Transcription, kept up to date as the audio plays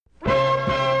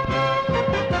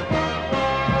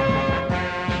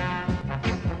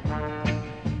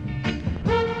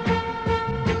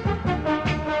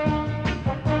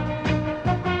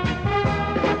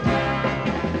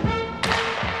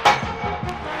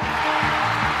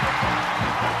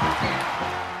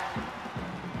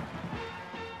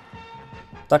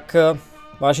Tak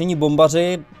vážení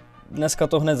bombaři, dneska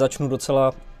to hned začnu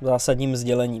docela zásadním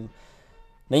sdělením.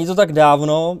 Není to tak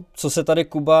dávno, co se tady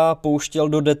Kuba pouštěl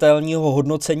do detailního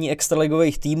hodnocení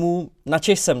extraligových týmů,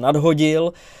 načež jsem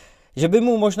nadhodil, že by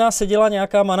mu možná seděla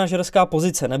nějaká manažerská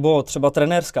pozice nebo třeba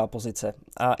trenérská pozice.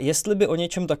 A jestli by o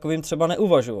něčem takovým třeba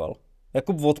neuvažoval.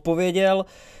 Jakub odpověděl,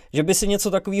 že by si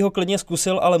něco takového klidně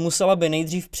zkusil, ale musela by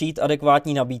nejdřív přijít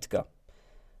adekvátní nabídka.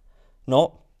 No,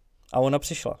 a ona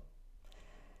přišla.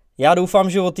 Já doufám,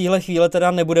 že od téhle chvíle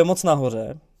teda nebude moc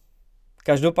nahoře.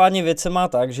 Každopádně věc se má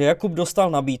tak, že Jakub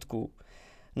dostal nabídku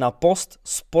na post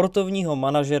sportovního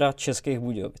manažera Českých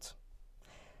Budějovic.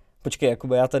 Počkej,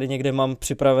 Jakube, já tady někde mám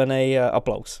připravený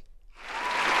aplaus.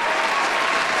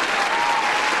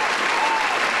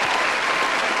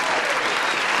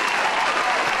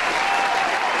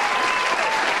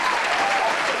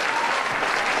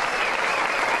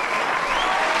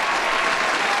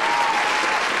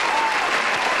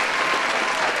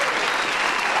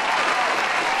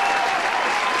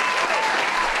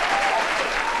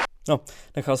 No,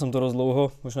 nechal jsem to dost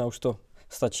dlouho, možná už to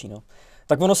stačí, no.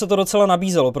 Tak ono se to docela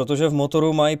nabízelo, protože v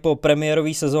Motoru mají po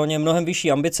premiérové sezóně mnohem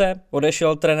vyšší ambice,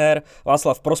 odešel trenér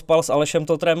Václav Prospal s Alešem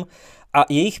Totrem a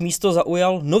jejich místo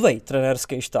zaujal novej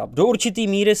trenérský štáb. Do určitý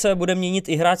míry se bude měnit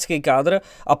i hráčský kádr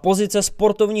a pozice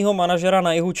sportovního manažera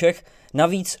na jihu Čech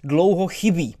navíc dlouho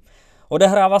chybí.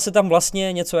 Odehrává se tam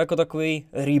vlastně něco jako takový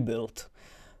rebuild.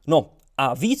 No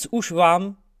a víc už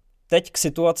vám teď k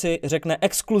situaci řekne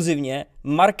exkluzivně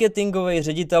marketingový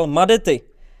ředitel Madety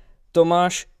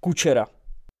Tomáš Kučera.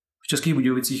 V Českých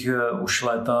Budějovicích už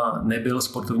léta nebyl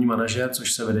sportovní manažer,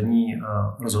 což se vedení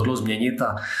rozhodlo změnit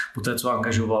a poté, co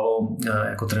angažovalo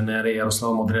jako trenéry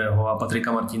Jaroslava Modrého a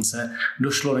Patrika Martince,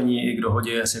 došlo nyní i k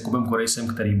dohodě s Jakubem Korejsem,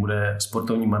 který bude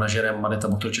sportovním manažerem Madeta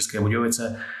Motor České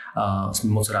Budějovice a jsme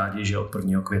moc rádi, že od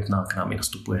 1. května k nám i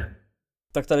nastupuje.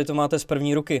 Tak tady to máte z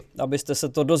první ruky, abyste se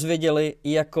to dozvěděli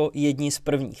jako jedni z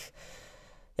prvních.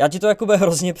 Já ti to Jakube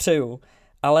hrozně přeju,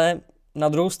 ale na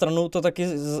druhou stranu to taky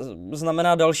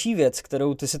znamená další věc,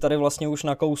 kterou ty si tady vlastně už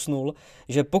nakousnul,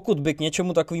 že pokud by k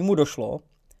něčemu takovému došlo,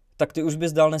 tak ty už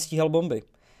bys dál nestíhal bomby.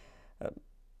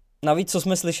 Navíc, co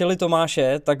jsme slyšeli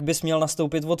Tomáše, tak bys měl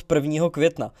nastoupit od 1.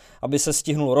 května, aby se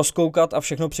stihnul rozkoukat a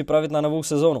všechno připravit na novou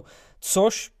sezónu.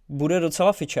 Což bude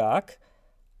docela fičák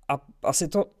a asi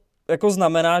to jako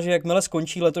znamená, že jakmile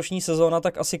skončí letošní sezóna,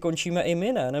 tak asi končíme i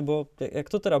my, ne? Nebo jak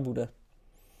to teda bude?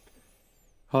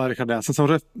 Hele, Richarde, já jsem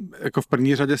samozřejmě jako v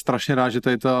první řadě strašně rád, že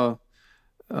tady ta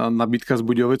nabídka z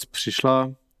Budějovic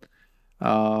přišla.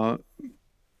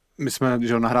 My jsme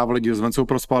nahrávali díl s Vencou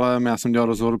Prospalem, já jsem dělal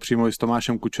rozhovor přímo i s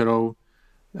Tomášem Kučerou.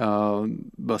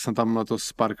 Byl jsem tam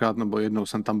letos párkrát, nebo jednou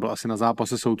jsem tam byl asi na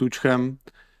zápase s Outůčkem.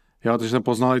 Takže jsem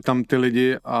poznal i tam ty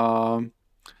lidi a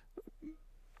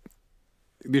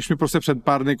když mi prostě před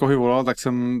pár dny Kohy volal, tak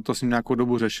jsem to s ním nějakou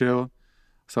dobu řešil.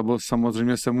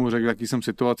 Samozřejmě jsem mu řekl, jaký jsem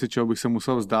situaci, čeho bych se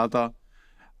musel vzdát a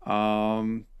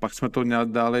pak jsme to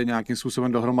dali nějakým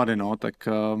způsobem dohromady, no, tak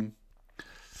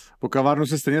po kavárnu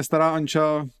se stejně stará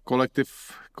Anča,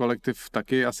 kolektiv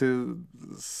taky asi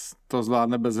to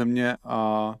zvládne beze mě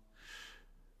a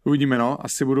uvidíme, no,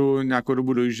 asi budu nějakou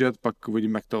dobu dojíždět, pak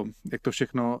uvidíme, jak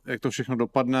to všechno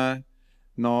dopadne,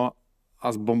 no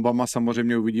a s bombama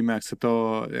samozřejmě uvidíme, jak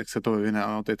se to vyvine.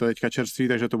 Ano, to je to teďka čerství,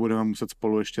 takže to budeme muset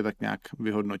spolu ještě tak nějak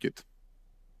vyhodnotit.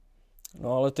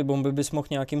 No ale ty bomby bys mohl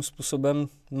nějakým způsobem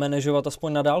manažovat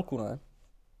aspoň na dálku, ne?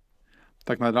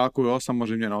 Tak na dálku jo,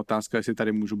 samozřejmě. No, otázka, jestli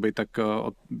tady můžu být, tak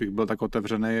bych byl tak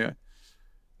otevřený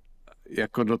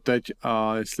jako doteď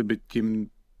a jestli by tím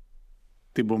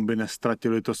ty bomby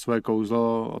nestratily to své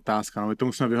kouzlo, otázka. No, my to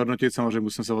musíme vyhodnotit, samozřejmě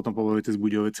musíme se o tom pobavit i s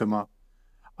Budějovicema.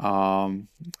 A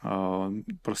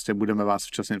prostě budeme vás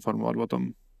včas informovat o tom.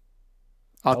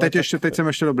 A teď jsem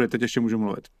ještě dobrý, teď ještě můžu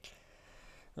mluvit.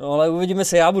 No ale uvidíme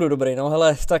se, já budu dobrý, no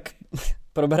hele, tak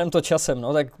proberem to časem,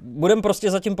 no, tak budeme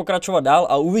prostě zatím pokračovat dál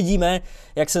a uvidíme,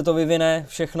 jak se to vyvine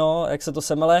všechno, jak se to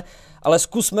semele, ale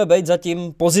zkusme být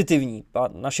zatím pozitivní. A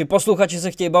naši posluchači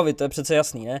se chtějí bavit, to je přece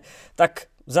jasný, ne? Tak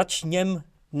začněm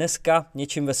dneska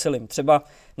něčím veselým, třeba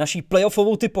naší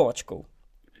playoffovou typovačkou.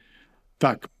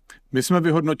 Tak, my jsme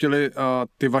vyhodnotili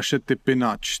ty vaše tipy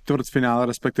na čtvrtfinále,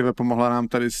 respektive pomohla nám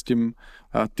tady s tím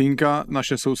Týnka,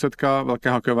 naše sousedka,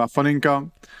 velká hokejová faninka.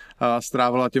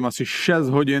 Strávila tím asi 6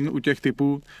 hodin u těch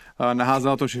tipů,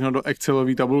 naházela to všechno do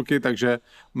Excelové tabulky, takže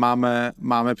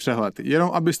máme přehled.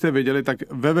 Jenom abyste věděli, tak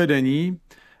ve vedení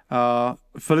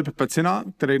Filip Pecina,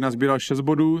 který nazbíral 6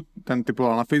 bodů, ten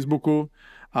tipoval na Facebooku,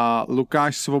 a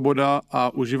Lukáš Svoboda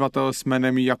a uživatel s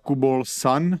jménem Jakubol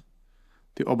San,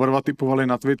 ty oba dva typovali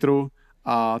na Twitteru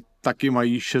a taky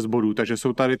mají 6 bodů. Takže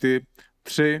jsou tady ty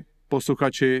 3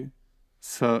 posluchači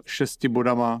s 6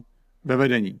 bodama ve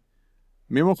vedení.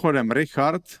 Mimochodem,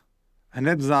 Richard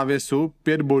hned v závěsu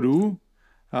 5 bodů,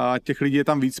 těch lidí je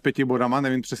tam víc s 5 bodama,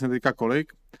 nevím přesně teďka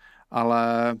kolik,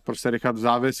 ale prostě Richard v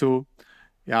závěsu,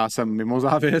 já jsem mimo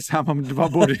závěs, já mám 2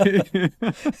 body.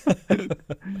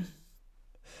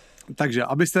 Takže,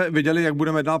 abyste věděli, jak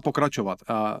budeme dál pokračovat.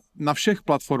 Na všech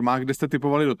platformách, kde jste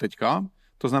typovali do teďka,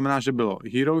 to znamená, že bylo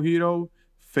Hero,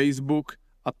 Facebook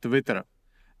a Twitter.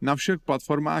 Na všech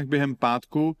platformách během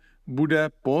pátku bude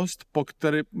post,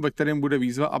 ve kterém bude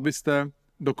výzva, abyste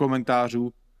do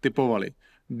komentářů typovali.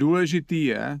 Důležitý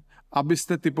je,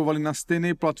 abyste typovali na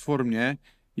stejné platformě,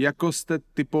 jako jste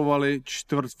typovali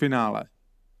čtvrtfinále.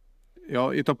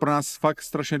 Jo, je to pro nás fakt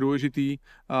strašně důležitý,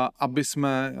 aby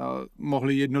jsme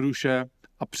mohli jednoduše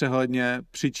a přehledně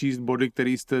přičíst body, které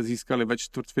jste získali ve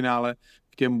čtvrtfinále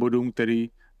k těm bodům, který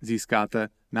získáte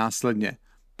následně.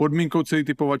 Podmínkou celé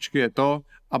typovačky je to,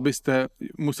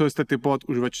 museli jste typovat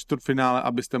už ve čtvrtfinále,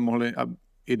 abyste mohli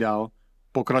i dál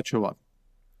pokračovat.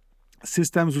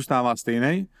 Systém zůstává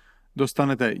stejný.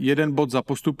 Dostanete 1 bod za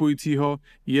postupujícího,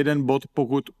 1 bod,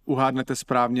 pokud uhádnete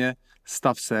správně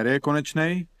stav série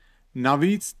konečnej.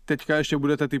 Navíc teďka ještě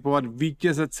budete typovat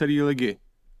vítěze celé ligy.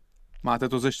 Máte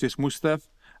to ze 4 mužstev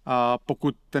a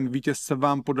pokud ten vítěz se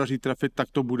vám podaří trefit, tak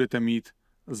to budete mít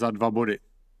za 2 body.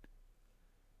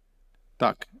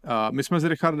 Tak, my jsme s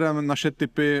Richardem naše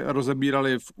tipy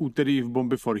rozebírali v úterý v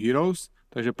Bomby for Heroes,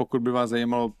 takže pokud by vás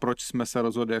zajímalo, proč jsme se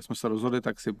rozhodli, jak jsme se rozhodli,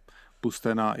 tak si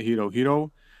puste na Hero.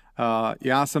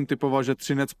 Já jsem typoval, že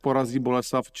Třinec porazí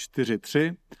Boleslav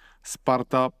 4-3,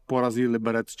 Sparta porazí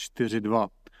Liberec 4-2.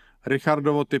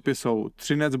 Richardovo tipy jsou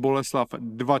Třinec Boleslav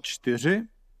 2-4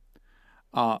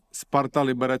 a Sparta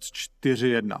Liberec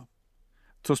 4-1.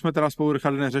 Co jsme teda spolu,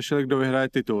 Richarde, neřešili, kdo vyhraje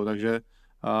titul, takže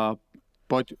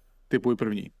pojď, tipuj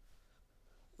první.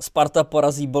 Sparta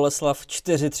porazí Boleslav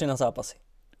 4-3 na zápasy.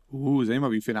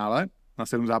 Zajímavý finále na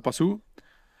 7 zápasů.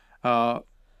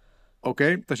 OK,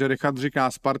 takže Richard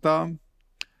říká Sparta.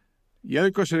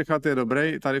 Jelikož Richard je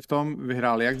dobrý tady v tom,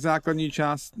 vyhrál jak základní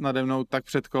část nade mnou, tak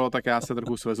předkolo, tak já se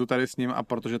trochu svezu tady s ním a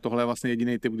protože tohle je vlastně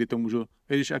jediný typ, kdy to můžu,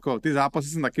 když jako ty zápasy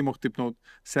jsem taky mohl typnout,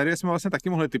 série jsme vlastně taky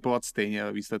mohli typovat stejně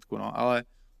ve výsledku, no, ale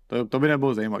to by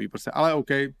nebylo zajímavý prostě, ale OK,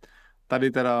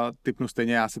 tady teda typnu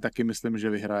stejně, já si taky myslím, že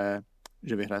vyhraje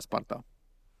Sparta.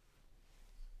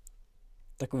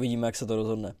 Tak uvidíme, jak se to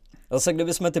rozhodne. Zase,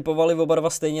 kdybychom typovali oba dva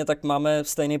stejně, tak máme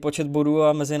stejný počet bodů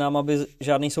a mezi náma by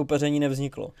žádný soupeření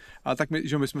nevzniklo. Ale tak my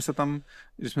jsme se tam,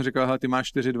 že jsme říkali, hele, ty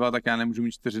máš 4-2, tak já nemůžu mít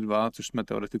 4-2, což jsme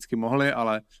teoreticky mohli,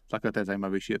 ale takhle to je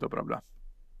zajímavější, je to pravda.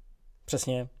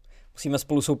 Přesně. Musíme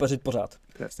spolu soupeřit pořád.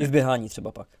 Přesně. I v běhání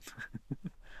třeba pak.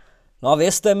 No a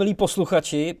vězte, milí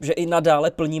posluchači, že i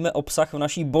nadále plníme obsah v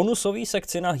naší bonusové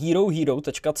sekci na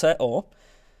herohero.co.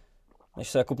 Než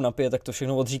se Jakub napije, tak to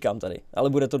všechno odříkám tady, ale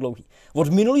bude to dlouhý. Od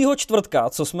minulého čtvrtka,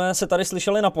 co jsme se tady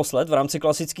slyšeli naposled v rámci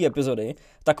klasické epizody,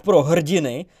 tak pro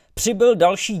hrdiny přibyl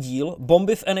další díl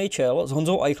Bomby v NHL s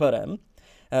Honzou Eichlerem,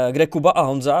 kde Kuba a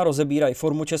Honza rozebírají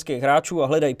formu českých hráčů a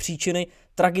hledají příčiny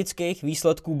tragických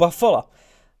výsledků Buffalo.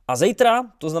 A zítra,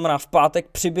 to znamená v pátek,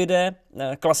 přibyde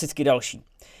klasicky další.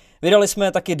 Vydali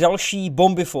jsme taky další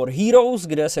Bomby for Heroes,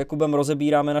 kde s Jakubem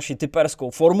rozebíráme naši typerskou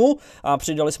formu a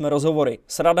přidali jsme rozhovory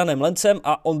s Radanem Lencem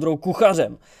a Ondrou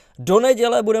Kuchařem. Do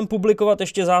neděle budeme publikovat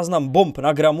ještě záznam bomb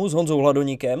na gramu s Honzou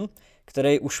Hladoníkem,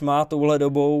 který už má touhle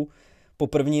dobou po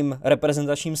prvním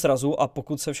reprezentačním srazu a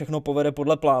pokud se všechno povede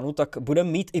podle plánu, tak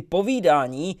budeme mít i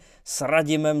povídání s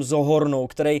Radimem Zohornou,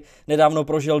 který nedávno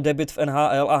prožil debut v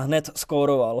NHL a hned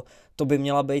skóroval. To by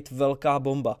měla být velká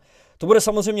bomba. To bude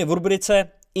samozřejmě v rubrice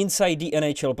Inside the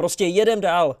NHL. Prostě jedem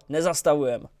dál,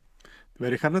 nezastavujeme.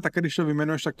 Richarde, také když to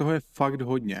vyjmenuješ, tak toho je fakt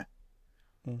hodně.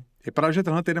 Je pravda, že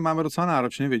tenhle týden máme docela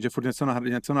náročný, víš, že furt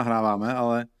něco nahráváme,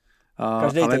 ale...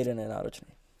 Každý týden je náročný.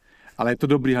 Ale je to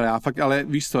dobrý, ale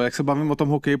víš co, jak se bavím o tom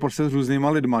hokeji prostě s různýma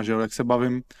lidma, že jo, jak se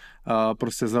bavím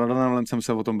prostě s Radanem Lencem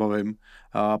se o tom bavím,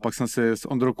 pak jsem si s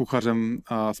Ondrou Kuchařem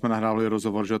jsme nahrávali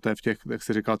rozhovor, že jo, to je v těch, jak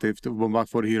jsi říkal, ty v Bombách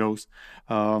for Heroes,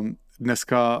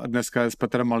 dneska je s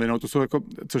Petrem Malinou, to jsou jako,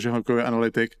 což je hokejový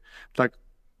analytik, tak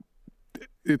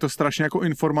je to strašně jako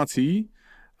informací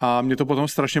a mě to potom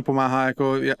strašně pomáhá,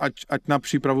 jako ať na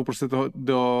přípravu prostě toho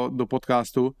do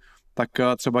podcastu, tak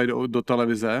třeba i do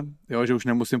televize, jo, že už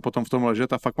nemusím potom v tom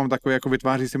ležet a fakt mám takový, jako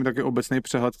vytváří se mi takový obecný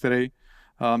přehled, který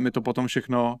mi to potom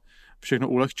všechno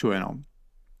ulehčuje, no.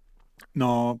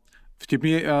 No,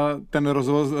 vtipný ten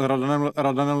rozhovor s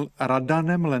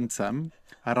Radanem Lencem,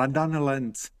 Radan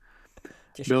Lenc,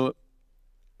 byl,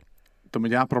 to mi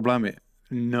dělá problémy,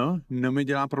 no mi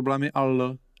dělá problémy a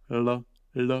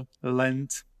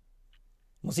Lenc.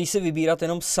 Musíš si vybírat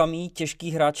jenom samý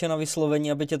těžký hráče na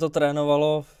vyslovení, aby tě to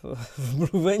trénovalo v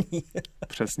mluvení.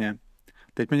 Přesně.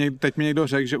 Teď mi někdo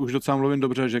řekl, že už docela mluvím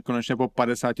dobře, že konečně po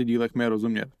 50 dílech mi je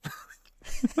rozumět.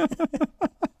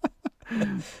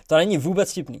 To není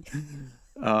vůbec vtipný.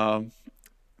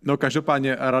 No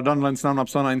každopádně Radan Lenz nám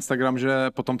napsal na Instagram,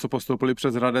 že po tom, co postoupili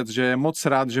přes Hradec, že je moc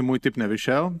rád, že můj tip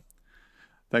nevyšel.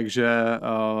 Takže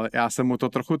já jsem mu to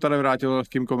trochu tady vrátil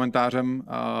lehkým komentářem,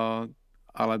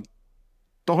 ale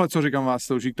tohle, co říkám, vás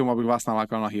slouží k tomu, abych vás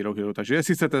nalákal na Hero Hero. Takže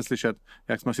jestli chcete slyšet,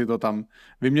 jak jsme si to tam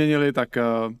vyměnili,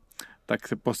 tak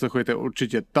se poslechujte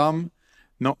určitě tam.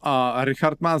 No a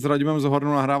Richard má s Radimem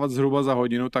Zohornou nahrávat zhruba za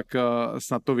hodinu, tak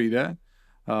snad to vyjde.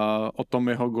 O tom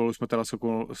jeho gólu jsme teda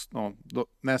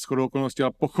ne shodou okolností,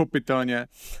 ale pochopitelně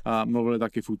mluvili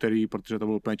taky v úterý, protože to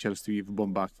bylo úplně čerství v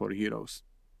bombách for Heroes.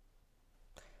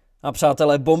 A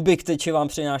přátelé, bomby k tyči vám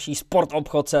přináší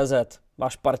sportobchod.cz,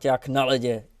 váš parťák na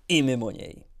ledě i mimo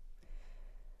něj.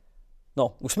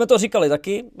 No, už jsme to říkali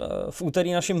taky v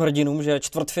úterý našim hrdinům, že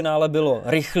čtvrtfinále bylo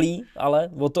rychlý, ale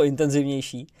o to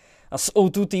intenzivnější. A s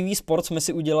O2 TV Sport jsme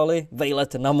si udělali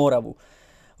vejlet na Moravu.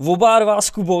 Oba dva s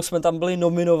Kubou jsme tam byli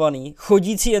nominovaní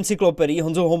chodící encyklopedii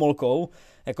Honzou Homolkou,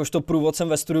 jakožto průvodcem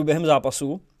ve studiu během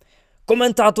zápasu.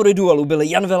 Komentátory duelu byli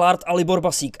Jan Velard a Libor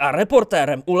Basík a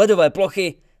reportérem u ledové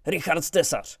plochy Richard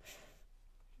Stesař.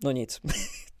 No nic,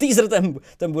 teaser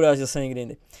ten bude až zase někdy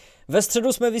jindy. Ve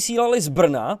středu jsme vysílali z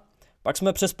Brna, pak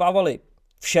jsme přespávali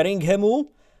v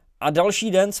Sheringhamu a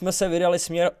další den jsme se vydali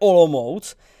směr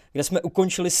Olomouc, kde jsme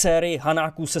ukončili sérii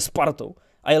Hanáků se Spartou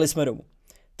a jeli jsme domů.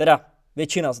 Teda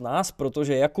většina z nás,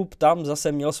 protože Jakub tam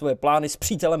zase měl svoje plány s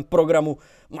přítelem programu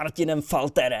Martinem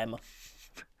Falterem.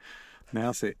 Ne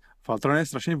asi. Faltron je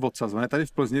strašně odsaz. On je tady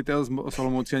v Plzni, z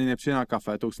Olomouci ani nepřijde na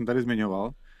kafe, to už jsem tady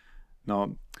zmiňoval.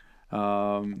 No,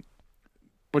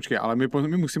 počkej, ale my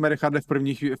musíme, Richarde,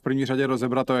 v první řadě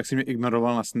rozebrat to, jak jsi mě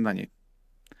ignoroval na snídani.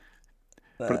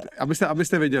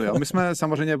 Abyste věděli, jo. My jsme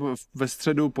samozřejmě ve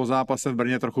středu po zápase v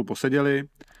Brně trochu poseděli.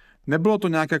 Nebylo to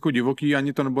nějak jako divoký,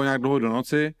 ani to nebylo nějak dlouho do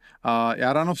noci. A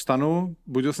já ráno vstanu,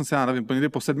 budil jsem se, já nevím, někdy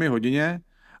po 7 hodině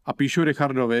a píšu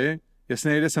Richardovi, jestli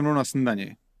nejde se mnou na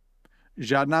snídani.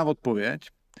 Žádná odpověď.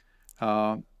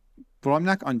 Volám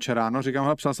nějak Anče ráno, říkám,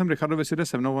 hele, psal jsem Richardovi, jestli jde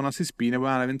se mnou, ona si spí, nebo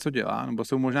já nevím, co dělá, nebo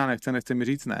se mu možná nechce mi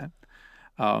říct ne.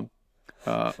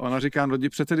 Ona říká, no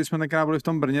přece, když jsme tenkrát byli v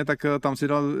tom Brně, tak tam si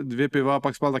dal 2 piva a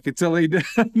pak spal taky celý den.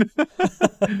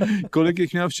 Kolik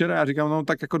jich měl včera? Já říkám, no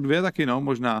tak jako 2 taky, no,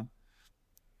 možná.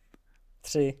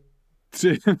 3,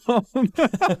 no.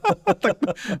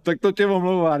 tak to tě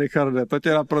omlouvá, Richarde, to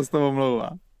tě naprosto omlouvá.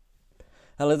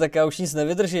 Hele, tak já už nic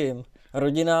nevydržím.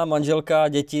 Rodina, manželka,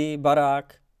 děti,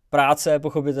 barák, práce,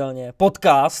 pochopitelně,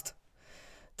 podcast.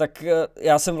 Tak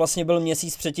já jsem vlastně byl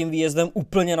měsíc před tím výjezdem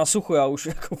úplně na suchu, já už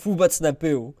jako vůbec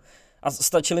nepiju. A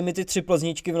stačily mi ty 3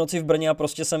 plzničky v noci v Brně a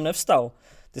prostě jsem nevstal.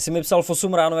 Ty jsi mi psal v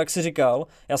 8 ráno, jak jsi říkal,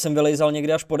 já jsem vylejzal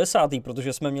někdy až po 10,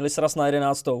 protože jsme měli sraz na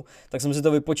 11, tak jsem si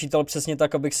to vypočítal přesně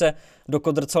tak, abych se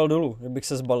dokodrcal dolů, že bych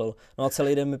se zbalil. No a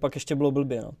celý den mi pak ještě bylo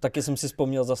blbě, no. Taky jsem si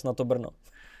vzpomněl zas na to Brno.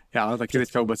 Já taky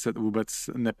teďka vůbec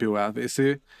nepiju. Já,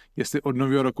 jestli od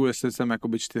nového roku, jestli jsem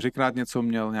jakoby 4krát něco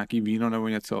měl, nějaký víno nebo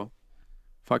něco,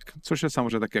 fakt, což je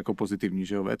samozřejmě taky jako pozitivní,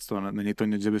 že jo, věc, to není to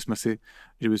nic, že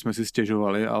bychom si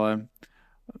stěžovali, ale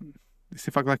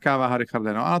jsi fakt lehká váha,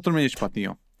 Richarde, no a to není špatný,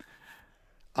 jo.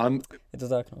 Ale je to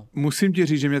tak, no. Musím ti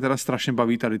říct, že mě teda strašně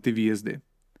baví tady ty výjezdy.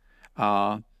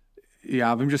 A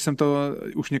já vím, že jsem to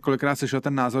už několikrát slyšel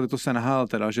ten názor, to se NHL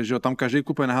teda, že jo, tam každý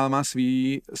klub NHL má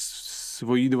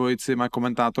svojí dvojici, má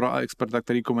komentátora a experta,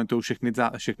 který komentují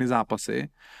všechny zápasy.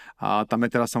 A tam je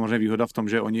teda samozřejmě výhoda v tom,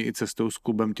 že oni i cestují s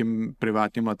klubem tím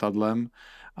privátním letadlem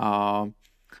a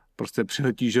prostě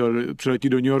přiletí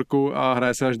do New Yorku a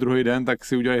hraje se až druhý den, tak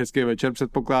si udělají hezký večer,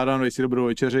 předpokládám, dají si dobrou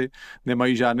večeři,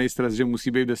 nemají žádný stres, že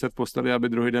musí být 10 v posteli, aby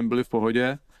druhý den byli v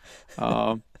pohodě.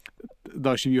 A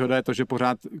další výhoda je to, že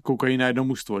pořád koukají na jedno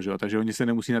mužstvo, že jo? Takže oni se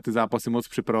nemusí na ty zápasy moc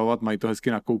připravovat, mají to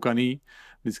hezky nakoukaný,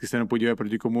 vždycky se jenom podívají,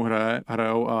 proti komu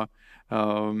hrajou a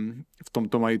v tom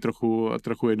to mají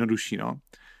trochu jednodušší. No.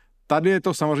 Tady je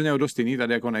to samozřejmě dost jiný,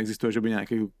 tady jako neexistuje, že by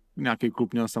nějaký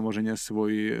klub měl samozřejmě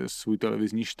svůj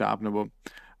televizní štáb nebo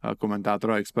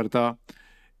komentátora a experta.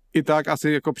 I tak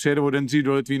asi jako přijede o den dřív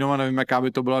do Litvínova, nevím, jaká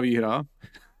by to byla výhra.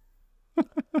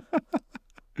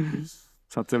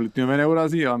 Snad se v Litvínově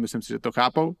neurazí, ale myslím si, že to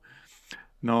chápou.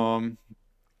 No,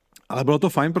 ale bylo to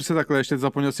fajn, prostě takhle, ještě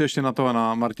zapomněl si ještě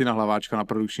na Martina Hlaváčka, na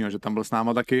produkčního, že tam byl s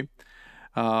náma taky.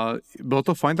 Bylo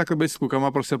to fajn takhle být s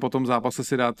klukama, prostě po tom zápase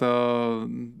si dát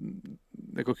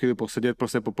jako chvíli posedět,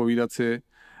 prostě popovídat si.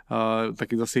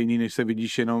 Taky zase jiný, než se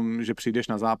vidíš jenom, že přijdeš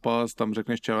na zápas, tam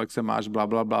řekneš čau, jak se máš, bla,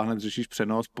 bla, bla, hned řešíš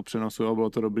přenos, po přenosu, jo, bylo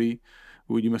to dobrý,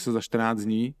 uvidíme se za 14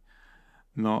 dní.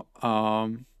 No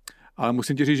ale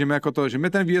musím ti říct, že mě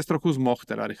ten výjezd trochu zmohl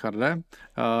teda, Richarde.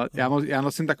 Já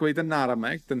nosím takový ten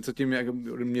náramek, ten, co tím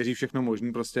měří všechno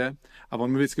možný prostě, a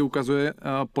on mi vždycky ukazuje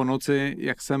po noci,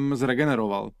 jak jsem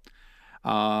zregeneroval.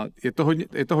 A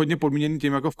je to hodně podmíněný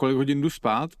tím, jako v kolik hodin jdu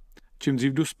spát. Čím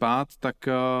dřív jdu spát, tak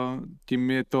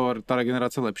tím je ta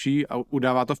regenerace lepší a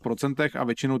udává to v procentech a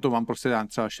většinou to mám prostě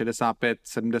třeba 65,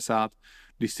 70.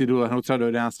 Když si jdu lehnout třeba do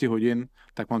 11 hodin,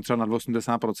 tak mám třeba nad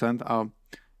 80% a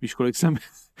víš, kolik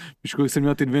jsem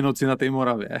měl ty 2 noci na té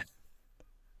Moravě?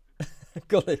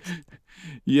 Kolik?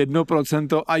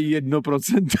 1% a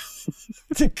 1%.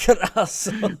 Ty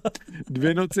kráso.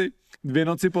 2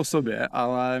 noci po sobě,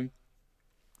 ale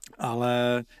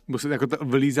jako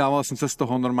vylízával jsem se z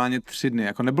toho normálně 3 dny.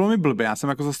 Jako nebylo mi blbě, já jsem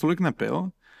jako za stolik nepil,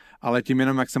 ale tím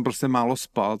jenom, jak jsem prostě málo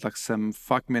spal, tak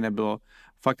mi nebylo.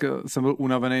 Fakt jsem byl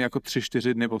unavený jako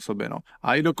 3-4 dny po sobě, no.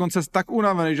 A i dokonce tak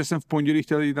unavený, že jsem v pondělí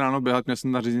chtěl jít ráno běhat, měl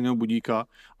jsem nařízeného budíka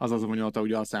a zazvonil a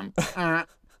udělal jsem.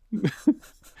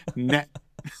 Ne.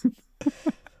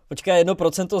 Počkej,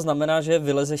 1% to znamená, že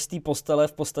vylezeš z té postele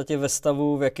v podstatě ve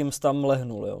stavu, v jakým jsi tam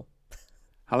lehnul, jo?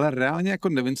 Ale reálně jako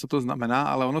nevím, co to znamená,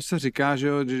 ale ono se říká,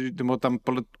 že tam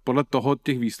podle toho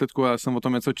těch výsledků, já jsem o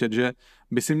tom něco četl, že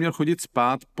by si měl chodit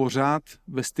spát pořád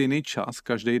ve stejný čas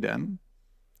každý den,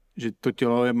 že to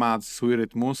tělo má svůj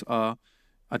rytmus a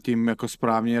tím jako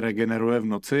správně regeneruje v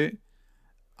noci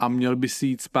a měl by si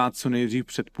jít spát co nejdřív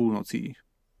před půlnocí.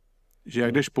 Že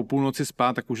jak jdeš po půlnoci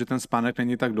spát, tak už je ten spánek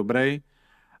není tak dobrý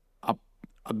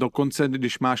a dokonce,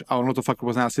 když máš, a ono to fakt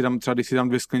pozná, když si dám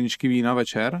 2 skleničky vína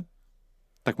večer,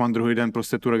 tak mám druhý den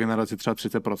prostě tu regeneraci třeba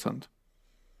 30%.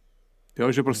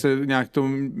 Jo, že prostě nějak to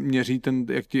měří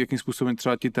jakým způsobem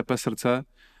třeba ti tepe srdce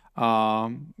a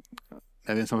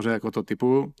nevím samozřejmě jako to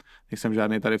typu, nejsem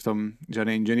žádný tady v tom,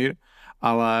 žádný inženýr,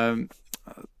 ale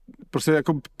prostě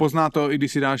jako pozná to, i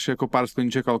když si dáš jako pár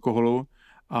skleniček alkoholu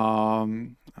a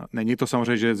není to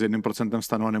samozřejmě, že s 1%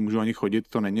 stanu a nemůžu ani chodit,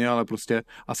 to není, ale prostě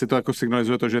asi to jako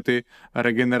signalizuje to, že ty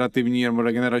regenerativní nebo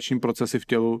regenerační procesy v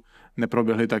tělu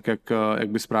neproběhly tak, jak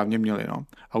by správně měly, no.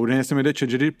 A údajně se mi jde čet,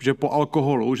 že po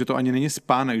alkoholu, že to ani není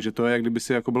spánek, že to je, jak kdyby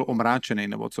si jako byl omráčený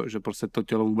nebo co, že prostě to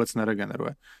tělo vůbec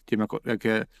neregeneruje tím, jako, jak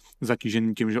je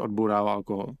zatížený tím, že odbourává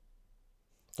alkohol.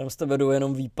 Tam jste vedou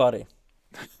jenom výpary.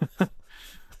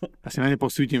 Já si na ně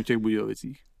posvítím v těch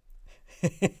Budějovicích.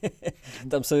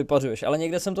 Tam se vypařuješ. Ale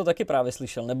někde jsem to taky právě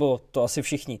slyšel, nebo to asi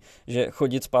všichni, že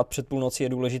chodit spát před půlnocí je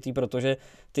důležitý, protože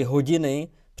ty hodiny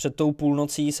před tou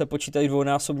půlnocí se počítají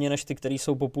dvojnásobně než ty, které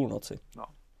jsou po půlnoci. No.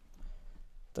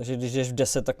 Takže když jdeš v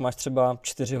 10, tak máš třeba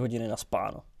 4 hodiny na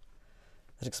spáno.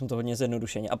 Řekl jsem to hodně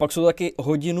zjednodušeně. A pak jsou taky 1,5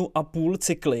 hodiny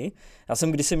cykly. Já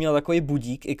jsem kdysi měl takový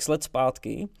budík x let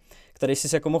zpátky, který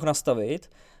jsi jako mohl nastavit.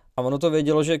 A ono to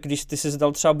vědělo, že když ty si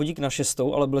dal třeba budík na 6,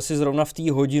 ale byl si zrovna v té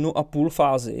 1,5 hodiny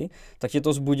fázi, tak tě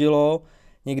to zbudilo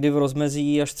někdy v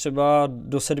rozmezí až třeba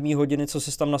do 7 hodiny, co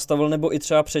jsi tam nastavil, nebo i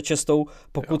třeba před 6,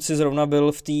 pokud si zrovna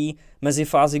byl v té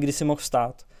mezifázi, kdy si mohl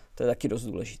vstát. To je taky dost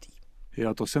důležitý.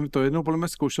 Jo, to jednou podle mě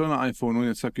zkoušel na iPhoneu,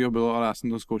 něco takového bylo, ale já jsem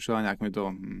to zkoušel a nějak mi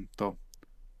to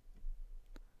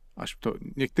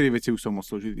některé věci už jsou moc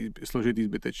složitý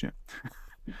zbytečně.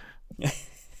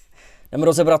 Jdeme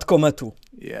rozebrat kometu.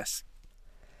 Yes.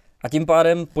 A tím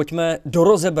pádem pojďme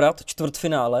dorozebrat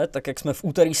čtvrtfinále, tak jak jsme v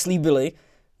úterý slíbili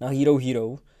na Hero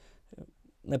Hero.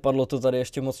 Nepadlo to tady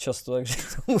ještě moc často, takže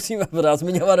to musíme pořád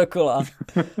zmiňovat dokola.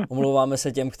 Omlouváme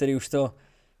se těm, který už to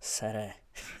sere.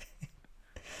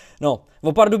 No,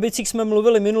 o Pardubicích jsme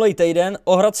mluvili minulý týden,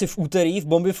 o Hradci v úterý v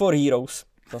Bomby for Heroes.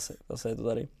 Zase je to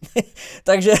tady.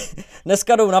 Takže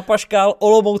dneska jdou na paškál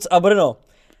Olomouc a Brno.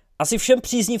 Asi všem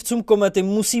příznivcům komety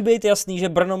musí být jasný, že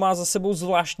Brno má za sebou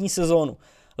zvláštní sezónu.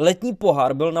 Letní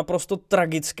pohár byl naprosto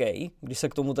tragický, když se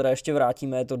k tomu teda ještě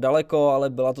vrátíme, je to daleko, ale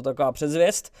byla to taková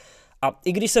předzvěst. A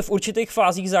i když se v určitých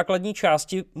fázích základní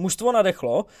části mužstvo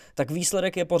nadechlo, tak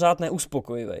výsledek je pořád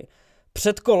neuspokojivý.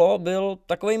 Předkolo byl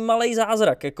takový malej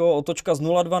zázrak, jako otočka z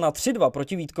 0-2 na 3-2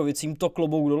 proti Vítkovicím, to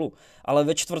klobouk dolů. Ale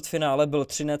ve čtvrtfinále byl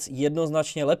Třinec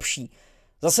jednoznačně lepší.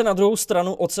 Zase na druhou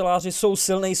stranu oceláři jsou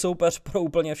silný soupeř pro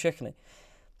úplně všechny.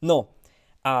 No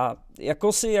a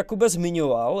jako si Jakube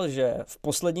zmiňoval, že v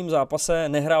posledním zápase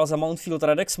nehrál za Mountfield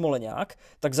Radek Smoleňák,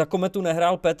 tak za Kometu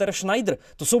nehrál Peter Schneider.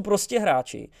 To jsou prostě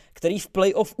hráči, který v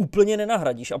playoff úplně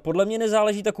nenahradíš a podle mě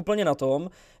nezáleží tak úplně na tom,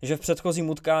 že v předchozím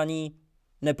utkání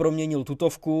neproměnil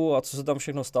tutovku a co se tam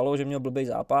všechno stalo, že měl blbý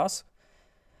zápas.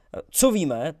 Co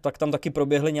víme, tak tam taky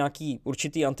proběhly nějaký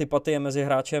určitý antipatie mezi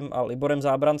hráčem a Liborem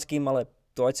Zábranským, ale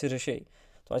to ať si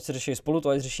řeší spolu, to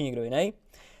ať řeší někdo jiný.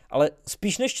 Ale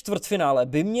spíš než čtvrtfinále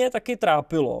by mě taky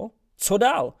trápilo, co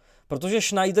dál. Protože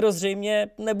Schneider zřejmě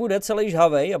nebude celý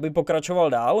žhavej, aby pokračoval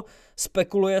dál.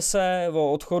 Spekuluje se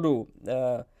o odchodu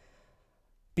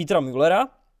Petra Müllera.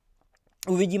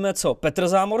 Uvidíme, co Petr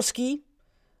Zámorský.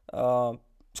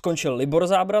 Skončil Libor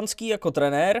Zábranský jako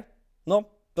trenér. No,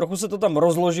 trochu se to tam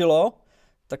rozložilo,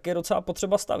 tak je docela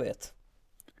potřeba stavět.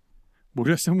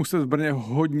 Bude se muset v Brně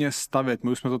hodně stavět.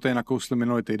 My už jsme to tady nakousli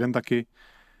minulý týden taky.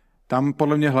 Tam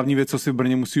podle mě hlavní věc, co si v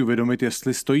Brně musí uvědomit,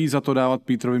 jestli stojí za to dávat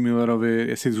Petrovi Müllerovi,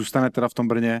 jestli zůstane teda v tom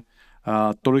Brně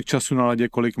tolik času na ledě,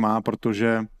 kolik má,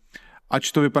 protože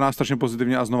ač to vypadá strašně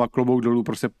pozitivně a znova klobouk dolů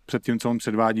prostě před tím, co on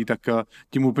předvádí, tak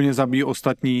tím úplně zabíjí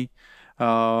ostatní,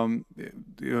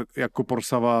 jako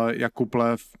Porsava, Jakub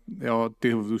Lev, jo,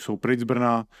 ty jsou pryč z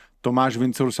Brna, Tomáš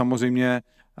Vincor samozřejmě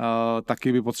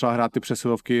taky by potřeboval hrát ty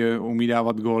přesilovky, umí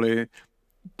dávat góly,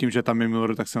 tím, že tam je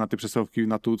Müller, tak se na ty přesilovky,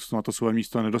 na to své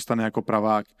místo nedostane jako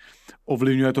pravák.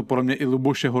 Ovlivňuje to podle mě i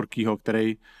Luboše Horkýho,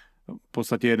 který v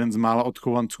podstatě jeden z mála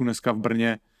odchovanců dneska v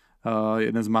Brně,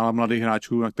 jeden z mála mladých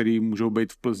hráčů, na který můžou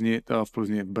být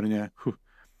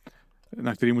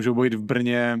na který můžou být v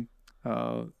Brně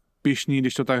pyšní,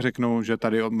 když to tak řeknu, že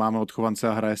tady máme odchovance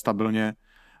a hraje stabilně,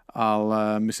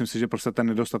 ale myslím si, že prostě ten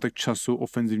nedostatek času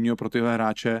ofenzivního pro tyhle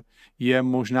hráče je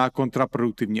možná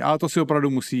kontraproduktivní. Ale to si opravdu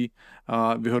musí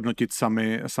vyhodnotit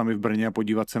sami v Brně a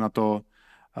podívat se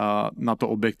na to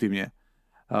objektivně.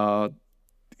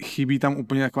 Chybí tam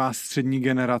úplně taková střední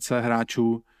generace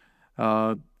hráčů,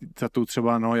 za tu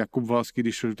třeba Jakub Valský,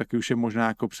 když taky už je možná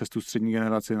jako přes tu střední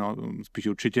generaci, spíš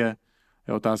určitě.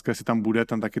 Je otázka, jestli tam bude,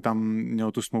 tam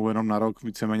měl tu smlouvu jenom na rok,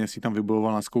 víceméně si tam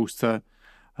vybojoval na zkoušce.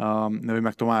 Nevím,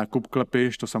 jak to má Jakub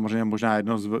Klepiš, to samozřejmě možná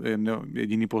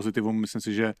jediný pozitivum, myslím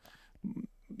si, že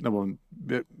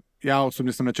já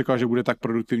osobně jsem nečekal, že bude tak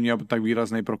produktivní a tak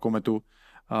výrazný pro Kometu.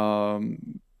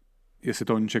 Jestli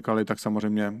to oni čekali, tak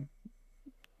samozřejmě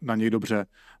na něj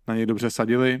dobře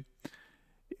sadili.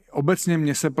 Obecně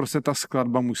mně se prostě ta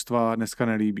skladba mužstva dneska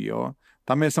nelíbí. Jo.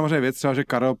 Tam je samozřejmě věc třeba, že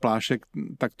Karel Plášek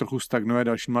tak trochu stagnuje,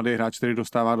 další mladý hráč, který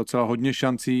dostává docela hodně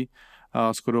šancí.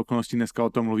 Shodou okolností dneska o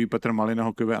tom mluví Petr Malina,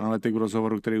 hokejový analytik v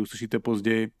rozhovoru, který uslyšíte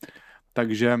později.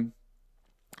 Takže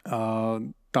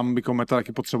tam by Kometa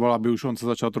taky potřeboval, aby už on se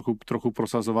začal trochu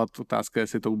prosazovat. Otázka,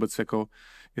 jestli to vůbec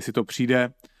jestli to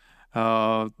přijde.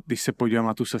 Když se podívám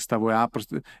na tu sestavu,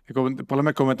 podle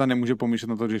mě Kometa nemůže pomýšlet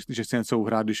na to, že si něco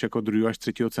uhrát, když jako druhého až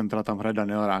třetího centra tam hraje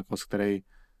Daniel Rákos, který...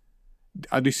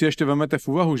 A když si ještě vezmete v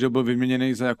úvahu, že byl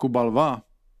vyměněný za Jakuba Lva,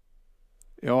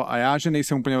 jo, a já, že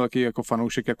nejsem úplně velký jako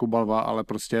fanoušek Jakuba Lva, ale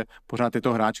prostě pořád je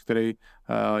to hráč, který,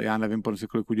 já nevím,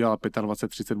 kolik udělal,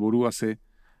 25-30 bodů asi.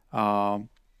 A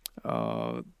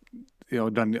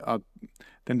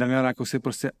ten Daniel Rákos je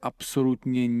prostě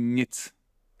absolutně nic.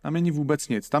 Tam není vůbec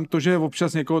nic. Tam to, že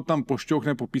občas někoho tam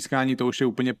pošťouchne po pískání, to už je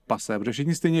úplně pasé, protože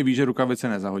všichni stejně ví, že rukavice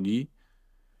nezahodí,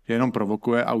 že jenom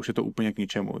provokuje a už je to úplně k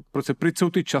ničemu. Prostě pryč jsou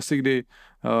ty časy, kdy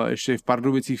ještě v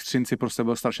Pardubicích Třinci prostě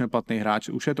byl strašně platný hráč,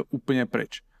 už je to úplně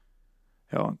pryč.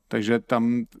 Jo, takže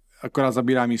tam akorát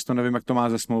zabírá místo, nevím, jak to má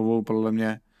se smlouvou, podle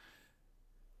mě.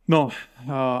 No,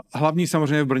 hlavní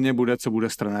samozřejmě v Brně bude, co bude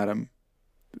s trenérem.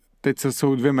 Teď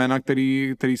jsou dvě jména,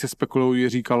 který se spekulují,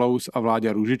 Jiří Kalous a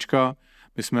Vláďa Růžička.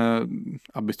 My jsme,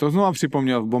 abys to znovu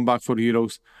připomněl, v Bombách for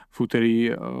Heroes v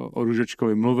úterý o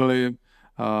Růžičkovi mluvili.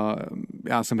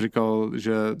 Já jsem říkal,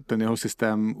 že ten jeho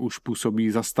systém už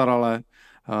působí zastarale,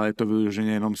 je to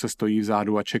vyloženě jenom se stojí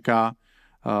vzadu a čeká.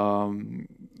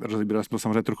 Rozebírali jsme to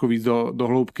samozřejmě trochu víc do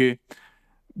hloubky.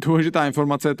 Důležitá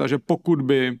informace je ta, že pokud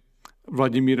by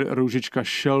Vladimír Růžička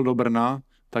šel do Brna,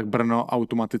 tak Brno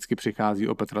automaticky přichází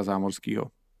o Petra Zámorskýho,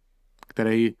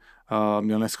 který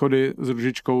měl neshody s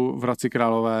Růžičkou v Hradci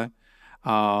Králové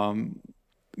a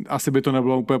asi by to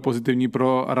nebylo úplně pozitivní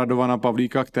pro Radovana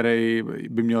Pavlíka, který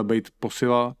by měl být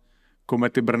posila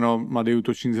Komety Brno, mladý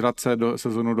útočník z Hradce,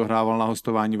 sezonu dohrával na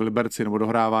hostování v Liberci, nebo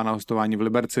dohrává na hostování v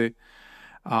Liberci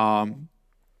a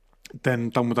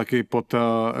ten tam mu taky pod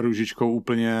Růžičkou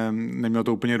úplně, neměl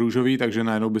to úplně růžový, takže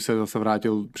najednou by se zase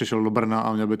přišel do Brna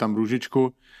a měl by tam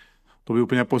Růžičku. To by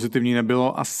úplně pozitivní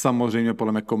nebylo a samozřejmě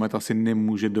podle mě Kometa si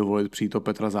nemůže dovolit přijít o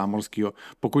Petra Zámorskýho.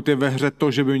 Pokud je ve hře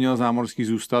to, že by měl Zámorský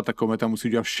zůstat, tak Kometa musí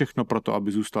udělat všechno pro to,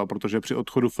 aby zůstal, protože při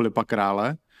odchodu Filipa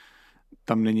Krále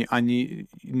tam není ani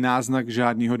náznak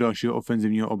žádného dalšího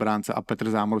ofenzivního obránce a Petr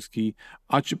Zámorský,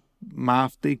 ač má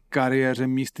v té kariéře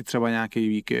místy třeba nějaký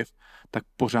výkyv, tak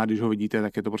pořád, když ho vidíte,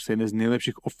 tak je to prostě jeden z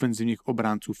nejlepších ofenzivních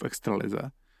obránců v extralize.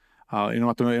 A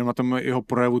jenom na tom jeho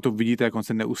projevu to vidíte, jak on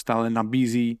se neustále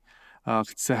nabízí,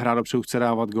 chce hrát dopředu, chce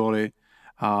dávat góly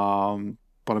a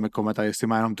podle mě Kometa, jestli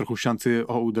má jenom trochu šanci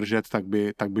ho udržet,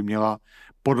 tak by měla.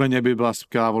 Podle mě by byla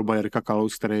skvělá volba Jirka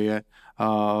Kalous, který je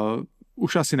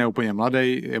už asi neúplně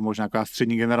mladý, je možná nějaká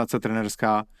střední generace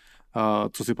trenerská.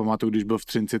 Co si pamatuju, když byl v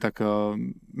Třinci, tak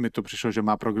mi to přišlo, že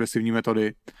má progresivní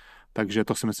metody, takže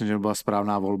to si myslím, že by byla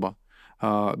správná volba.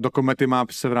 Do Komety má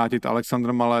se vrátit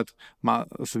Alexandr Malet,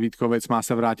 z Vítkovic má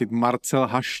se vrátit Marcel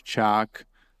Haščák,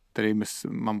 který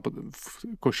mám v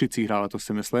Košicích hrál, to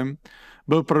si myslím.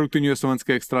 Byl produktivní ve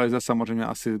slovenské extralize, samozřejmě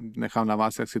asi nechám na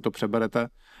vás, jak si to přeberete,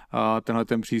 tenhle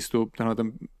ten přístup, tenhle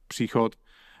ten příchod.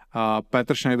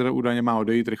 Petr Schneider údajně má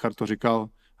odejít, Richard to říkal,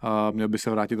 měl by se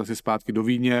vrátit asi zpátky do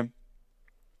Vídně.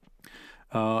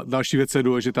 Další věc je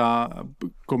důležitá,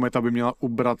 Kometa by měla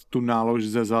ubrat tu nálož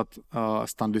ze zad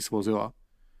Standy Svozila.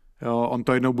 Jo, on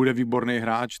to jednou bude výborný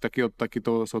hráč, taky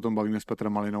to se o tom bavíme s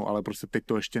Petrem Malinou, ale prostě teď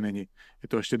to ještě není. Je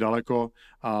to ještě daleko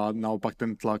a naopak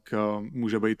ten tlak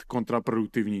může být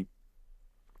kontraproduktivní.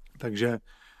 Takže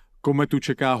Kometu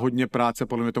čeká hodně práce,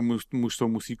 podle mě to mužstvo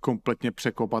musí kompletně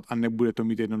překopat a nebude to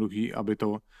mít jednoduchý, aby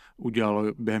to udělalo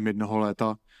během jednoho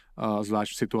léta,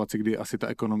 zvlášť v situaci, kdy asi ta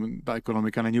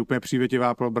ekonomika není úplně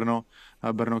přívětivá pro Brno.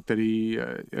 Brno, který,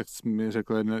 jak mi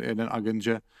řekl jeden agent,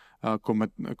 že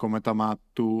Kometa má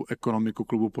tu ekonomiku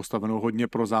klubu postavenou hodně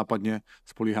prozápadně,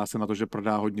 spolíhá se na to, že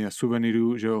prodá hodně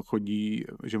suvenýrů,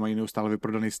 že mají neustále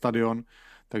vyprodaný stadion,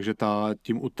 takže ta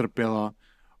tím utrpěla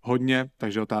hodně,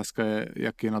 takže otázka je,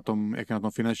 jak je na tom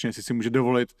finančně, jestli si může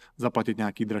dovolit zaplatit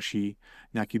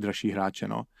nějaký dražší hráče.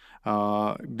 No.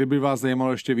 Kdyby vás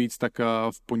zajímalo ještě víc, tak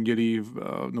v pondělí,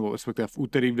 nebo respektive v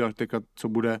úterý, co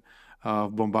bude v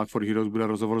Bombách for Heroes, bude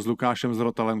rozhovor s Lukášem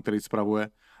Zrotalem, který spravuje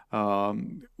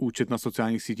účet na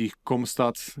sociálních sítích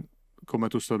Komstats,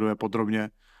 Kometu sleduje podrobně,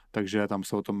 takže tam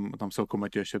se o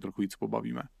Kometě ještě trochu víc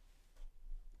pobavíme.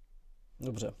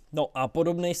 Dobře. No a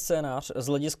podobný scénář z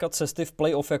hlediska cesty v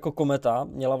playoff jako Kometa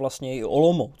měla vlastně i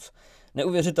Olomouc.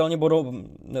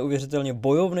 Neuvěřitelně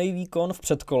bojovný výkon v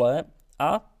předkole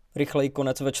a rychlej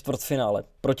konec ve čtvrtfinále.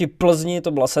 Proti Plzni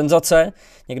to byla senzace,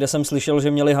 někde jsem slyšel,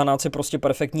 že měli Hanáci prostě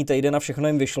perfektní týden a všechno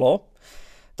jim vyšlo.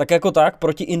 Tak jako tak,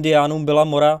 proti Indiánům byla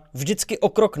Mora vždycky o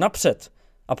krok napřed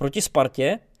a proti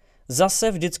Spartě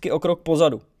zase vždycky o krok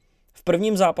pozadu. V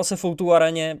prvním zápase v O2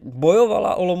 areně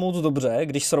bojovala Olomouc dobře,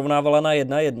 když srovnávala na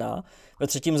 1-1, ve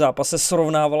třetím zápase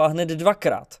srovnávala hned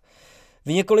dvakrát. V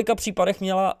několika případech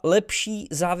měla lepší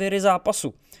závěry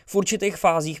zápasu. V určitých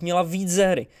fázích měla víc ze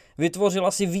hry,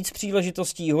 vytvořila si víc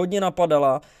příležitostí, hodně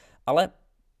napadala, ale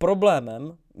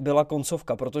problémem byla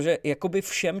koncovka, protože jakoby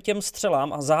všem těm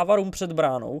střelám a závarům před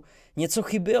bránou něco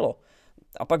chybělo.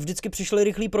 A pak vždycky přišly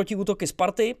rychlý protiútoky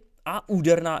Sparty a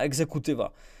úderná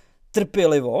exekutiva.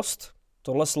 Trpělivost,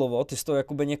 tohle slovo, ty jsi to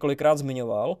jakoby několikrát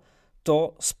zmiňoval,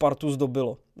 to Spartu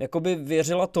zdobilo. Jakoby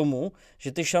věřila tomu,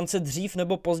 že ty šance dřív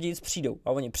nebo později přijdou.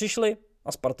 A oni přišli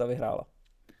a Sparta vyhrála.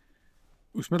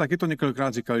 Už jsme taky to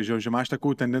několikrát říkali, že máš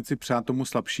takovou tendenci přát tomu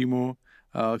slabšímu,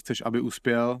 chceš, aby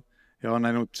uspěl. Jo,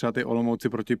 najednou třeba ty Olomouci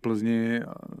proti Plzni,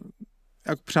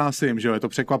 jak přásím, že jo, je to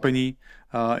překvapení,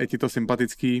 je ti to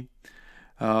sympatický.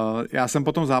 Já jsem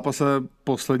po tom zápase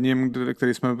posledním,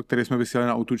 který jsme vysílali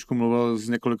na Outučku, mluvil s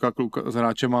několika s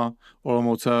hráčema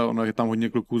Olomouce, ono je tam hodně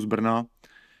kluků z Brna.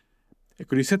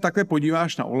 Jako když se takhle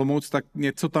podíváš na Olomouc, tak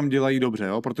něco tam dělají dobře,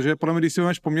 jo? Protože podle mě, když si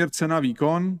vezmeš poměr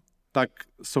cena-výkon, tak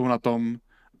jsou na tom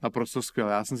naprosto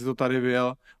skvěle. Já jsem si to tady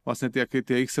vyjel, vlastně ty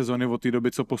jejich sezony od té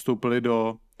doby, co postoupili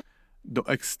do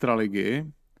extraligy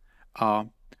a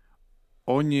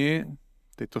oni,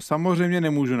 teď to samozřejmě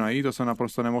nemůžu najít, to jsem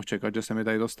naprosto nemohl čekat, že se mi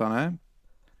tady to stane.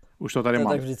 Už to tady mám.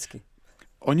 Tak vždycky.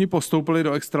 Oni postoupili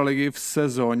do extraligy v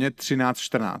sezóně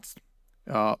 13-14.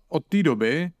 Od té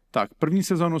doby, tak první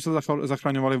sezónu se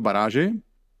zachraňovali v baráži,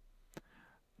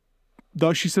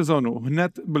 další sezónu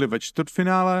hned byli ve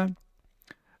čtvrtfinále,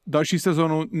 další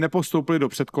sezónu nepostoupili do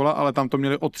předkola, ale tam to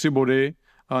měli o 3 body,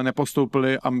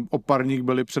 nepostoupili a o parník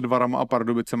byli před Varama a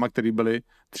Pardubicema, který byli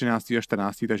 13. a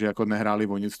 14. takže jako nehráli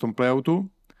o nic v tom playoutu.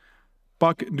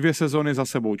 Pak 2 sezóny za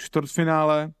sebou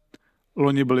čtvrtfinále,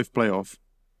 loni byli v playoff.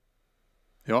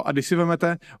 Jo, a když si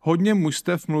vezmete, hodně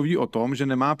mužstev mluví o tom, že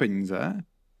nemá peníze.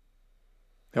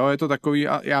 Jo, je to takový,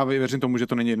 a já věřím tomu, že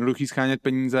to není jednoduchý schánět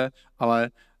peníze, ale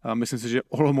myslím si, že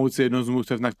Olomouc je jedno z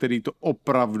mužstev, na který to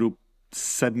opravdu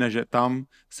sedne, že tam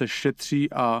se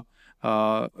šetří a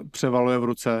převaluje v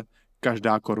ruce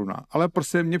každá koruna. Ale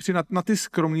prostě mě přijde na ty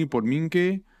skromné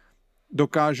podmínky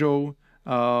dokážou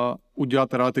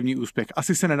udělat relativní úspěch.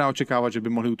 Asi se nedá očekávat, že by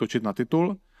mohli útočit na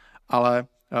titul, ale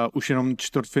už jenom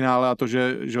čtvrtfinále a to,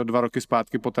 že 2 roky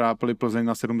zpátky potrápili Plzeň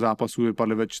na 7 zápasů,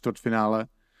 vypadli ve čtvrtfinále,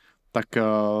 tak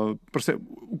prostě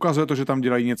ukazuje to, že tam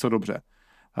dělají něco dobře.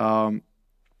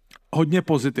 hodně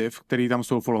pozitiv, který tam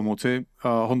jsou v Olomouci.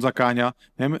 Honza Káňa.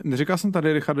 Neříkal jsem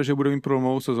tady, Richarde, že bude mít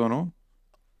průlomovou sezonu?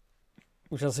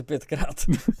 Už asi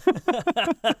 5krát.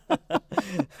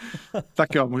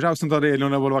 Tak jo, možná už jsem tady 1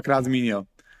 nebo 2krát zmínil.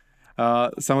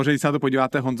 Samozřejmě, když se na to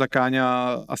podíváte, Honza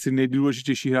Káňa asi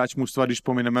nejdůležitější hráč mužstva, když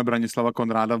pomineme Branislava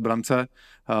Konráda v brance.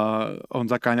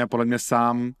 Honza Káňa podle mě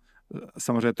sám,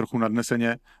 samozřejmě trochu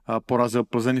nadneseně, porazil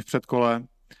Plzeň v předkole.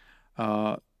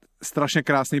 Strašně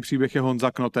krásný příběh je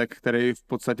Honza Knotek, který v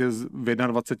podstatě v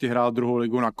 21 hrál druhou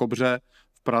ligu na Kobře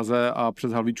v Praze a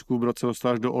přes Havlíčkův Brod se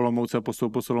dostal až do Olomouce a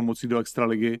postoupil s Olomoucí do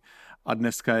extraligy a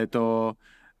dneska je to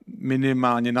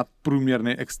minimálně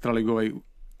nadprůměrný extraligový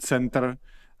center.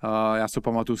 Já se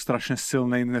pamatuju, strašně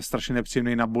silný, strašně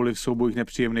nepříjemný na boli v soubojích,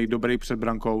 nepříjemný, dobrý před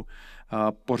brankou.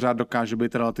 Pořád dokáže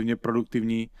být relativně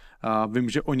produktivní. Vím,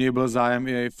 že o něj byl zájem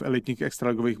i v elitních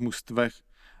extraligových mužstvech,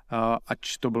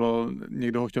 ač to bylo,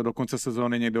 někdo ho chtěl do konce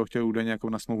sezóny, někdo ho chtěl údajně jako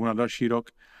na smlouvu na další rok.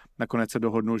 Nakonec se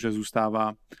dohodnul, že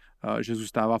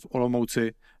zůstává v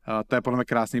Olomouci. To je podle mě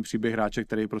krásný příběh hráče,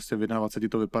 který prostě v 21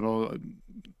 to vypadalo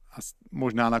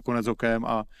možná nakonec okem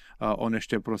a on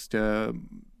ještě prostě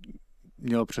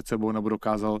měl před sebou nebo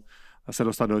dokázal se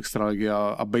dostat do extraligy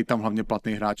a být tam hlavně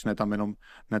platný hráč, ne tam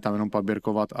jenom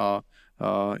paběrkovat a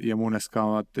jemu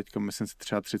dneska, teďka myslím si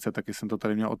 33, taky jsem to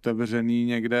tady měl otevřený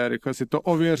někde, rychle si to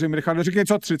ověřím, Richarde, říkej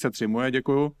co, 33, moje,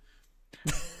 děkuju.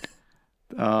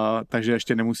 Takže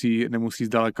ještě nemusí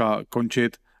zdaleka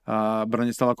končit.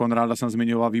 Branislava Konráda jsem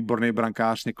zmiňoval, výborný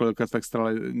brankář, několik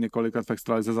let v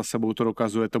extralize za sebou to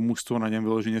dokazuje, to mužstvo na něm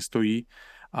vyloženě stojí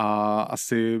a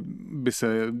asi by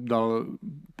se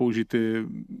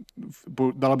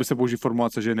dala by se použít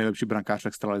formulace, že je nejlepší brankář v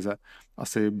extralize.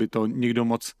 Asi by to nikdo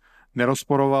moc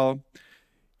nerozporoval.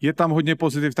 Je tam hodně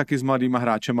pozitiv taky s mladýma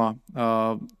hráčema.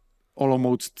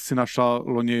 Olomouc si našla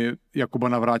loni Jakuba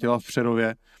Navrátila v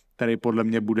Přerově, který podle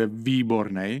mě bude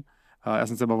výborný. Já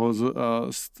jsem se bavil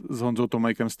s Honzou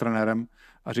Tomajkem, s trenérem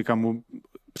a říkám mu,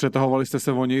 přetahovali jste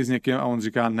se o něj s někým a on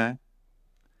říká ne,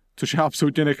 což já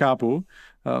absolutně nechápu.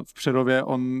 V Přerově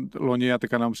on loni, a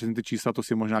teďka nám přesně ty čísla, to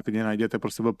si možná klidně najdete,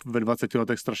 prostě byl ve 20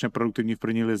 letech strašně produktivní v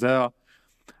první lize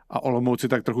a Olomouci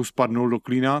tak trochu spadnul do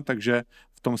klína, takže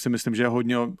v tom si myslím, že je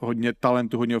hodně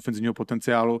talentu, hodně ofenzivního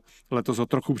potenciálu. Letos ho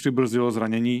trochu přibrzdilo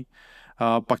zranění.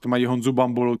 Pak to mají Honzu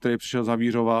Bambulu, který přišel z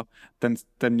Havířova,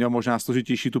 ten měl možná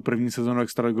složitější tu první sezonu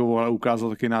extraligovou, ale ukázal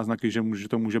taky náznaky, že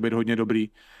to může být hodně dobrý.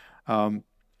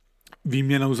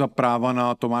 Výměnou za práva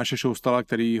na Tomáše Šoustala,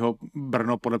 který ho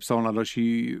Brno podepsal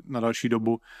na další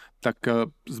dobu, tak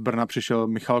z Brna přišel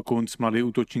Michal Kunc, mladý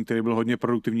útočník, který byl hodně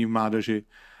produktivní v mládeži.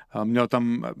 Měl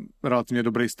tam relativně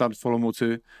dobrý start v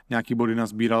Olomouci, nějaký body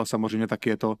nazbíral, samozřejmě taky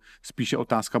je to spíše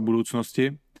otázka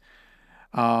budoucnosti.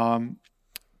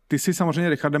 Ty si samozřejmě,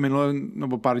 Richarde, minule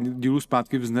nebo pár dílů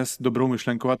zpátky vznes dobrou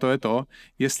myšlenku a to je to,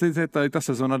 jestli tady ta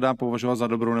sezona dá považovat za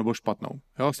dobrou nebo špatnou.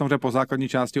 Jo, samozřejmě po základní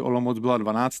části Olomouc byla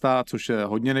 12., což je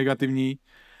hodně negativní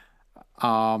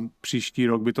a příští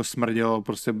rok by to smrdělo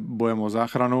prostě bojem o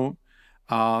záchranu.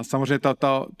 A samozřejmě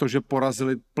to, že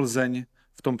porazili Plzeň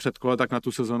v tom předkole, tak na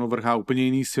tu sezonu vrhá úplně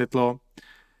jiný světlo.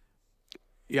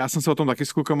 Já jsem se o tom taky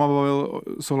s klukama bavil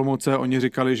z Olomouce, oni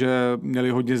říkali, že měli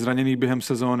hodně zraněný během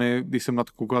sezóny, když jsem na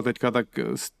to koukal teďka, tak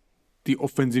z té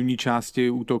ofenzivní části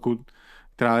útoku,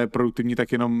 která je produktivní,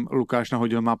 tak jenom Lukáš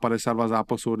Nahodil má 52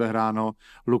 zápasů odehráno,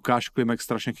 Lukáš Klimek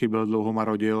strašně chyběl, dlouho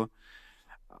marodil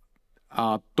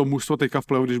a to mužstvo teďka v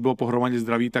playoff, když bylo pohromadě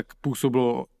zdraví, tak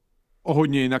působilo o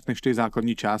hodně jinak než té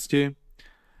základní části.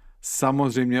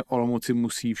 Samozřejmě Olomouci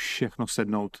musí všechno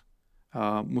sednout.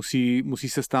 Musí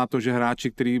se stát to, že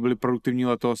hráči, kteří byli produktivní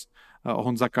letos,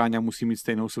 Honza Káňa musí mít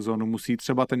stejnou sezonu, musí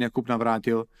třeba ten Jakub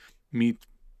Navrátil mít,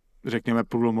 řekněme,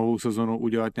 průlomovou sezonu,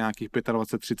 udělat nějakých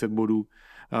 25-30 bodů,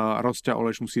 Rosťa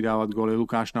Oleš musí dávat góly,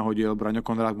 Lukáš Nahodil, Braňo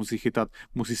Konrád musí chytat,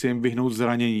 musí se jim vyhnout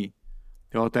zranění.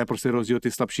 Jo, to je prostě rozdíl,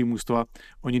 ty slabší mužstva,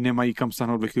 oni nemají kam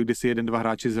sahnout, ve chvíli, kdy si 1-2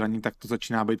 hráči zraní, tak to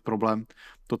začíná být problém.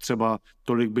 To třeba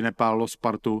tolik by nepálilo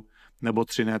Spartu nebo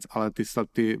Třinec, ale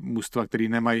ty mužstva, který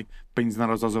nemají peníze na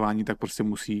rozhazování, tak prostě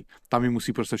tam jim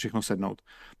musí prostě všechno sednout.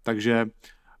 Takže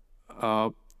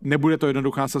nebude to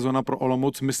jednoduchá sezona pro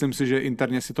Olomouc, myslím si, že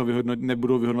interně si to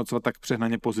nebudou vyhodnocovat tak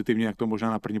přehnaně pozitivně, jak to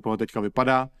možná na první pohled teďka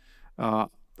vypadá,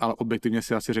 ale objektivně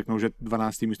si asi řeknou, že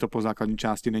 12. místo po základní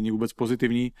části není vůbec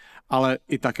pozitivní, ale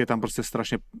i tak je tam prostě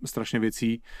strašně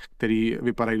věcí, které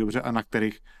vypadají dobře a na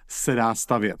kterých se dá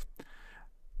stavět.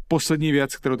 Poslední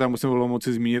věc, kterou tam musím v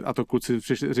Olomouci zmínit, a to kluci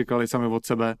říkali sami od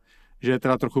sebe, že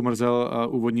teda trochu mrzel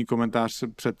úvodní komentář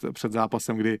před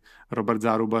zápasem, kdy Robert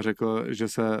Záruba řekl, že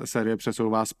se série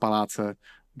přesouvá z Paláce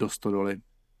do Stodoly.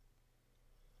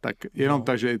 Tak jenom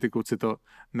tak, že i ty kluci to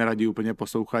neradí úplně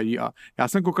poslouchají. A já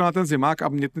jsem koukal na ten zimák a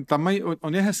tam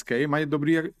on je hezký, mají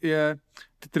dobrý,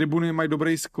 ty tribuny mají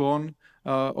dobrý sklon,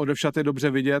 odevšad je dobře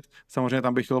vidět. Samozřejmě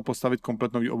tam bych chtěl postavit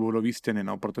komplet nový obvodový stěny,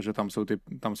 no, protože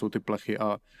tam jsou ty plechy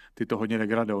a ty to hodně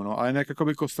degradou. No. Ale jinak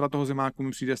jakoby kostra toho zimáku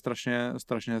mi přijde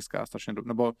strašně hezká,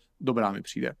 nebo dobrá mi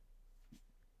přijde.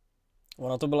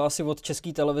 Ona to byla asi od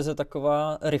České televize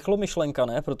taková rychlomyšlenka,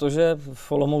 ne? Protože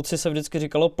v Olomouci se vždycky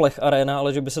říkalo Plech Arena,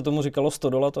 ale že by se tomu říkalo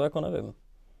Stodola, to jako nevím.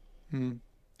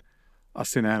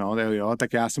 Asi ne, no, jo,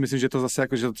 tak já si myslím, že to zase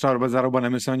jako, že to třeba Robert Záruba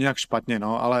nemyslel nějak špatně,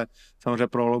 no, ale samozřejmě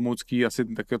pro Olomoucký asi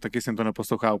taky jsem to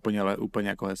neposlouchá úplně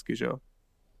jako hezky, že jo.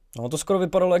 No to skoro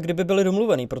vypadalo, jak kdyby byli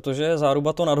domluvený, protože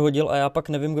Záruba to nadhodil a já pak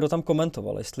nevím, kdo tam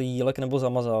komentoval, jestli Jílek nebo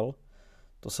Zamazal.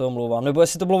 To se omlouvám. Nebo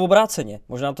jestli to bylo obráceně.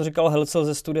 Možná to říkal Helcel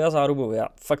ze studia Zárubovi. Já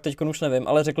fakt teď už nevím,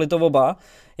 ale řekli to oba,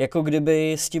 jako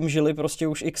kdyby s tím žili prostě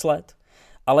už x let.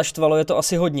 Ale štvalo je to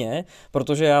asi hodně,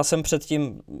 protože já jsem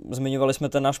předtím, zmiňovali jsme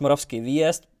ten náš moravský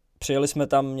výjezd, přijeli jsme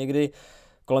tam někdy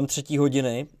kolem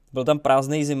 3:00, byl tam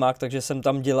prázdnej zimák, takže jsem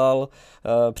tam dělal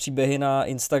příběhy na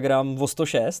Instagram o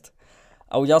 106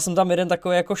 a udělal jsem tam jeden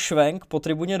takový jako švenk po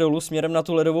tribuně dolů směrem na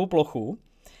tu ledovou plochu.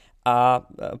 A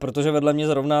protože vedle mě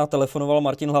zrovna telefonoval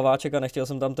Martin Hlaváček a nechtěl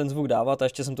jsem tam ten zvuk dávat a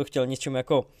ještě jsem to chtěl něčím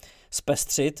jako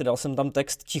zpestřit, dal jsem tam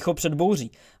text Ticho před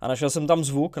bouří a našel jsem tam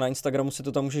zvuk, na Instagramu si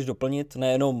to tam můžeš doplnit,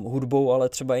 nejenom hudbou, ale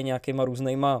třeba i nějakýma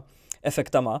různýma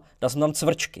efektama, dal jsem tam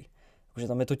cvrčky, takže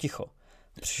tam je to ticho.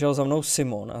 Přišel za mnou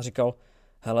Simon a říkal,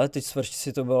 hele, ty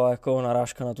cvrčci to byla jako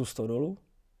narážka na tu Stodolu?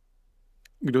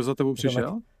 Kdo za tebou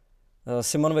přišel?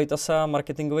 Simon Vejtasa,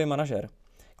 marketingový manažer,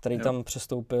 který tam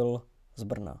přestoupil z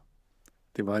Brna.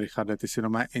 Ty vole, Richarde, ty jsi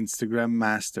normálně Instagram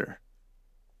master.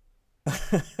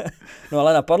 No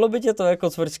ale napadlo by tě to jako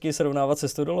cvrčky srovnávat se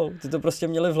Stodolou? Ty to prostě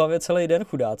měli v hlavě celý den,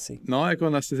 chudáci. No, jako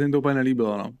na se jim to úplně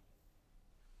nelíbilo, no.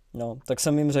 No, tak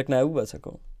jsem jim řekl ne vůbec,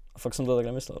 jako. A fakt jsem to tak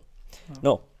nemyslel.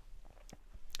 No.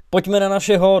 Pojďme na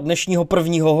našeho dnešního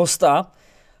prvního hosta.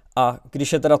 A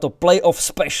když je teda to Playoff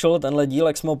Special, tenhle díl,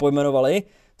 jak jsme ho pojmenovali,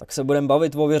 tak se budeme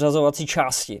bavit o vyřazovací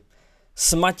části.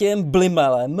 S Matějem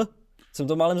Blimelem, jsem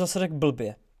to málem zase řekl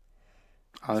blbě.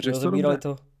 Ale řekl to dobře.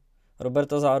 To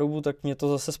Roberta Zárubu, tak mě to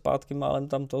zase zpátky málem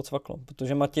tam toho cvaklo.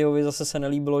 Protože Matějovi zase se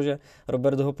nelíbilo, že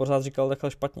Robert ho pořád říkal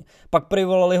takhle špatně. Pak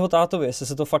privolali ho tátovi, jestli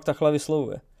se to fakt takhle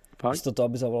vyslovuje. Místo to,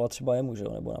 aby zavolal třeba jemu, že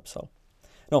jo, nebo napsal.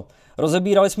 No,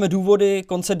 rozebírali jsme důvody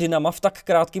konce Dynama v tak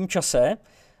krátkém čase,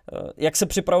 jak se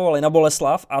připravovali na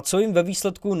Boleslav a co jim ve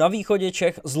výsledku na východě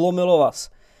Čech zlomilo vaz.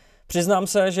 Přiznám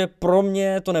se, že pro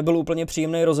mě to nebyl úplně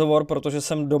příjemný rozhovor, protože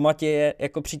jsem do Matěje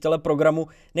jako přítele programu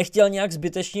nechtěl nějak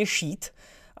zbytečně šít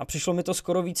a přišlo mi to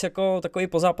skoro víc jako takový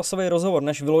pozápasový rozhovor,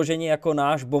 než vyloženě jako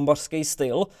náš bombařský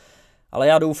styl. Ale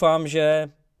já doufám, že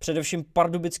především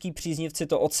pardubický příznivci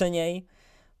to oceněj,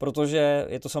 protože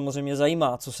je to samozřejmě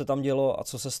zajímá, co se tam dělo a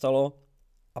co se stalo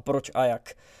a proč a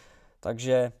jak.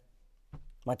 Takže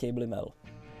Matěj Blimel.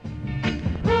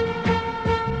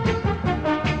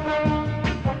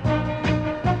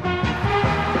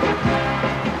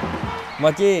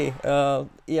 Matěj,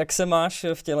 jak se máš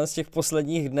v z těch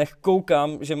posledních dnech?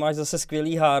 Koukám, že máš zase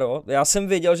skvělý háro. Já jsem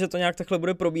věděl, že to nějak takhle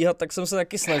bude probíhat, tak jsem se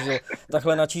taky snažil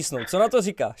takhle načísnout. Co na to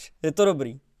říkáš? Je to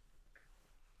dobrý?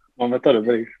 Máme to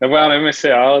dobrý. Nebo já nevím, jestli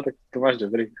já, ale tak to máš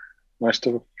dobrý. Máš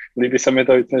to, líbí se mi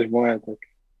to víc než moje, tak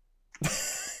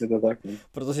je to tak. Ne?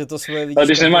 Protože to svoje vidíš. A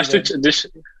když nemáš tu,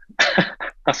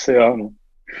 asi jo, no.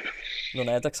 No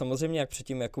ne, tak samozřejmě, jak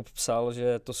předtím Jakub psal,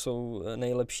 že to jsou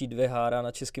nejlepší 2 hára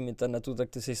na českém internetu, tak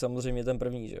ty jsi samozřejmě ten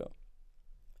první, že jo?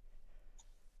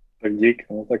 Tak dík,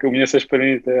 no, tak u mě seš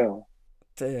první ty, jo.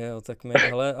 Ty jo, tak my,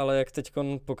 ale jak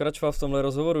teďkon pokračoval v tomhle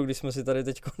rozhovoru, když jsme si tady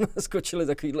teďkon skočili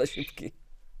takovýhle šipky.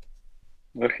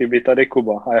 No chybí tady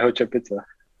Kuba a jeho čepice.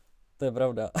 To je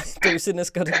pravda. To už si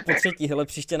dneska řekl po třetí, hele,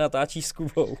 příště natáčíš s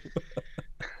Kubou.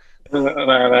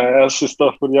 Ne, já si z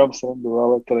toho furt dělám srandu,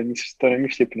 ale to není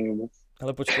vtipný vůbec.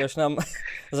 Ale počkej, až nám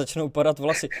začnou padat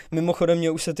vlasy. Mimochodem,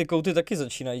 mě už se ty kouty taky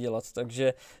začínají dělat,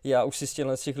 takže já už si z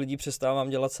těch lidí přestávám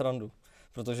dělat srandu,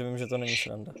 protože vím, že to není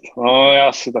sranda. No,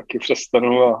 já si taky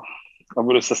přestanu a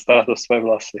budu se starat o své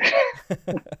vlasy.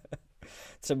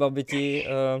 Třeba by ti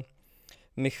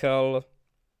Michal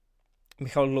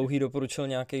Dlouhý doporučil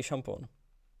nějaký šampon.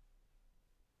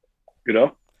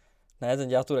 Kdo? Ne, ten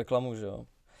dělá tu reklamu, že jo,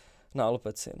 na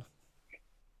Alpecin.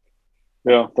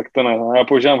 Jo, tak to ne, já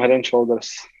používám Head and Shoulders.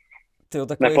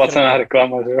 Neplacená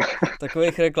reklama, že jo.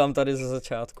 Takových reklam tady ze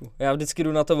začátku. Já vždycky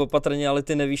jdu na to opatrně, ale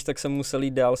ty nevíš, tak jsem musel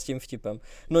jít dál s tím vtipem.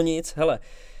 No nic, hele,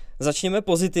 začněme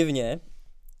pozitivně.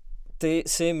 Ty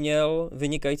jsi měl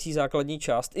vynikající základní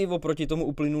část i oproti tomu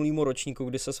uplynulému ročníku,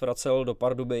 kdy se vracel do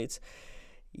Pardubic.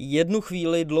 Jednu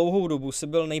chvíli, dlouhou dobu si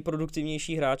byl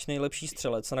nejproduktivnější hráč, nejlepší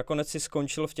střelec a nakonec si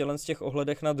skončil v těch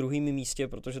ohledech na druhém místě,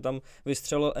 protože tam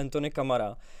vystřelil Anthony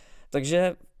Camara.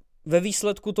 Takže ve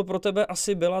výsledku to pro tebe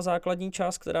asi byla základní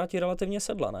část, která ti relativně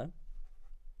sedla, ne?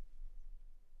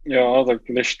 Jo, tak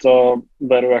když to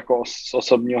beru jako z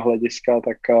osobního hlediska,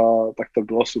 tak to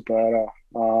bylo super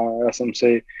a já jsem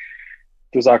si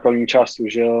tu základní část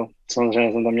užil.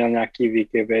 Samozřejmě jsem tam měl nějaký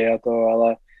výkyvy a to,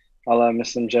 ale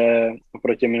myslím, že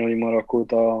oproti minulému roku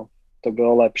to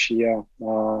bylo lepší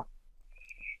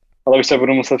ale už se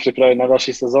budu muset připravit na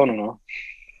další sezónu, no.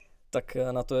 Tak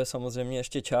na to je samozřejmě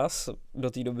ještě čas.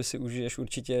 Do té doby si užiješ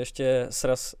určitě ještě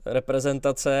sraz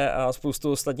reprezentace a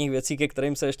spoustu ostatních věcí, ke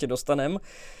kterým se ještě dostaneme.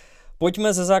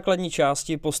 Pojďme ze základní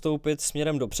části postoupit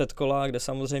směrem do předkola, kde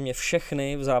samozřejmě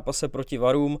všechny v zápase proti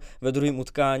Varům ve druhém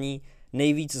utkání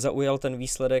nejvíc zaujal ten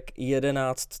výsledek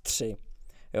 11-3.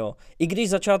 Jo. I když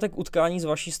začátek utkání z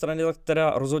vaší strany tak teda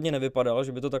rozhodně nevypadal,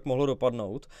 že by to tak mohlo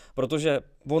dopadnout, protože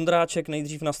Vondráček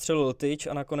nejdřív nastřelil tyč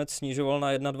a nakonec snižoval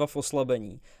na 1-2 v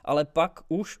oslabení. Ale pak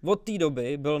už od té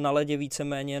doby byl na ledě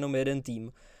víceméně jenom jeden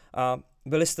tým. A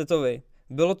byli jste to vy.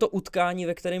 Bylo to utkání,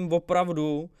 ve kterém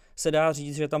opravdu se dá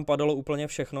říct, že tam padalo úplně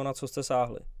všechno, na co jste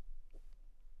sáhli.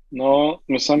 No,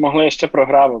 my jsme mohli ještě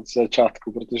prohrávat z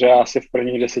začátku, že já asi v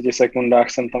prvních 10 sekundách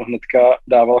jsem tam hnedka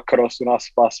dával cross u nás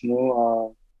v pásmu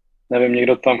a nevím,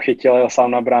 někdo tam chytil a jel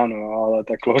sám na bránu, ale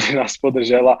tak Lodi nás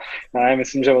podržel a ne,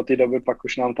 myslím, že od té doby pak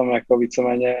už nám tam jako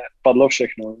víceméně padlo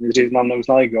všechno. Nejdřív nám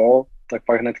neuznali gól, tak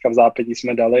pak hnedka v zápětí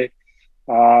jsme dali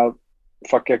a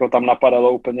fakt jako tam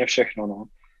napadalo úplně všechno, no.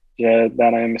 Že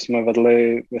já nevím, my jsme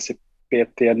vedli asi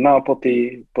 5-1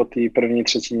 po té první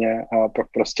třetině a pak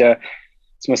prostě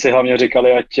jsme si hlavně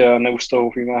říkali, ať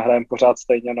neustoupíme a hrajeme pořád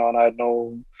stejně, no a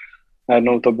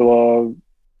najednou to bylo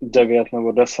 9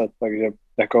 nebo 10, takže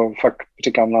jako fakt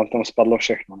říkám, nám tam spadlo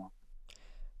všechno. No.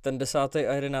 Ten 10.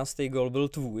 a 11. gól byl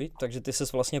tvůj, takže ty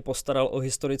ses vlastně postaral o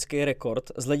historický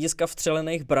rekord z hlediska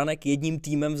vstřelených branek jedním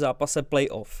týmem v zápase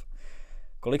playoff.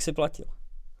 Kolik si platil?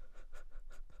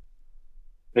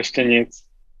 Ještě nic.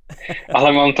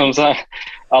 Ale mám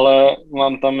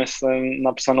tam, myslím,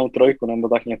 napsanou 3 nebo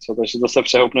tak něco, takže to se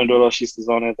přehoupne do další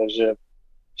sezóny, takže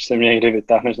když se mě někdy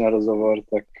vytáhneš na rozhovor,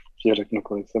 tak ti řeknu,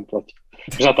 kolik jsem platil.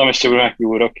 Možná tam ještě budou nějaký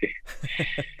úroky.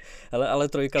 Ale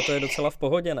 3 to je docela v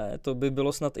pohodě, ne? To by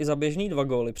bylo snad i za běžný 2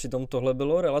 góly, přitom tohle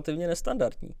bylo relativně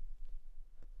nestandardní.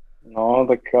 No,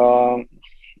 tak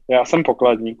já jsem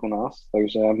pokladník u nás,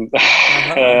 takže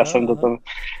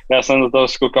já jsem do toho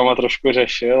s klukama trošku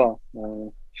řešil a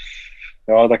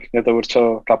jo, tak mě to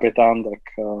určil kapitán, tak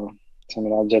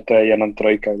jsem rád, že to je jenom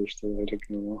 3, když to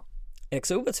řeknu. No. Jak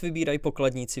se vůbec vybírají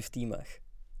pokladníci v týmech?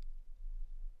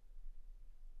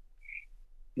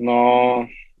 No,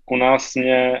 u nás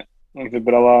mě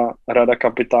vybrala rada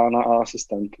kapitána a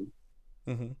asistentů.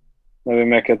 Mm-hmm.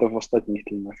 Nevím, jak je to v ostatních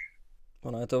týmech.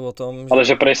 Ono je to o tom, že... Ale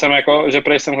že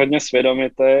prej jsem hodně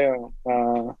svědomitý a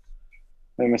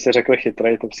nevím, jestli řekli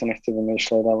chytrej, to se nechci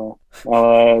vymýšlet,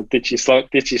 ale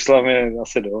ty čísla mi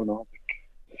asi jdou, no.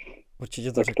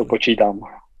 Určitě to tak řekli. To počítám.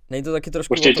 Není to taky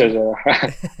trošku určitě, o tom,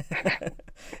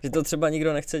 že to třeba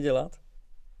nikdo nechce dělat?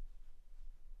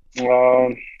 No,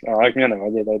 jak mě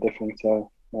nevadí tady ty funkce.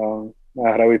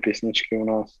 Já hraju i písničky u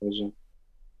nás, takže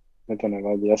mě to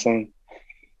nevadí. Já jsem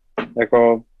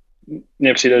jako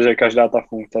mně přijde, že každá ta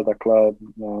funkce takhle,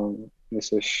 když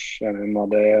jsi, já nevím,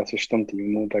 mladý a jsi v tom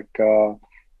týmu, tak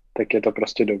je to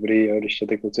prostě dobrý, a když tě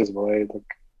ty kluci zvolí, tak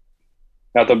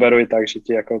já to beru i tak, že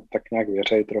ti jako tak nějak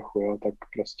věřej trochu, jo, tak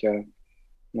prostě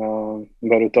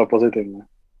beru to pozitivně.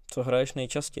 Co hraješ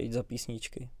nejčastěji za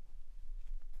písničky?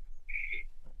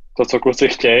 To, co kluci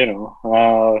chtějí, no.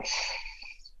 A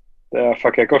to je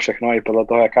fakt jako všechno, i podle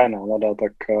toho, jaká je nálada,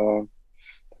 tak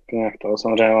nějak to.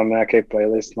 Samozřejmě máme nějaký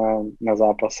playlist na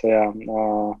zápasy,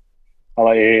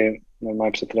 ale i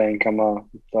máme před tréninkama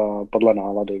podle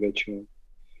nálady většinou.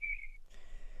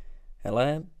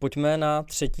 Hele, pojďme na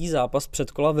 3. zápas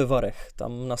předkola ve Varech.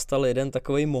 Tam nastal jeden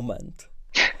takový moment.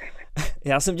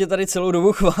 Já jsem tě tady celou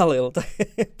dobu chválil, tak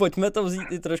pojďme to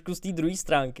vzít i trošku z té druhé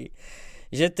stránky.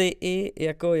 Že ty i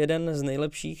jako jeden z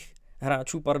nejlepších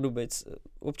hráčů Pardubic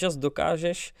občas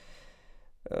dokážeš,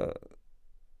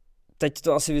 teď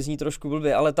to asi vyzní trošku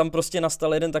blbě, ale tam prostě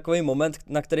nastal jeden takový moment,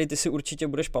 na který ty si určitě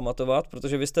budeš pamatovat,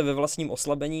 protože vy jste ve vlastním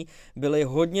oslabení byli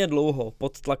hodně dlouho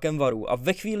pod tlakem Varů a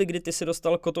ve chvíli, kdy ty si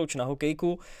dostal kotouč na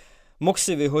hokejku, mohl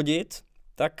si vyhodit,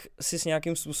 tak si s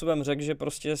nějakým způsobem řekl, že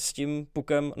prostě s tím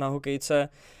pukem na hokejce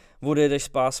odjedeš z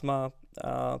pásma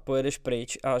a pojedeš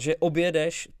pryč a že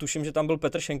objedeš, tuším, že tam byl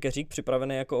Petr Šenkeřík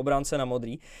připravený jako obránce na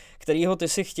modrý, kterýho ty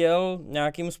si chtěl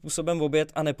nějakým způsobem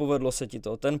objet a nepovedlo se ti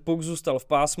to. Ten puk zůstal v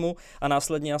pásmu a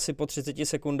následně asi po 30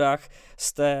 sekundách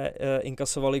jste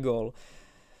inkasovali gól.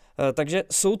 Takže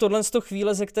jsou tohle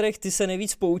chvíle, ze kterých ty se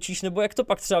nejvíc poučíš, nebo jak to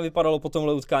pak třeba vypadalo po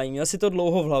tomhle utkání? Měl jsi to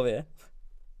dlouho v hlavě?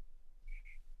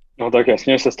 No tak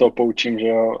jasně se z toho poučím, že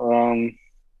jo.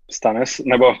 Stane,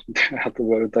 nebo já to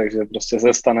beru tak, že prostě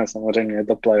se stane, samozřejmě je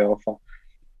to playoff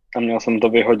a měl jsem to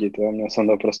vyhodit, jo. Měl jsem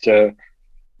to prostě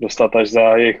dostat až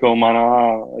za jejich golmana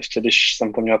a ještě když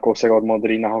jsem to měl kousek od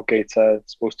modrý na hokejce,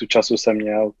 spoustu času jsem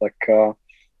měl, tak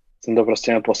jsem to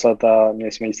prostě měl poslat a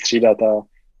měli jsme jít střídat a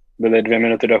byly 2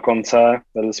 minuty do konce,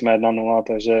 vedli jsme 1-0,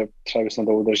 takže třeba bychom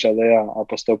to udrželi a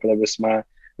postoupili bychom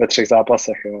ve 3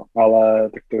 zápasech, jo. Ale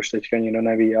tak to už teďka nikdo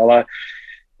neví, ale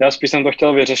já spíš jsem to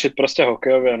chtěl vyřešit prostě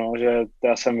hokejově, no, že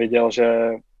já jsem viděl,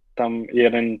 že tam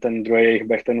jeden, ten druhý jejich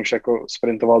back, ten už jako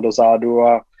sprintoval do zádu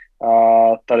a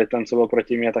tady ten, co byl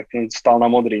proti mě, tak ten stál na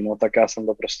modrý, no, tak já jsem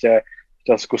to prostě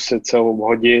chtěl zkusit se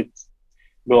obhodit.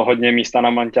 Bylo hodně místa na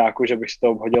manťáku, že bych si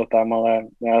to obhodil tam, ale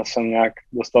já jsem nějak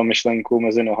dostal myšlenku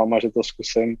mezi nohama, že to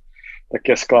zkusím, tak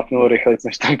je sklapnul rychleji,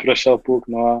 než tam prošel puk,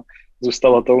 no a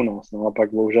zůstalo to u nás, no a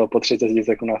pak bohužel po 30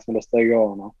 sekundách jsme dostali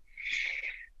gól, no.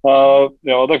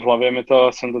 Jo, tak v hlavě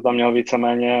jsem to tam měl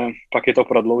víceméně, pak je to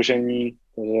prodloužení,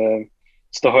 takže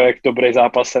z toho, jak dobrý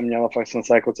zápas jsem měl a fakt jsem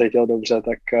se jako cítil dobře,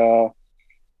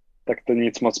 tak to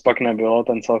nic moc pak nebylo,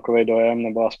 ten celkový dojem,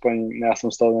 nebo aspoň já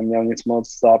jsem z toho neměl nic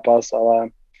moc zápas, ale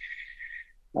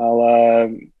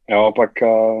jo, pak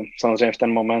samozřejmě v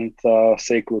ten moment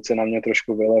si kluci na mě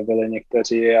trošku vylevili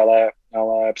někteří, ale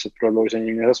před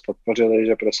prodloužením mě zase podpořili,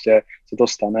 že prostě se to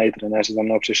stane, i trenéři za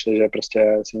mnou přišli, že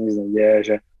prostě se nic neděje,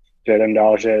 že jdem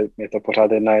dál, že je to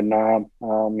pořád 1-1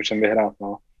 a můžeme vyhrát,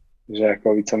 no. Že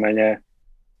jako víceméně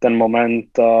ten moment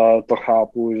to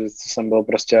chápu, že jsem byl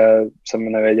prostě,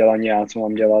 jsem nevěděl ani já, co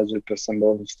mám dělat, že jsem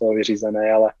byl z toho vyřízený,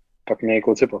 ale pak mě i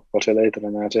kluci podpořili,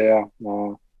 trenéři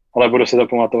ale budu si to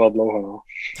pamatovat dlouho, no.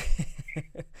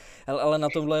 Ale na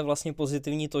tomhle je vlastně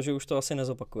pozitivní to, že už to asi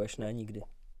nezopakuješ, ne, nikdy.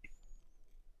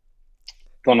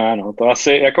 To ne, no, to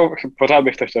asi, jako pořád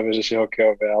bych to chtěl vyřešit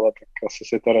hokejově, ale tak asi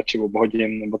si to radši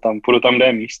obhodím, nebo půjdu tam, kde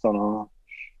je místo, no.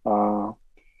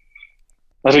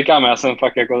 A říkám, já jsem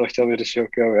fakt jako to chtěl vyřešit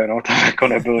hokejově, no, tam jako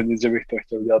nebylo nic, že bych to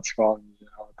chtěl dělat schválně,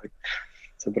 ale tak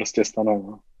se prostě stane,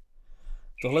 no.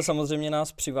 Tohle samozřejmě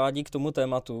nás přivádí k tomu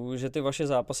tématu, že ty vaše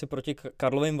zápasy proti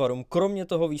Karlovým Varům, kromě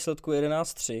toho výsledku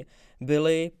 11-3,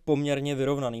 byly poměrně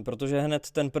vyrovnaný, protože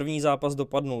hned ten první zápas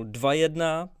dopadnul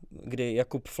 2-1, kdy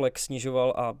Jakub Flek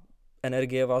snižoval a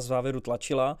energie vás v závěru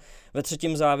tlačila. Ve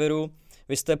třetím závěru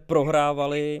vy jste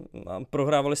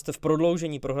prohrávali jste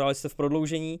v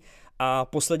prodloužení a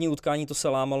poslední utkání to se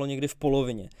lámalo někdy v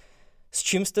polovině. S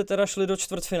čím jste teda šli do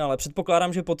čtvrtfinále?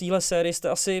 Předpokládám, že po téhle sérii jste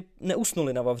asi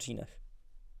neusnuli na Vavřínech.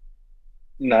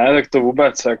 Ne, tak to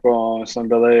vůbec, jako jsme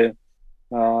byli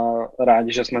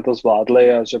rádi, že jsme to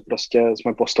zvládli a že prostě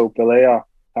jsme postoupili a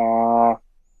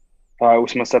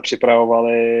už jsme se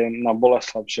připravovali na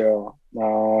Boleslav, že jo,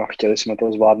 a chtěli jsme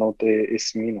to zvládnout i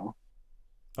s ní, no.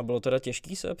 A bylo teda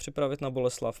těžký se připravit na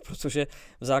Boleslav, protože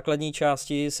v základní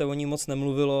části se o ní moc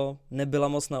nemluvilo, nebyla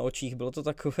moc na očích, bylo to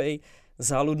takovej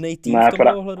záludnej tým v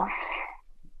tomhle ohledu?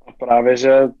 Právě,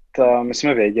 že my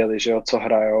jsme věděli, že jo, co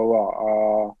hrajou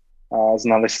a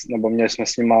znali, nebo měli jsme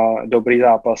s nima dobrý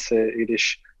zápasy, i když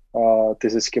ty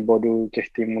zisky bodů těch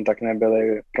týmů tak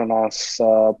nebyly pro nás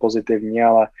pozitivní,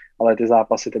 ale ty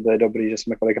zápasy ty byly dobrý, že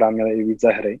jsme kolikrát měli i víc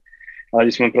ze hry. Ale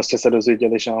když jsme prostě se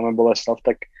dozvěděli, že máme Boleslav,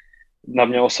 tak na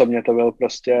mě osobně to byl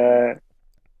prostě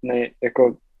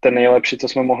jako ten nejlepší, co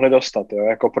jsme mohli dostat, jo,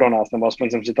 jako pro nás, nebo aspoň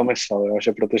jsem si to myslel, jo,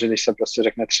 že protože když se prostě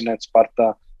řekne Třinec,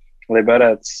 Sparta,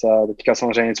 Liberec, a teďka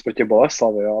samozřejmě nic proti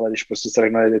Boleslavi, jo, ale když prostě se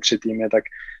řekne ty 3 týmy, tak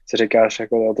si říkáš,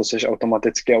 jako to jsi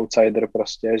automaticky outsider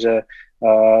prostě,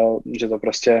 že to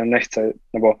prostě nechce,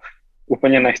 nebo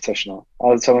úplně nechceš, no.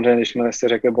 Ale samozřejmě, když jsme si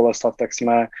řekli Boleslav, tak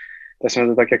jsme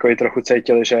to tak jako i trochu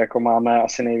cítili, že jako máme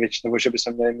asi největší, nebo že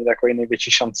bychom měli mít jako i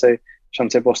největší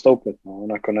šanci postoupit, no.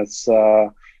 Nakonec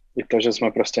i to, že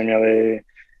jsme prostě měli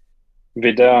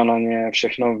videa na ně,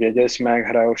 všechno, věděli jsme, jak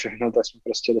hrajou všechno, tak jsme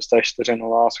prostě dostali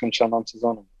 4-0 a skončila nám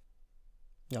sezónu.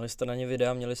 Měli jste na ně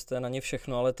videa, měli jste na ně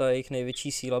všechno, ale ta jejich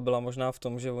největší síla byla možná v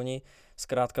tom, že oni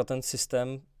zkrátka ten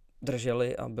systém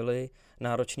drželi a byli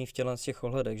nároční v těch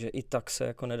ohledech, že i tak se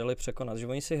jako nedali překonat, že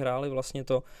oni si hráli vlastně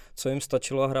to, co jim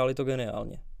stačilo a hráli to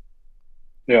geniálně.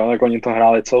 Jo, tak oni to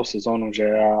hráli celou sezónu,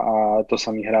 že a to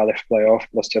samý hráli v playoff,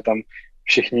 prostě tam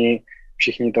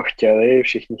všichni to chtěli,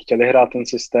 všichni chtěli hrát ten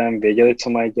systém, věděli, co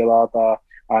mají dělat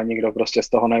a nikdo prostě z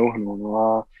toho neuhnul.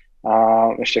 No a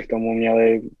ještě k tomu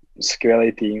měli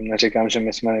skvělý tým. Neříkám, že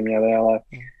my jsme neměli, ale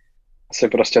asi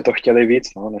prostě to chtěli víc,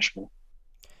 no, než my.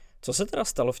 Co se teda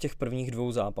stalo v těch prvních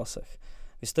 2 zápasech?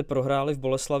 Vy jste prohráli v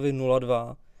Boleslavi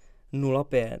 0-2,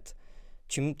 0-5.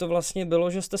 Čím to vlastně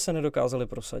bylo, že jste se nedokázali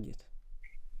prosadit?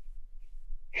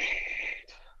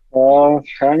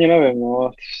 Já ani nevím,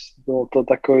 no. Bylo to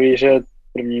takový, že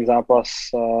první zápas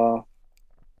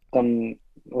tam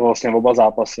vlastně v oba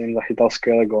zápasy jim zachytal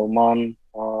skvělý golman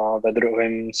a ve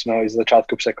druhém jsme ho i z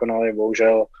začátku překonali,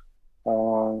 bohužel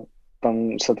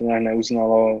tam se to nějak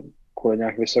neuznalo kvůli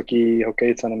nějak vysoký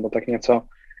hokejce nebo tak něco,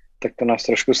 tak to nás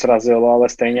trošku srazilo, ale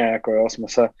stejně jako jo, jsme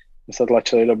se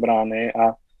tlačili do brány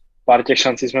a pár těch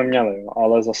šancí jsme měli, jo,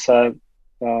 ale zase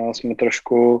jsme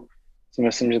trošku, si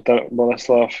myslím, že ta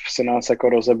Boleslav si nás jako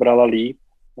rozebrala líp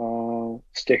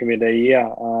z těch videí a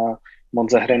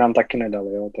moc ze hry nám taky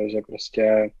nedali, jo, takže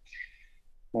prostě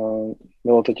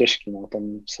bylo to těžké, no,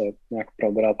 tam se nějak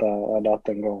probrat a dát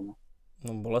ten gól. No.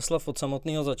 No, Boleslav od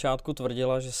samotného začátku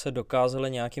tvrdila, že se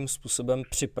dokázali nějakým způsobem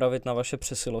připravit na vaše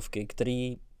přesilovky,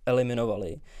 který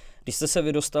eliminovali. Když jste se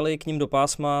vydostali k ním do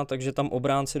pásma, takže tam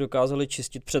obránci dokázali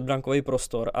čistit předbrankový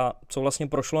prostor a co vlastně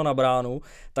prošlo na bránu,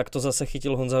 tak to zase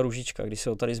chytil Honza Růžička, když se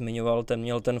ho tady zmiňoval, ten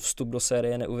měl ten vstup do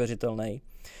série neuvěřitelný.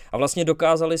 A vlastně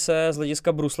dokázali se z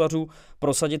hlediska bruslařů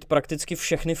prosadit prakticky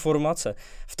všechny formace.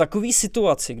 V takové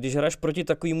situaci, když hraješ proti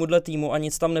takovémuhle týmu a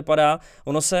nic tam nepadá,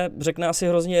 ono se řekne asi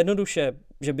hrozně jednoduše,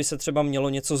 že by se třeba mělo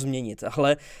něco změnit,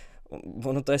 ale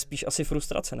ono to je spíš asi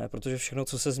frustrace, ne? Protože všechno,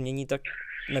 co se změní, tak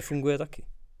nefunguje taky.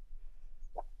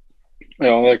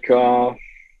 Jo, tak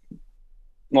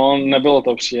no nebylo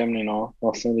to příjemný, no.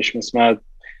 Vlastně, když my jsme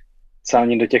se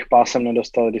ani do těch pásem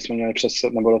nedostali, když jsme měli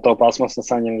nebo do toho pásma jsme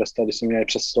se ani nedostali, když jsme měli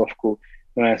přesilovku,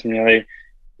 jsme měli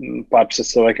pár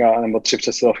přesilovek, nebo 3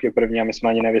 přesilovky první a my jsme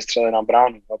ani nevystřelili na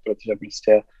bránu, no, protože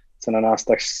prostě se na nás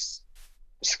tak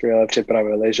skvěle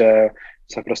připravili, že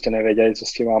jsme prostě nevěděli, co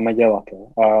s tím máme dělat.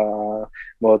 Jo. A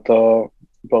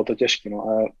bylo to těžké, no.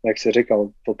 A jak jsi říkal,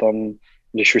 potom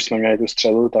když už jsme měli tu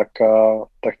střelu, tak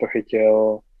to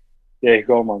chytil jejich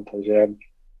golman, takže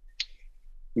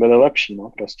byli lepší, no,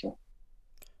 prostě.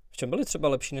 V čem byli třeba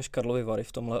lepší než Karlovy Vary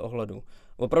v tomhle ohledu?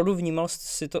 Opravdu vnímal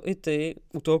si to i ty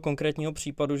u toho konkrétního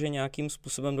případu, že nějakým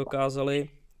způsobem dokázali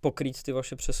pokrýt ty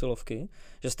vaše přesilovky?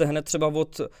 Že jste hned třeba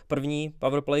od první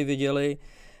powerplay viděli,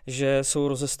 že jsou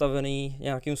rozestavený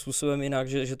nějakým způsobem jinak,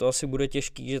 že to asi bude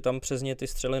těžký, že tam přes ně ty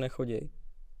střely nechodí?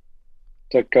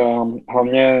 Tak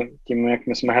hlavně tím, jak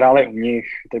my jsme hráli u nich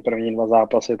ty první 2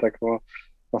 zápasy, tak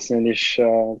vlastně když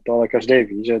to ale každý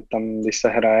ví, že tam, když se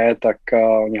hraje, tak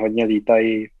oni hodně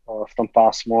lítají v tom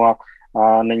pásmu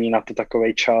a není na to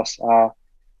takovej čas a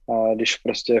když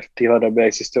prostě v téhle době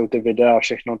existují ty videa a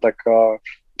všechno, tak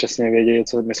přesně vědí,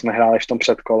 co my jsme hráli v tom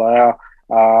předkole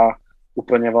a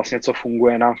úplně vlastně, co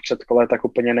funguje nám v předkole, tak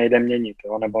úplně nejde měnit,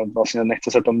 jo? Nebo vlastně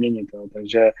nechce se to měnit, jo?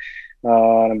 Takže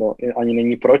nebo ani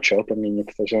není proč to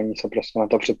měnit, takže oni se prostě na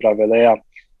to připravili a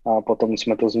potom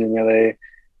jsme to změnili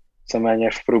víceméně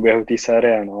v průběhu té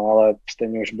série, no, ale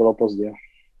stejně už bylo pozdě.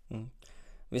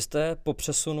 Vy jste po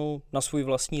přesunu na svůj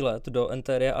vlastní let do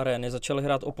Enteria Areny začali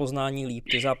hrát o poznání líp,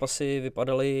 ty zápasy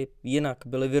vypadaly jinak,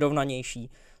 byly vyrovnanější.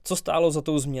 Co stálo za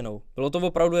tou změnou? Bylo to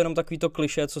opravdu jenom takovýto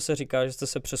klišé, co se říká, že jste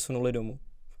se přesunuli domů?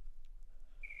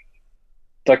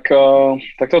 Tak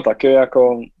to taky,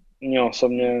 jako mě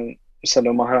osobně se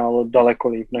doma hrálo daleko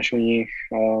líp než u nich.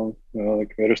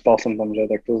 Tak vyrůstal jsem tam, že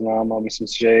tak to znám a myslím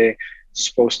si, že i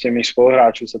spoustě mých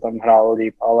spoluhráčů se tam hrálo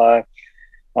líp, ale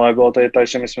bylo to i tak,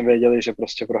 že my jsme věděli, že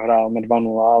prostě prohráváme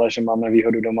 2-0, ale že máme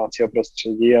výhodu domácího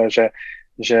prostředí a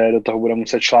že do toho budeme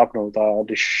muset šlápnout a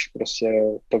když prostě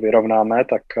to vyrovnáme,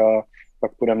 tak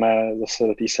pak půjdeme zase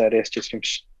do té série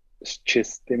s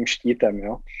čistým štítem,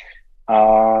 jo. A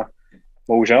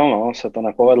bohužel, no, se to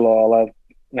nepovedlo, ale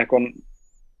jako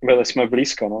byli jsme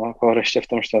blízko, no, jako ještě v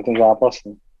tom 4.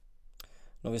 zápasu.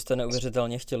 No vy jste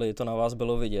neuvěřitelně chtěli, to na vás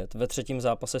bylo vidět. Ve 3.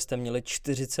 zápase jste měli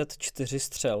 44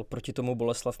 střel, proti tomu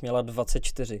Boleslav měla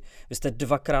 24. Vy jste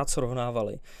 2krát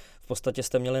srovnávali. V podstatě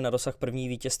jste měli na dosah první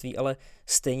vítězství, ale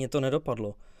stejně to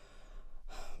nedopadlo.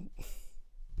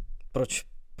 Proč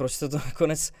jste to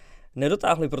nakonec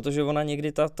nedotáhli? Protože ona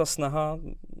někdy ta snaha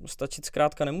stačit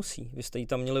zkrátka nemusí. Vy jste ji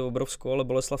tam měli obrovskou, ale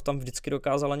Boleslav tam vždycky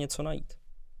dokázala něco najít.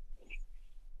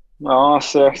 No,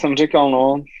 asi jak jsem říkal,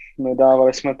 no,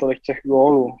 nedávali jsme tolik těch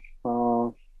gólů.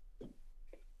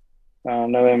 Já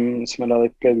nevím, jsme dali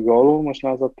 5 gólů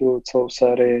možná za tu celou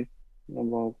sérii,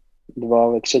 nebo 2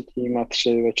 ve 3. a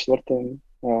 3 ve 4.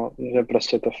 Jo, že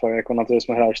prostě to fakt, jako na to, že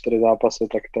jsme hráli 4 zápasy,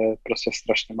 tak to je prostě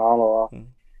strašně málo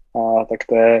a tak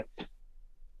to je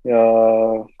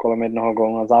kolem jednoho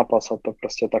gólu na zápas a to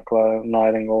prostě takhle na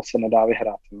jeden gól se nedá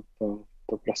vyhrát. No.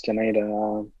 To prostě nejde.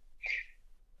 A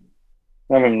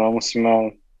nevím, no, musíme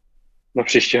do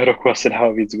příštího roku asi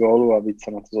dávat víc gólů a víc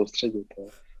se na to soustředit. Jo.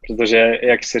 Protože,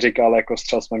 jak si říkal, jako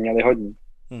střel jsme měli hodně.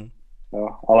 Jo,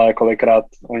 ale kolikrát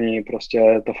oni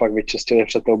prostě to fakt vyčistili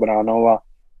před tou bránou a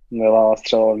byla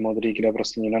střela od Modrý, kde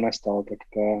prostě nikdo nestal, tak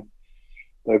to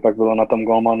by pak bylo na tom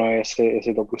golmanu,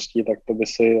 jestli to pustí, tak to by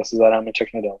si asi za rámeček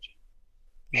nedal.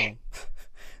 No.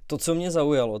 To, co mě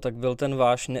zaujalo, tak byl ten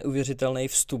váš neuvěřitelný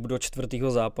vstup do 4.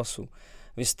 zápasu.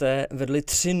 Vy jste vedli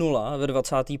 3-0 ve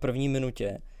 21.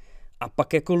 minutě a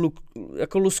pak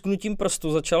jako lusknutím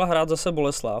prstu začala hrát zase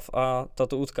Boleslav a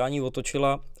tato utkání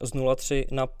otočila z 0-3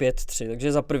 na 5-3.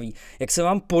 Takže za prvý, jak se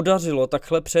vám podařilo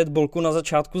takhle přejet bolku na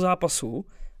začátku zápasu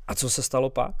a co se stalo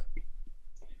pak?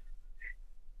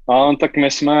 Tak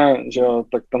my jsme, že jo,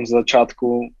 tak tam z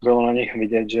začátku bylo na nich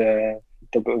vidět, že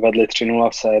to vedli 3-0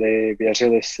 v sérii,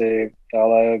 věřili si,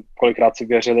 ale kolikrát si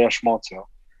věřili až moc, jo.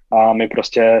 A my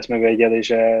prostě jsme věděli,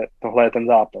 že tohle je ten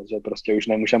zápas, že prostě už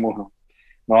nemůžeme uhnat.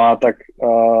 No a tak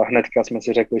hnedka jsme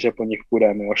si řekli, že po nich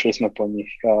půjdeme, jo, šli jsme po nich,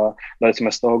 dali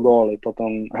jsme z toho góly,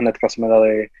 potom hnedka jsme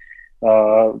dali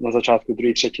na začátku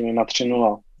druhé třetiny na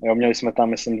 3-0, jo, měli jsme tam,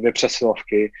 myslím, 2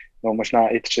 přesilovky, no možná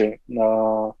i 3,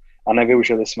 a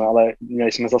nevyužili jsme, ale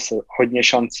měli jsme zase hodně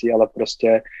šancí, ale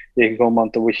prostě jejich golman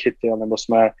to buď chytil, nebo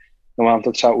nám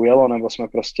to třeba ujelo, nebo jsme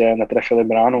prostě netrefili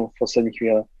bránu v poslední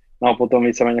chvíli. No a potom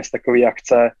víceméně z takové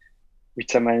akce,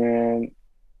 víceméně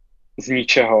z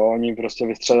ničeho, oni prostě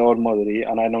vystřelili od Modrý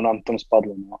a najednou nám tom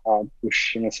spadlo. No. A už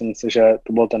myslím si, že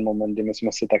to byl ten moment, kdy my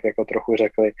jsme si tak jako trochu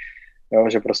řekli, jo,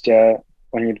 že prostě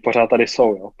oni pořád tady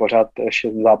jsou, jo, pořád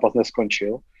ještě zápas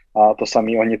neskončil. A to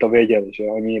samý oni to věděli, že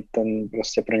oni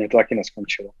prostě pro ně to taky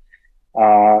neskončilo.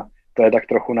 A to je tak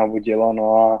trochu navodilo,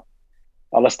 no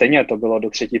ale stejně to bylo do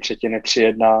třetí třetiny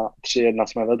 3-1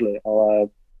 jsme vedli, ale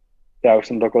já už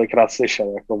jsem to kolikrát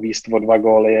slyšel, jako výst o 2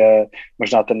 góly je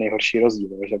možná ten nejhorší rozdíl,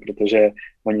 že? Protože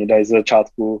oni z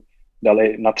začátku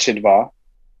dali na 3-2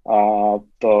 a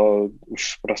to už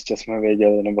prostě jsme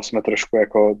věděli, nebo jsme trošku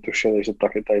jako tušili, že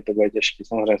taky tady to bude těžké.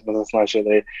 Samozřejmě jsme se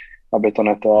snažili, aby to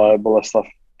neto, ale Boleslav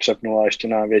přepnula ještě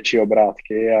na větší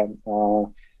obrátky a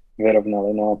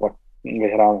vyrovnali, no a pak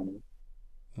vyhráli.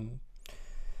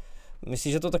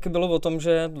 Myslíš, že to taky bylo o tom,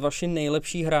 že vaši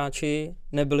nejlepší hráči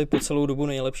nebyli po celou dobu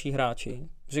nejlepší hráči?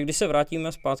 Že když se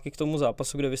vrátíme zpátky k tomu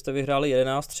zápasu, kde vy jste vyhráli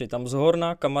 11-3, tam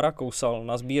Zhorna, Kamara, Kousal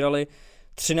nazbírali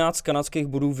 13 kanadských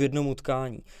bodů v jednom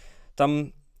utkání. Tam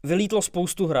vylítlo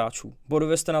spoustu hráčů.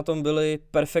 Bodově jste na tom byli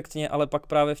perfektně, ale pak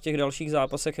právě v těch dalších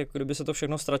zápasech, jako kdyby se to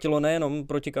všechno ztratilo nejenom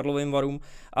proti Karlovým Varům,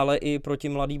 ale i proti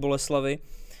Mladý Boleslavi,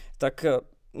 tak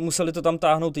museli to tam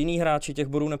táhnout jiný hráči, těch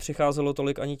bodů nepřicházelo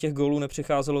tolik, ani těch gólů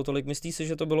nepřicházelo tolik. Myslíš si,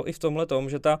 že to bylo i v tomhletom,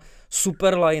 že ta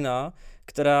super linea,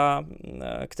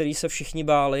 který se všichni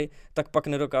báli, tak pak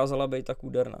nedokázala být tak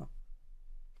úderná?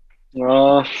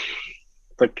 No,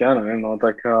 tak já nevím, no,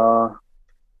 tak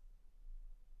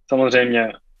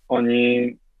samozřejmě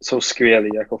oni jsou skvělí,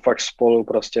 jako fakt spolu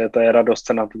prostě, to je radost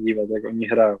se na to dívat, jak oni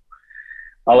hrajou.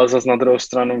 Ale zase na druhou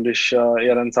stranu, když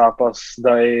jeden zápas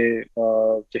dají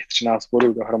těch 13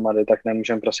 bodů dohromady, tak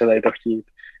nemůžeme prostě tady to chtít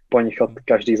po nich od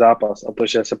každý zápas. A to,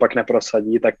 že se pak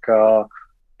neprosadí,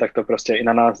 tak to prostě i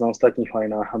na nás, na ostatních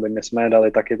lineách, aby my jsme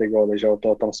dali taky ty góly, že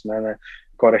o tom jsme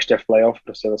jako ještě v playoff,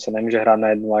 prostě to se nemůže hrát na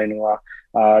jednu lineu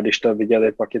a když to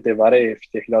viděli pak i ty Vary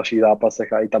v těch dalších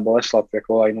zápasech a i ta Boleslav,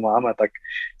 jako lineu máme, tak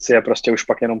si je prostě už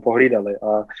pak jenom pohlídali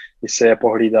a když si je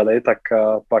pohlídali, tak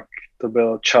pak to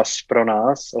byl čas pro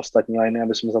nás, ostatní liney,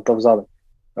 aby jsme za to vzali.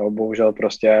 Jo, bohužel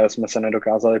prostě jsme se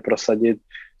nedokázali prosadit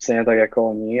stejně tak jako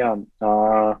oni a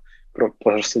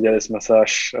prosadili jsme se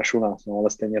až u nás, no, ale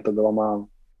stejně to bylo málo.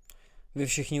 Vy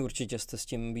všichni určitě jste s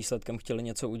tím výsledkem chtěli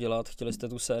něco udělat, chtěli jste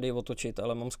tu sérii otočit,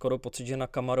 ale mám skoro pocit, že na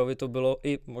Kamarovi to bylo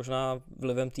i možná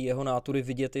vlivem té jeho nátury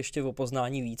vidět ještě o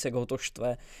poznání víc, jak ho to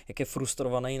štve, jak je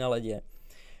frustrovaný na ledě.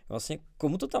 Vlastně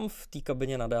komu to tam v té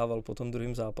kabině nadával po tom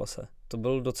druhém zápase? To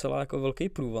byl docela jako velký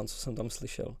průvan, co jsem tam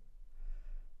slyšel.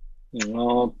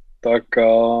 No, tak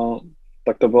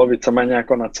to bylo víceméně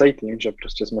jako na celý tým, že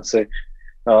prostě jsme si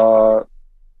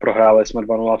prohráli jsme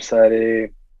 2-0 v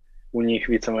sérii, u nich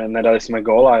víceméně nedali jsme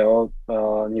góla, jo,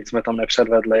 nic jsme tam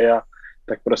nepředvedli a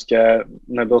tak prostě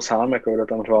nebyl sám, jako kdo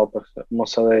tam řval,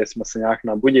 museli jsme se nějak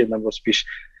nabudit, nebo spíš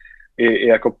i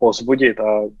jako pozbudit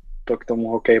a to k tomu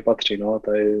hokej patří, no,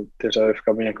 tady ty řady v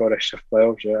kabině jako ještě v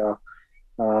playoff, že a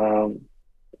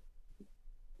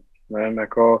nevím,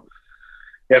 jako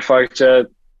je fakt, že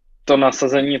to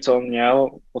nasazení, co měl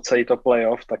po celý to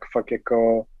playoff, tak fakt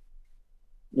jako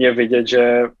je vidět,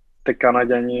 že ty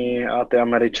Kanaďani a ty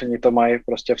Američani to mají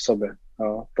prostě v sobě.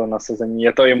 Jo, to nasazení.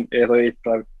 Je to i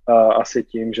asi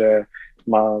tím, že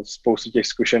má spoustu těch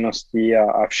zkušeností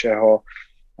a všeho.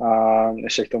 A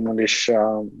ještě k tomu, když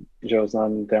že ho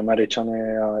znám ty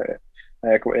Američany a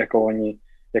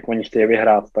jak oni chtějí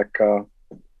vyhrát, tak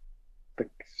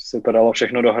se to dalo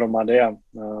všechno dohromady a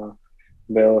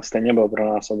stejně byl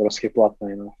pro nás obrovský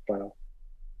platný. No,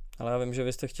 ale já vím, že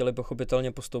vy jste chtěli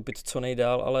pochopitelně postoupit co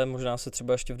nejdál, ale možná se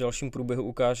třeba ještě v dalším průběhu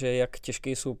ukáže, jak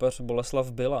těžký soupeř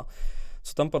Boleslav byla.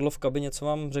 Co tam padlo v kabině, co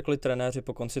vám řekli trenéři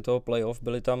po konci toho playoff?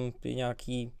 Byly tam i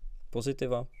nějaký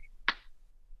pozitiva?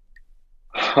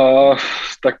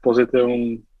 Tak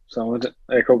pozitivum, samozřejmě,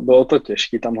 jako bylo to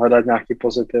těžké tam hledat nějaký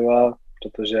pozitiva,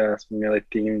 protože jsme měli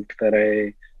tým,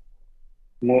 který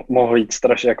mohl jít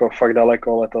strašně jako fakt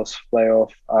daleko letos v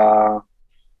playoff,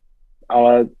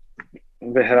 ale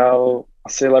vyhrál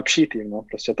asi lepší tým, no,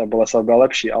 prostě ta Boleslav byla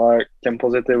lepší, ale k těm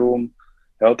pozitivům,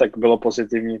 jo, tak bylo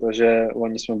pozitivní to, že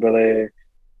loni jsme byli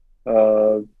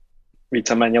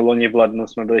víceméně loni v lednu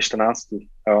jsme byli 14.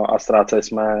 Jo, a ztráceli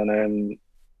jsme, nevím,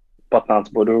 15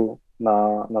 bodů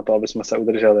na to, aby jsme se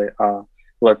udrželi a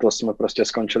letos jsme prostě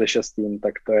skončili 6.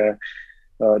 Tak to je,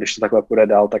 když to takhle půjde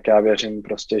dál, tak já věřím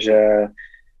prostě, že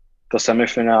to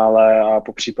semifinále a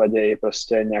po případě i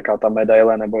prostě nějaká ta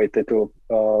medaile nebo i titul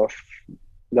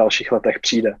v dalších letech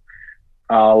přijde.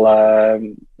 Ale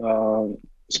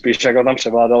spíš jako tam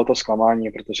převládalo to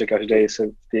zklamání, protože každý si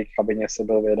v té kabině se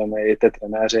byl vědomý, i ty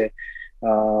trenéři,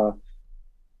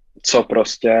 co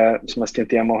prostě jsme s tím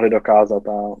týmem mohli dokázat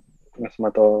a my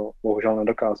jsme to bohužel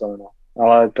nedokázali. No.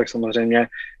 Ale tak samozřejmě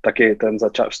taky ten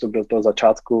vstup do toho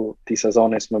začátku té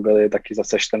sezóny jsme byli taky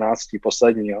zase 14.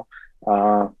 poslední, jo.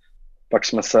 A pak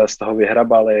jsme se z toho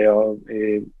vyhrabali, jo,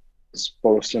 i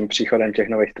spolu s tím příchodem těch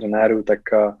nových trenérů, tak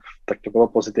to bylo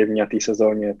pozitivní a té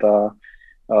sezóně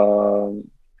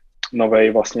nový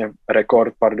vlastně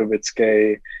rekord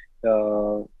pardubický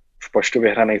v počtu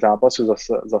vyhraných zápasů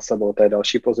za sebou, to je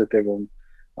další pozitivum.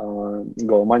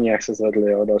 Golmani, jak se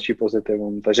zvedli, jo, další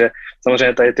pozitivum. Takže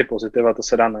samozřejmě tady ty pozitiva, to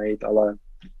se dá najít, ale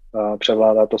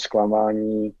převládá to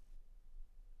zklamání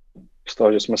z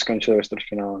toho, že jsme skončili ve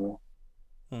čtvrtfinále. No.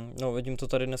 No, vidím to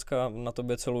tady dneska na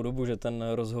tobě celou dobu, že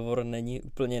ten rozhovor není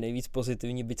úplně nejvíc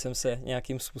pozitivní, byť jsem se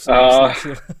nějakým způsobem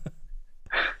snažil.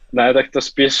 Ne, tak to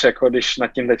spíš, jako když nad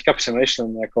tím teďka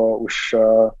přemýšlím, jako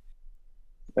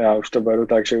já už to beru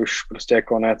tak, že už prostě je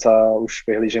konec a už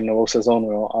vyhlížím novou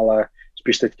sezónu, jo, ale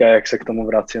spíš teďka, jak se k tomu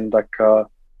vracím, tak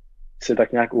si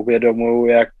tak nějak uvědomuju,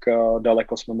 jak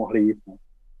daleko jsme mohli jít. No.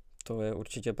 To je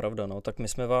určitě pravda, no. Tak my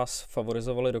jsme vás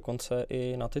favorizovali dokonce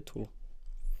i na titul.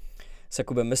 S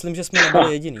Jakubem, myslím, že jsme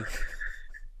nebyli jediný.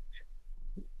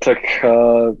 Tak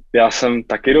já jsem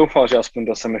taky doufal, že aspoň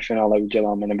do semifinále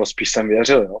uděláme, nebo spíš jsem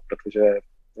věřil, jo, protože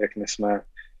jak my jsme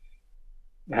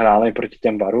hráli proti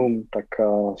těm Barům, tak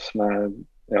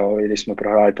i když jsme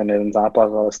prohráli ten jeden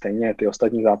zápas, ale stejně ty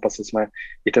ostatní zápasy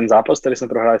i ten zápas, který jsme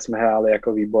prohráli, jsme hráli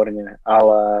jako výborně,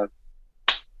 ale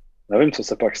nevím, co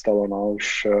se pak stalo, no,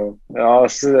 už já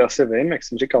asi vím, jak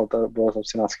jsem říkal, to bylo, že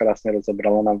si nás krásně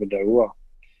rozebralo na videu a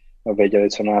věděli,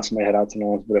 co nás mají hrát, co na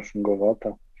nás bude fungovat a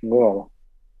fungovalo.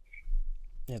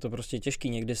 Je to prostě těžký,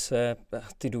 někdy se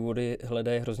ty důvody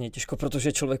hledají hrozně těžko,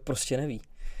 protože člověk prostě neví.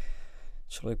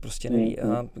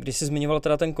 A když jsi zmiňoval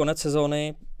teda ten konec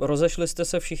sezóny, rozešli jste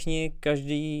se všichni,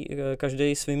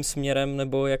 každý svým směrem,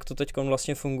 nebo jak to teď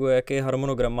vlastně funguje, jaký je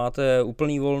harmonogram? Máte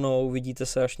úplný volnou, vidíte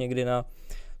se až někdy na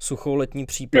suchou letní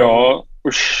přípravu? Jo,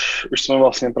 už jsme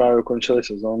vlastně právě ukončili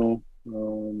sezónu,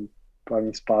 pár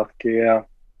dní zpátky a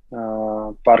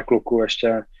pár kluků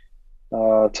ještě,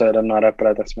 co jedem na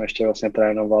repre, tak jsme ještě vlastně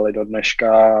trénovali do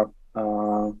dneška a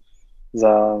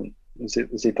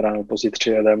zítra nebo pozítří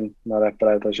jedem na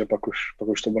repre, takže pak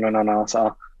už to bude na nás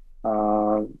a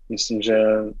myslím, že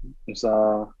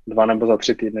za 2 nebo za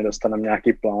 3 týdny dostaneme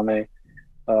nějaký plány,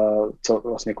 co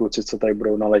vlastně kluci, co tady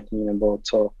budou na letní, nebo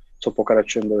co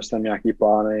pokračujeme, dostaneme nějaký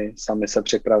plány, sami se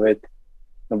připravit,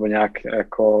 nebo nějak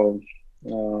jako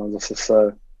zase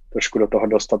se trošku do toho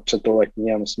dostat před tou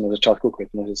letní a myslím na začátku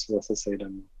května, že se zase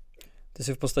sejdeme. Ty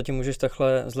si v podstatě můžeš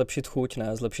takhle zlepšit chuť,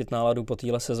 ne? Zlepšit náladu po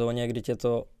téhle sezóně, kdy tě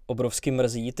to obrovsky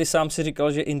mrzí. Ty sám si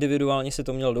říkal, že individuálně si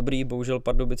to měl dobrý, bohužel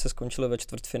Pardubice skončily ve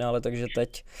čtvrtfinále, takže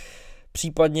teď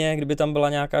případně, kdyby tam byla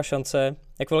nějaká šance,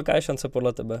 jak velká je šance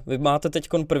podle tebe? Vy máte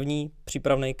teďkon první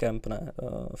přípravný kemp, ne?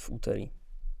 V úterý.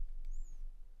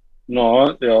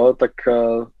 No jo, tak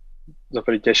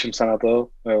zaprvé těším se na to,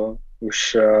 jo.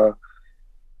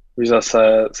 Už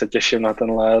zase se těším na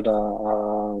ten led a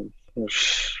už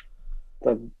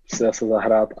si zase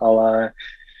zahrát, ale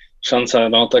Šance,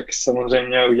 no tak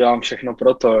samozřejmě udělám všechno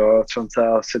pro to, jo. Šance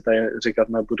asi tady říkat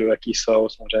nebudu, jaký jsou,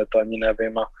 samozřejmě to ani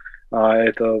nevím a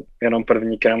je to jenom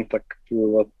první kemp, tak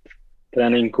půjdu od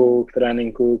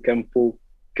tréninku, kempu,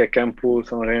 ke kempu,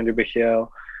 samozřejmě kdybych jel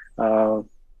a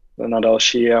na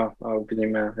další a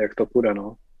uvidíme, jak to půjde,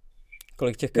 no.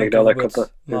 Kolik těch kempů vůbec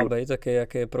má být,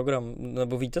 jaký je program,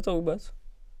 nebo víte to vůbec?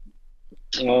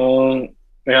 No,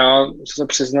 já se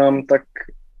přiznám, tak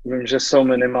vím, že jsou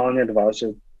minimálně 2, že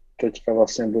teďka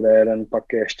vlastně bude jeden, pak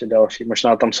je ještě další,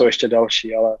 možná tam jsou ještě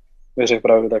další, ale řekl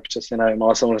pravdu, tak přesně nevím,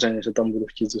 ale samozřejmě, že tam budu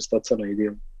chtít zůstat co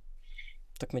nejdýl.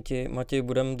 Tak my ti, Matěj,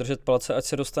 budeme držet palce, ať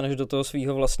se dostaneš do toho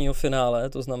svého vlastního finále,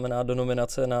 to znamená do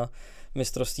nominace na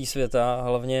mistrovství světa a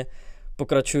hlavně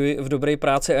pokračuj v dobré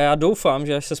práci a já doufám,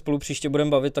 že až se spolu příště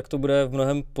budeme bavit, tak to bude v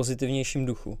mnohem pozitivnějším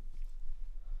duchu.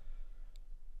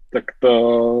 Tak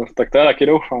to já taky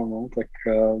doufám, no. Tak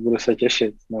budu se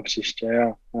těšit na příště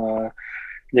a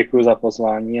děkuji za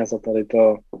pozvání a za tady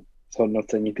to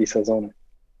zhodnocení té sezóny.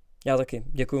 Já taky,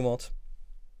 děkuji moc.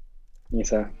 Měj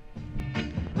se.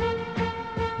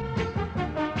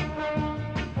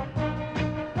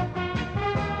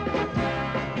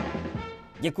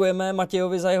 Děkujeme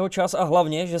Matějovi za jeho čas a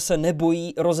hlavně, že se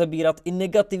nebojí rozebírat i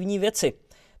negativní věci.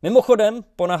 Mimochodem,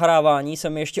 po nahrávání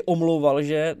jsem ještě omlouval,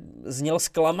 že zněl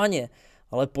zklamaně,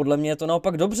 ale podle mě je to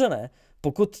naopak dobře, ne?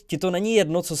 Pokud ti to není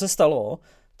jedno, co se stalo,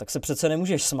 tak se přece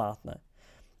nemůžeš smát, ne?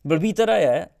 Blbý teda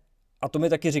je, a to mi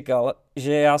taky říkal,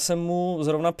 že já jsem mu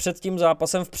zrovna před tím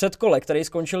zápasem v předkole, který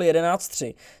skončil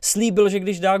 11-3, slíbil, že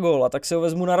když dá góla, tak si ho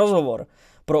vezmu na rozhovor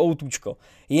pro Outůčko.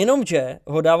 Jenomže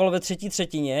ho dával ve třetí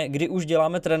třetině, kdy už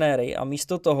děláme trenéry a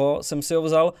místo toho jsem si ho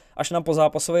vzal až na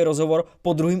pozápasový rozhovor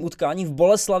po druhém utkání v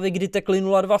Boleslavi, kdy tekli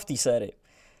 0-2 v té sérii.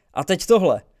 A teď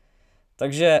tohle.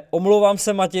 Takže omlouvám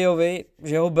se Matějovi,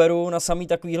 že ho beru na samý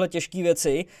takovýhle těžký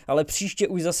věci, ale příště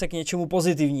už zase k něčemu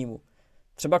pozitivnímu.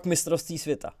 Třeba k mistrovství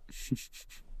světa.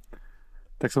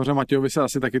 Tak samozřejmě Matějovi se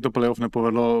asi taky to playoff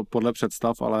nepovedlo podle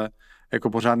představ, ale jako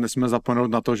pořád nesmíme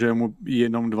zapomenout na to, že je mu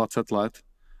jenom 20 let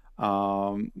a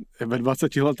ve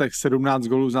 20 letech 17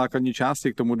 gólů v základní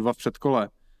části, k tomu 2 v předkole.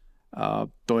 A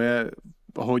to je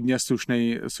hodně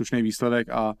slušný výsledek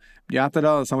a já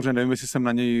teda samozřejmě nevím, jestli jsem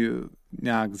na něj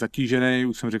nějak zatížený,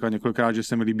 už jsem říkal několikrát, že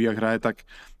se mi líbí, jak hraje, tak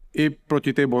i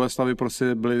proti té Boleslavi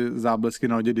prostě byly záblesky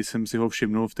na ledě, když jsem si ho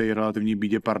všimnul v té relativní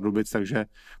bídě Pardubic, takže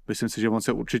myslím si, že on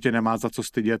se určitě nemá za co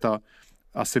stydět a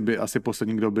asi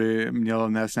poslední, kdo by měl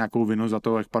nést nějakou vinu za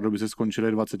to, jak Pardubice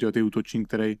skončili 20letý útočník,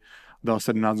 který dal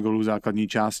 17 gólů v základní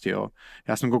části. Jo.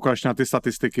 Já jsem koukal ještě na ty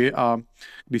statistiky a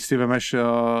když si vemeš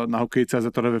na hokej.cz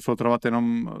to jde vyfiltrovat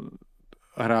jenom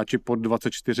hráči pod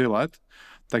 24 let,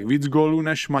 tak víc gólů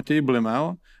než Matěj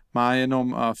Blimel má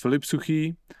jenom Filip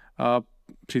Suchý,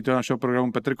 přítel našeho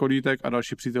programu Petr Kodítek a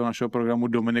další přítel našeho programu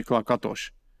Dominik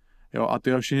Lakatoš. Jo, a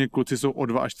ty všichni kluci jsou o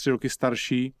 2 až 3 roky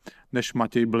starší než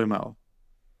Matěj Blimel.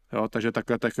 Jo, takže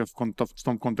takhle v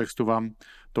tom kontextu vám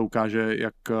to ukáže,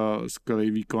 jak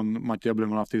skvělý výkon Matěje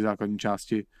Blimela v té základní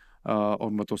části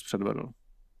on letos předvedl.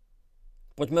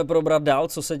 Pojďme probrat dál,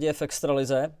 co se děje v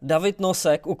extralize. David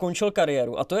Nosek ukončil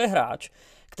kariéru a to je hráč,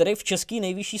 který v české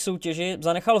nejvyšší soutěži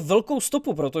zanechal velkou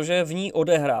stopu, protože v ní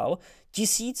odehrál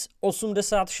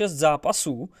 1086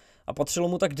 zápasů a patřilo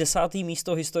mu tak 10.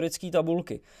 místo historické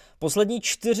tabulky. Poslední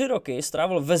 4 roky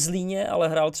strávil ve Zlíně, ale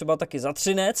hrál třeba taky za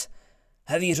Třinec,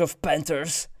 Havířov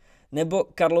Panthers nebo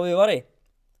Karlovy Vary.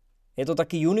 Je to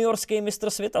taky juniorský mistr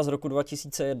světa z roku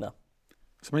 2001.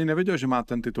 Jsem ani nevěděl, že má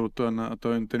ten titul,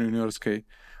 ten juniorský.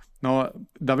 No,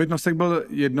 David Nosek byl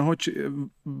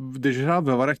když hrál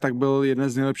ve Varech, tak byl jeden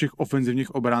z nejlepších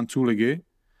ofenzivních obránců ligy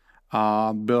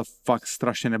a byl fakt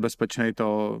strašně nebezpečný,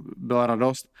 to byla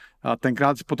radost. A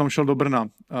tenkrát potom šel do Brna,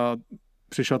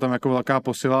 přišel tam jako velká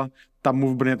posila, tam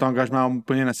mu v Brně to angažmá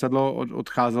úplně nesedlo,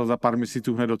 odcházel za pár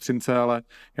měsíců hned do Třince, ale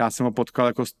já jsem ho potkal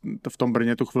jako v tom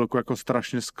Brně tu chvilku jako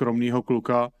strašně skromnýho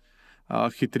kluka,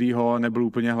 chytrýho, nebyl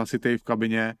úplně hlasitý v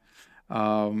kabině.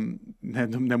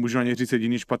 Nemůžu na něj říct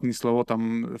jediný špatný slovo,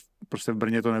 tam prostě v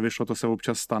Brně to nevyšlo, to se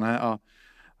občas stane a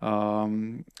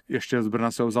ještě z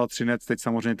Brna se ho vzal Třinec, teď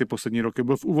samozřejmě ty poslední roky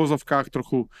byl v uvozovkách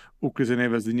trochu uklizený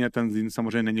ve Zlíně, ten Zlín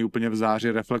samozřejmě není úplně v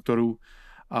záři reflektorů,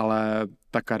 ale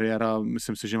ta kariéra,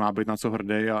 myslím si, že má být na co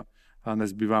hrdý a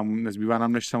nezbývá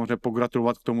nám než samozřejmě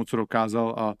pogratulovat k tomu, co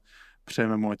dokázal a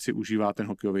přejeme mu, ať si užívá ten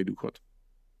hokejový důchod.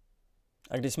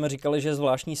 A když jsme říkali, že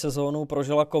zvláštní sezónu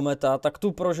prožila Kometa, tak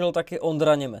tu prožil taky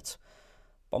Ondra Němec.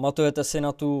 Pamatujete si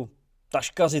na tu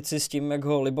taškařici s tím, jak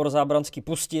ho Libor Zábranský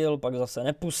pustil, pak zase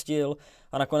nepustil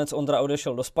a nakonec Ondra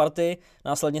odešel do Sparty,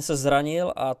 následně se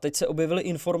zranil a teď se objevily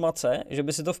informace, že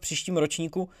by si to v příštím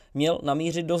ročníku měl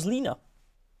namířit do Zlína.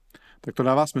 Tak to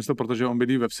dává smysl, protože on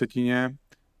bydlí ve Vsetíně,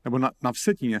 nebo na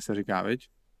Vsetíně se říká, viď?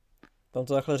 Tam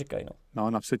to takhle říkají, no.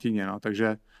 No, na Vsetíně, no,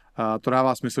 takže to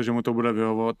dává smysl, že mu to bude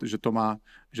vyhovovat,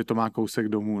 že to má kousek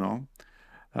domů, no.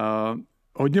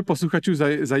 Hodně posluchačů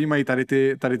zajímají tady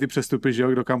ty přestupy, že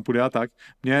jo, kdo kam půjde a tak.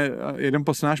 Mě jeden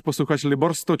náš posluchač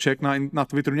Libor Stoček na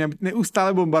Twitteru mě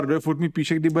neustále bombarduje, furt mi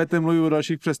píše, kdy budete mluvit o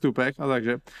dalších přestupech a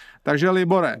takže. Takže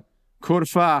Libore,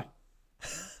 kurva,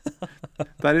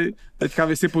 tady teďka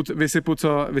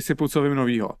vysypu co vím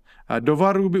novýho. Do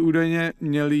Varu by údajně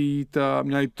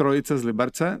měli trojice z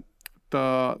Liberce,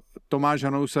 Tomáš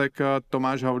Hanousek,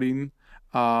 Tomáš Havlín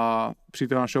a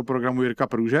přítel našeho programu Jirka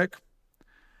Průžek.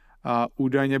 A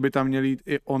údajně by tam měl jít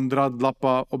i Ondra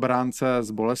Dlapa, obránce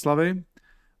z Boleslavy.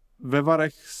 Ve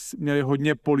Varech měli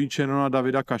hodně políčeno na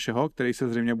Davida Kašeho, který se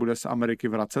zřejmě bude z Ameriky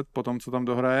vracet po tom, co tam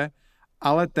dohraje,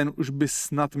 ale ten už by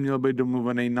snad měl být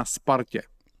domluvený na Spartě.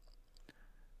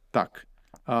 Tak,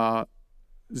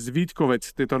 z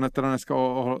Vítkovic, ty to teda dneska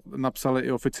napsali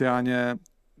i oficiálně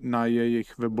na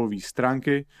jejich webové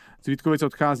stránky. Z Vítkovic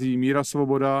odchází Míra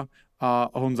Svoboda a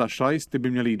Honza Šlajs, ty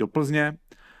by měli jít do Plzně.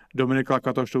 Dominik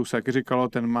Lakatoš, to už se jak říkalo,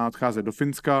 ten má odcházet do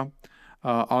Finska.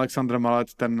 Alexandr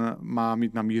Malet, ten má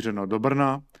mít namířeno do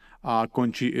Brna a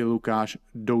končí i Lukáš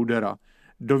Doudera.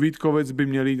 Do Vítkovic by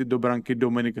měl jít do branky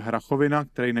Dominik Hrachovina,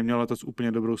 který neměl letos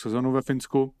úplně dobrou sezonu ve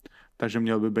Finsku, takže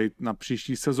měl by být na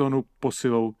příští sezonu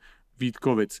posilou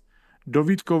Vítkovic. Do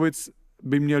Vítkovic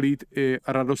by měl jít i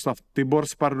Radoslav Tibor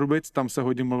z Pardubic, tam se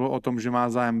hodně mluvilo o tom, že má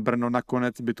zájem Brno,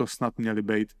 nakonec by to snad měly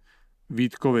být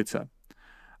Vítkovice.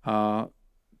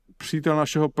 Přítel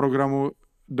našeho programu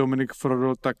Dominik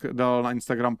Frodo tak dal na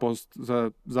Instagram post se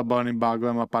zabaleným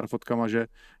báglem a pár fotkama, že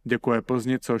děkuje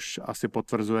Plzni, což asi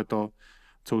potvrzuje to,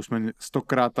 co už jsme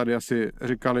 100krát tady asi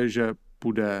říkali, že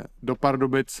půjde do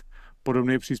Pardubic.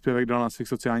 Podobný příspěvek dal na svých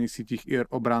sociálních sítích i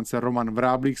obránce Roman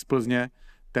Vráblík z Plzně,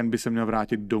 ten by se měl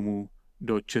vrátit domů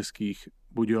do Českých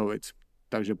Budějovic.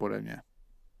 Takže pode mě.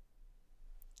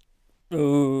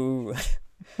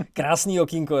 Krásný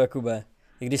okýnko, Jakube.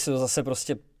 I když se to zase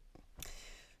prostě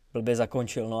blbě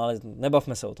zakončil, no ale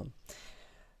nebavme se o tom.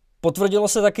 Potvrdilo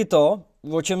se taky to,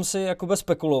 o čem si Jakube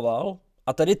spekuloval,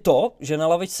 a tedy to, že na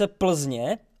lavičce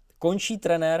Plzně končí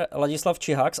trenér Ladislav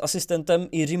Čihák s asistentem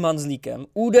Jiřím Hanzlíkem.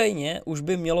 Údajně už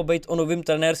by mělo být o novým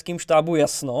trenérským štábu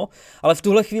jasno, ale v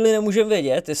tuhle chvíli nemůžeme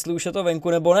vědět, jestli už je to venku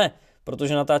nebo ne,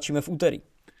 protože natáčíme v úterý.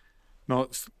 No,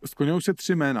 skloňují se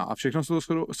 3 jména a všechno jsou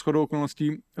shodou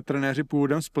okolností trenéři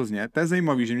původem z Plzně. To je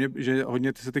zajímavé, že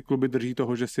hodně se ty kluby drží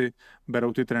toho, že si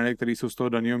berou ty trenéry, kteří jsou z toho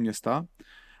daného města.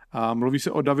 A mluví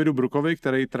se o Davidu Brukovi,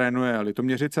 který trénuje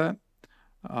Litoměřice,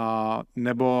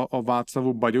 nebo o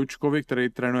Václavu Baďoučkovi, který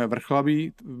trénuje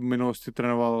Vrchlabí, v minulosti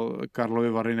trénoval Karlovy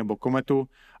Vary nebo Kometu,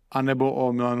 a nebo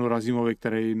o Milanu Razímovi,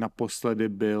 který naposledy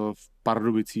byl v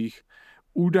Pardubicích.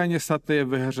 Údajně snad je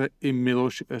ve hře i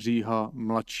Miloš Říha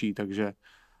mladší, takže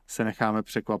se necháme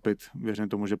překvapit. Věřím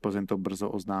tomu, že Plzeň to brzo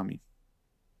oznámí.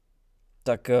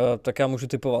 Tak já můžu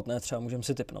tipovat, ne? Třeba můžeme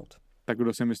si tipnout. Tak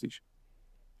kdo si myslíš?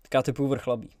 Tak já tipuju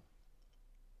Vrchlabí.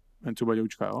 Vencu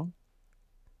Baďoučka, jo?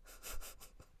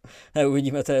 Ne,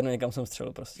 uvidíme, to je jedno, někam jsem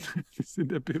střelil prostě. Ty jsi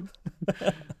debil.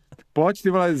 Pojď, ty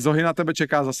vole, Zohy na tebe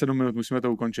čeká za 7 minut, musíme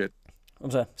to ukončit.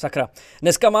 Dobře, sakra.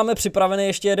 Dneska máme připravený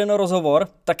ještě jeden rozhovor,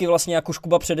 taky vlastně jak už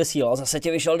Kuba předesílal. Zase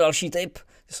ti vyšel další tip.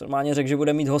 Ty jsi normálně řekl, že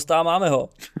bude mít hosta a máme ho.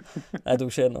 Ne, to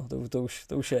už je jedno,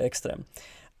 to už je extrém.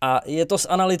 A je to s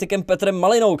analytikem Petrem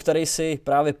Malinou, který si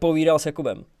právě povídal s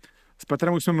Jakubem. S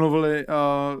Petrem už jsme mluvili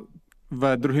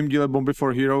ve druhém díle Bomby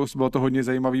for Heroes, bylo to hodně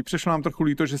zajímavý. Přišlo nám trochu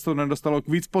líto, že se to nedostalo k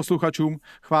víc posluchačům.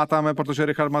 Chvátáme, protože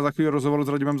Richard má za chvíli rozhovor s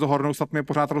Radimem Zohornou, snad mě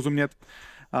pořád rozumět.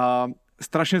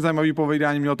 Strašně zajímavý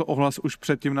povídání, mělo to ohlas už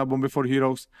předtím na Bomby for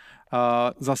Heroes.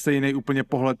 Zase jiný úplně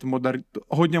pohled,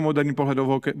 hodně moderní pohled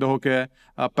do hokeje.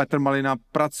 Petr Malina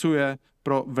pracuje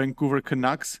pro Vancouver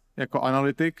Canucks jako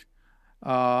analytik,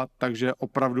 takže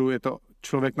opravdu je to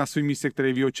člověk na svém místě,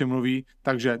 který ví, o čem mluví.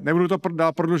 Takže nebudu to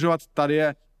dál prodlužovat, tady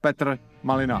je Petr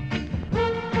Malina.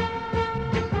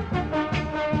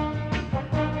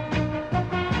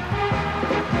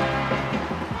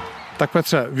 Tak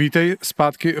Petře, vítej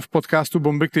zpátky v podcastu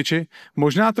Bomby k tyči.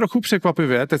 Možná trochu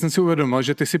překvapivě, teď jsem si uvědomil,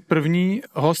 že ty jsi první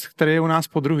host, který je u nás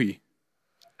podruhý.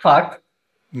 Fakt?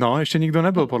 No, ještě nikdo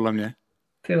nebyl, podle mě.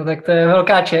 Tyjo, tak to je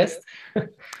velká čest.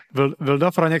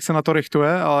 Vilda Franěk se na to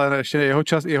richtuje, ale ještě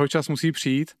jeho čas musí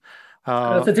přijít.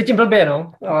 Já se cítím blbě,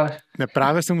 no. Ale... Ne,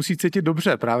 právě se musí cítit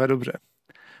dobře, právě dobře.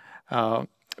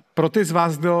 Pro ty z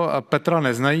vás, kdo Petra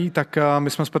neznají, tak my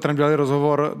jsme s Petrem dělali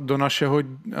rozhovor do našeho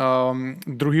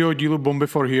druhého dílu Bomby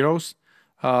for Heroes.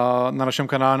 na našem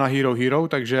kanále na Hero Hero,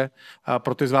 takže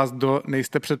pro ty z vás, kdo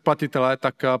nejste předplatitelé,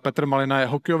 tak Petr Malina je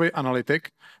hokejový analytik.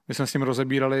 My jsme s ním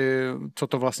rozebírali, co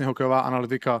to vlastně hokejová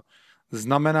analytika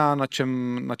znamená, na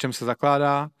čem se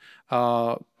zakládá.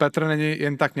 Petr není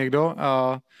jen tak někdo.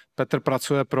 Petr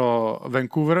pracuje pro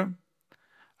Vancouver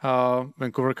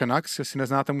Canucks, jestli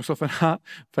neznáte muso v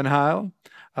NHL.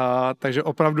 Takže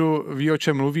opravdu ví, o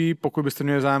čem mluví. Pokud byste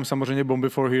měli zájem, samozřejmě Bomby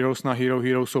for Heroes na Hero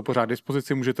Heroes jsou pořád k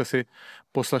dispozici, můžete si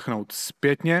poslechnout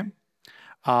zpětně.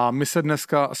 A my se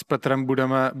dneska s Petrem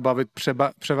budeme bavit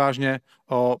převážně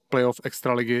o playoff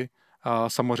extraligy,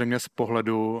 samozřejmě z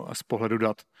pohledu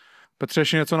dat. Petře,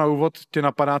 ještě něco na úvod tě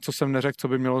napadá, co jsem neřekl, co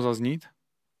by mělo zaznít?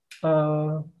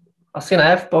 Asi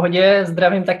ne, v pohodě.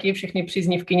 Zdravím taky všechny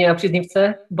příznivkyně a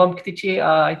příznivce, Bombktyči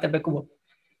a i tebe, Kubo.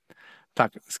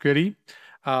 Tak, skvělý.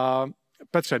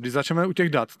 Petře, když začneme u těch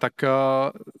dat, tak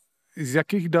z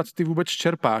jakých dat ty vůbec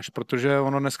čerpáš? Protože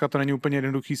ono dneska to není úplně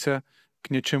jednoduchý se k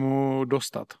něčemu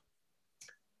dostat.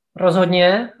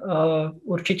 Rozhodně.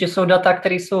 Určitě jsou data,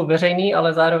 které jsou veřejné,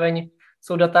 ale zároveň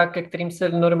jsou data, ke kterým se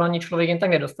normální člověk jen tak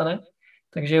nedostane.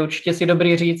 Takže určitě si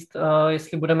dobrý říct,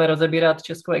 jestli budeme rozebírat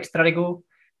Českou extraligu,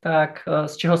 tak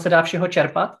z čeho se dá všeho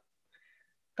čerpat.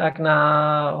 Tak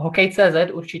na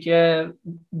hokej.cz určitě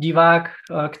divák,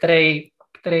 který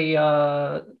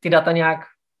ty data nějak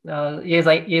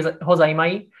ho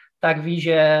zajímají, tak ví,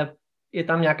 že je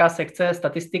tam nějaká sekce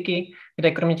statistiky,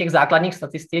 kde kromě těch základních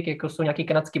statistik, jako jsou nějaké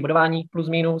kanadské bodování, plus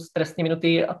minus, trestní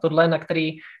minuty a tohle, na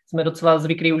který jsme docela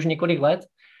zvyklí už několik let,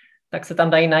 tak se tam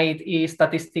dají najít i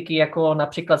statistiky jako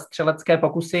například střelecké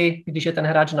pokusy, když je ten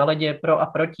hráč na ledě pro a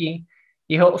proti,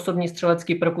 jeho osobní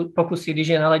střelecký pokusy, když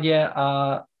je na ledě,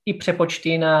 a i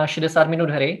přepočty na 60 minut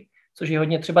hry, což je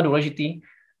hodně třeba důležitý,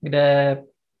 kde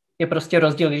je prostě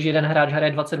rozdíl, když jeden hráč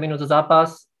hraje 20 minut za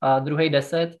zápas a druhý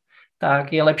 10,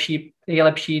 tak je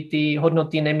lepší ty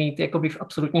hodnoty nemít jakoby v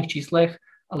absolutních číslech,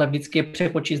 ale vždycky je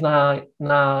přepočíst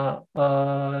na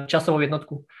časovou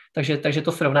jednotku. Takže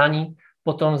to srovnání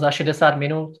potom za 60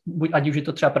 minut, ať už je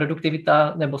to třeba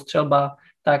produktivita nebo střelba,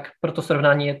 tak pro to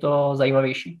srovnání je to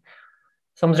zajímavější.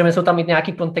 Samozřejmě jsou tam i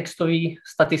nějaké kontextové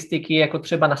statistiky, jako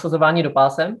třeba nasazování do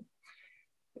pásem,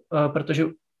 protože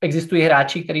existují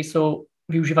hráči, kteří jsou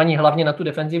využívaní hlavně na tu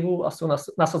defenzivu a jsou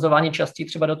nasazováni častěji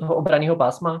třeba do toho obranného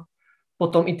pásma.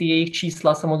 Potom i ty jejich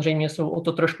čísla samozřejmě jsou o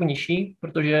to trošku nižší,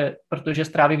 protože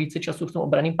stráví více času v tom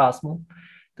obranném pásmu.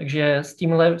 Takže s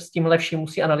tímhle vším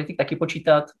musí analytik taky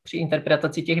počítat při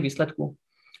interpretaci těch výsledků.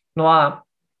 No a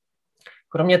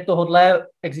kromě tohohle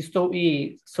existují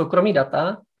i soukromí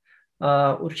data.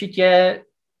 Určitě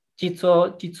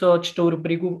ti, co čtou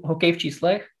rubriku Hokej v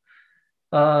číslech,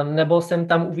 nebo sem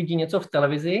tam uvidí něco v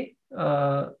televizi,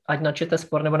 ať na ČT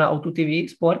Sport nebo na O2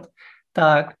 TV Sport,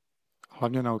 tak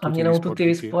hlavně na O2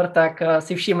 TV Sport, tak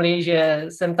si všimli, že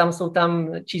jsou tam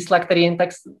čísla, které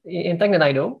jen tak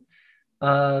nenajdou.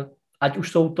 Ať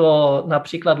už jsou to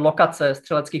například lokace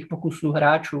střeleckých pokusů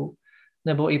hráčů,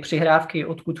 nebo i přihrávky,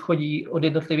 odkud chodí od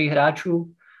jednotlivých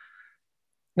hráčů,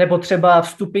 nebo třeba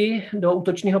vstupy do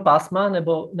útočného pásma,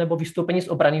 nebo vystoupení z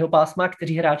obranného pásma,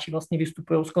 kteří hráči vlastně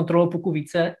vystupují s kontrolou puku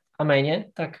více a méně,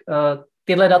 tak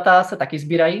tyhle data se taky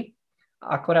sbírají,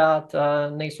 akorát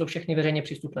nejsou všechny veřejně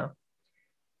přístupná.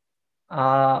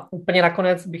 A úplně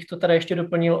nakonec bych to tady ještě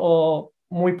doplnil o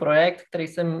můj projekt, který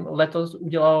jsem letos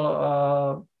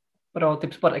udělal pro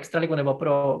Tipsport Extraligu nebo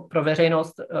pro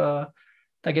veřejnost,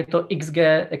 tak je to XG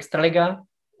Extraliga,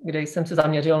 kde jsem se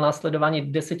zaměřil na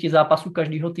sledování 10 zápasů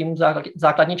každého týmu v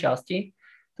základní části.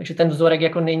 Takže ten vzorek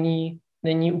jako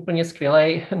není úplně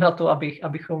skvělej na to,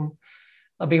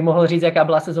 abych mohl říct, jaká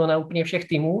byla sezóna úplně všech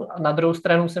týmů. A na druhou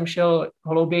stranu jsem šel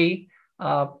hlouběji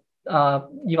a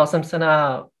díval jsem se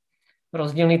na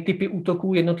rozdílné typy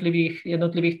útoků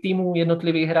jednotlivých týmů,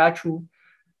 jednotlivých hráčů,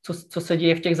 co se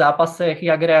děje v těch zápasech,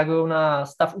 jak reagují na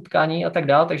stav utkání a tak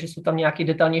dále. Takže jsou tam nějaké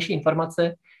detailnější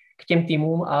informace k těm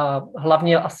týmům a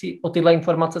hlavně asi o tyhle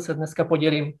informace se dneska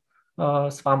podělím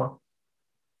s váma.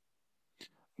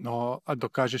 No a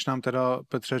dokážeš nám teda,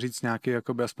 Petře, říct nějaký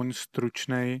jakoby aspoň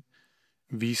stručný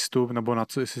výstup, nebo na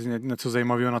co, jestli něco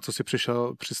zajímavého, na co jsi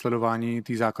přišel při sledování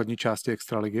té základní části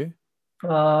Extraligy?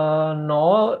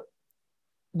 No,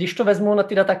 když to vezmu na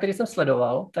ty data, které jsem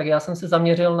sledoval, tak já jsem se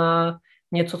zaměřil na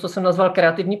něco, co jsem nazval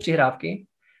kreativní přihrávky,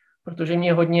 protože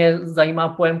mě hodně zajímá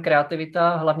pojem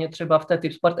kreativita, hlavně třeba v té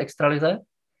Tipsport Extralize.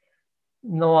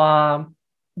 No a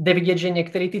jde vidět, že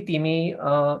některé ty týmy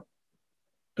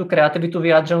tu kreativitu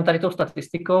vyjádřenou tady tou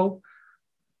statistikou.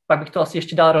 Pak bych to asi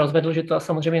ještě dál rozvedl, že to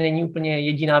samozřejmě není úplně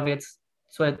jediná věc,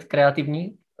 co je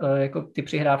kreativní, jako ty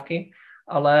přihrávky,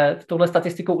 ale touhle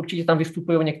statistikou určitě tam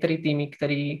vystupují některé týmy,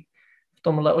 které v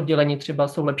tomhle oddělení třeba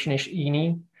jsou lepší než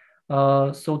jiný.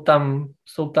 Jsou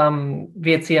tam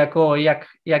věci jako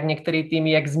jak některý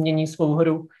týmy, jak změní svou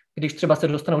hru, když třeba se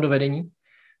dostanou do vedení,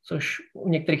 což u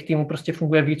některých týmů prostě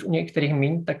funguje víc, u některých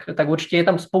míň, tak určitě je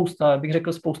tam spousta, bych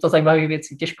řekl spousta zajímavých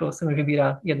věcí, těžko se mi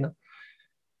vybírá jedna.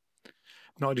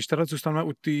 No a když teda zůstaneme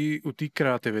u té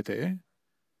kreativity,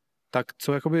 tak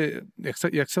co jakoby,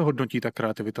 jak se hodnotí ta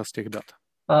kreativita z těch dat?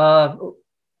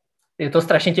 Je to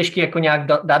strašně těžké jako nějak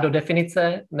dát do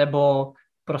definice, nebo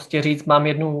prostě říct, mám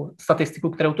jednu statistiku,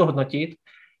 kterou to hodnotit.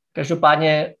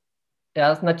 Každopádně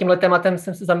já nad tímhle tématem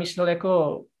jsem se zamýšlel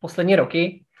jako poslední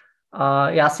roky a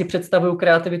já si představuju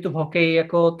kreativitu v hokeji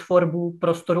jako tvorbu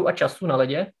prostoru a času na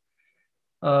ledě.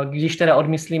 Když teda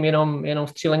odmyslím jenom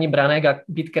střílení branek a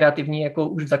být kreativní jako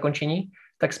už v zakončení,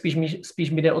 tak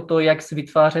spíš mi jde o to, jak si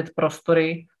vytvářet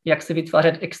prostory, jak si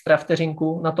vytvářet extra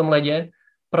vteřinku na tom ledě,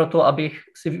 proto abych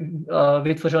si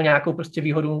vytvořil nějakou prostě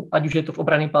výhodu, ať už je to v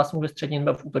obranném pásmu, ve středním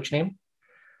nebo v útočném.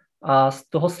 A z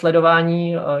toho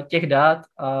sledování těch dat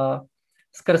a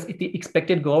skrz i ty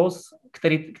expected goals,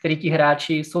 který ti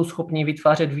hráči jsou schopni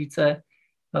vytvářet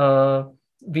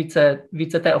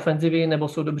více té ofenzivy nebo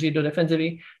jsou dobří do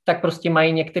defenzivy, tak prostě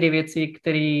mají některé věci,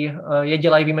 které je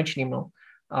dělají výjimečným. No.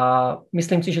 A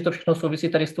myslím si, že to všechno souvisí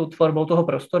tady s tou tvorbou toho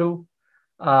prostoru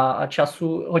a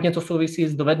času. Hodně to souvisí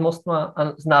s dovednostma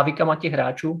a s návykama těch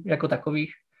hráčů jako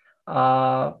takových.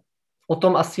 A o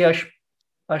tom asi až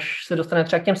se dostane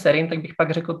třeba k těm sériím, tak bych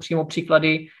pak řekl přímo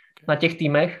příklady na těch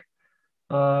týmech.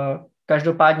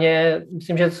 Každopádně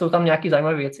myslím, že jsou tam nějaké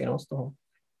zajímavé věci z toho.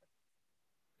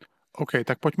 OK,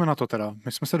 tak pojďme na to teda.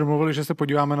 My jsme se domluvili, že se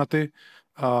podíváme na ty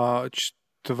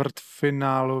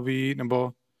čtvrtfinálový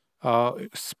nebo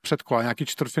z předkola, nějaký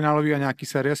čtvrtfinálový a nějaký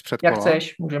série z předkola. Jak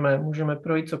chceš, můžeme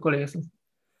projít cokoliv.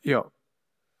 Jo.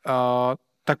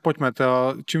 Tak pojďme.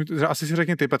 Asi si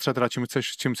řekni ty, Petře, teda, čím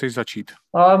chceš začít.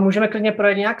 Můžeme klidně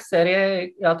projít nějak série,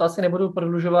 já to asi nebudu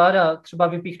prodlužovat a třeba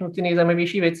vypíchnu ty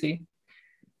nejzajímavější věci.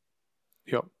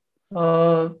 Jo.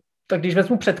 Tak když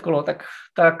vezmu předkolo,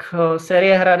 tak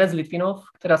série Hradec Litvinov,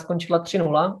 která skončila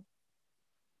 3-0,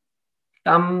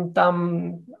 tam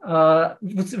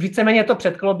víceméně to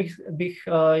předkolo bych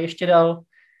ještě dal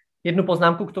jednu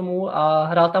poznámku k tomu a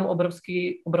hrál tam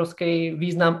obrovský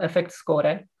význam efekt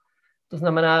skóre. To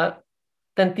znamená,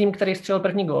 ten tým, který střelil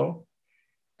první gól,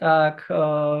 tak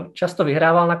často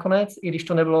vyhrával nakonec, i když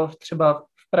to nebylo třeba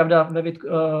pravda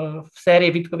v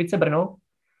sérii Vítkovice Brno.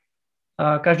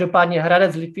 Každopádně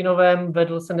Hradec s Litvinovem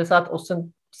vedl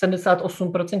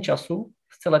 78% času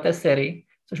z celé té sérii,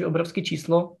 což je obrovské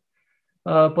číslo.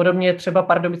 Podobně třeba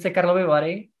Pardubice Karlovy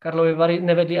Vary. Karlovy Vary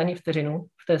nevedly ani vteřinu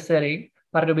v té sérii.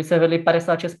 Pardubice vedly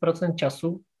 56%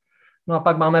 času. No a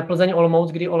pak máme Plzeň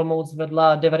Olomouc, kdy Olomouc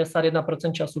vedla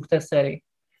 91% času v té sérii.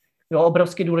 Jo,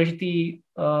 obrovsky důležitý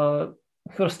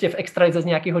prostě v extralize z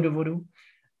nějakého důvodu.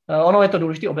 Ono je to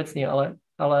důležité obecně,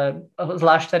 ale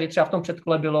zvlášť tady třeba v tom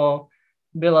předkole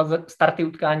byla starty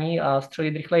utkání a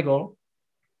střelit rychlej gol.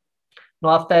 No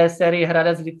a v té sérii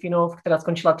Hradec Litvinov, která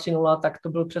skončila 3-0, tak to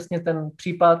byl přesně ten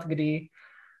případ, kdy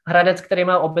Hradec, který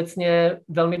má obecně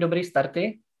velmi dobrý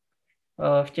starty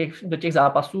do těch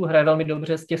zápasů, hraje velmi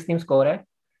dobře s těsným skóre,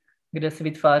 kde si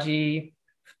vytváří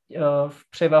v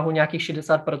převahu nějakých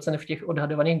 60% v těch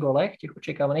odhadovaných golech, těch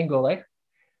očekávaných golech.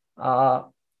 A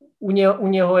u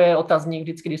něho je otazník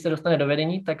vždycky, když se dostane do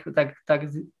vedení,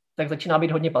 tak začíná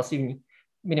být hodně pasivní.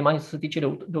 Minimálně co se týče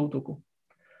do útoku.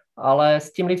 Ale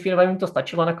s tím Litvinovem to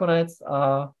stačilo nakonec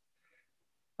a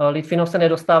Litvinov se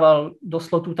nedostával do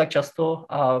slotů tak často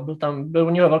a byl u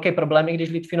něho velký problém, i když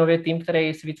Litvinov je tým,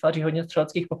 který si vytváří hodně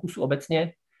střeleckých pokusů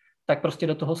obecně, tak prostě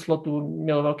do toho slotu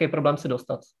měl velký problém se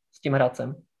dostat s tím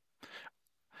Hradcem.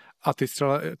 A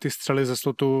ty střely ze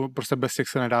slotu prostě bez těch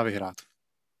se nedá vyhrát?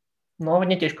 No,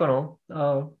 hodně těžko, no.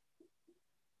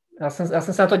 Já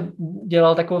jsem se na to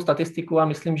dělal takovou statistiku a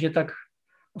myslím, že tak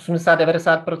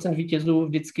 80-90% vítězů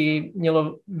vždycky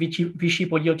mělo vyšší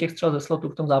podíl těch střel ze slotu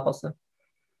v tom zápase.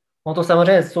 No to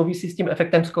samozřejmě souvisí s tím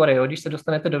efektem skóre, jo. Když se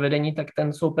dostanete do vedení, tak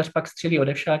ten soupeř pak střílí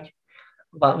odevšať.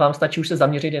 Vám stačí už se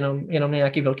zaměřit jenom na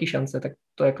nějaký velký šance, tak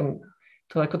to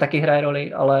jako taky hraje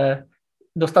roli, ale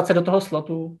dostat se do toho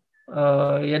slotu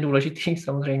je důležitý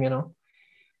samozřejmě, no.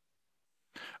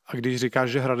 A když říkáš,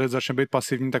 že Hradec začne být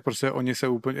pasivní, tak prostě oni se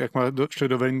úplně, jak šli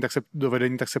do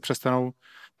vedení, tak se přestanou,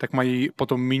 tak mají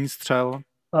potom míň střel.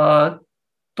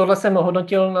 Tohle jsem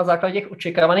hodnotil na základě těch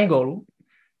očekávaných gólů,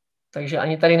 takže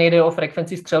ani tady nejde o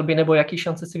frekvenci střelby nebo jaký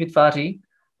šance si vytváří,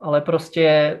 ale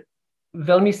prostě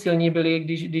velmi silní byli,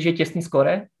 když je těsný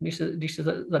skóre, když se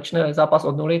začne zápas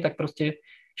od nuly, tak prostě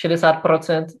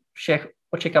 60% všech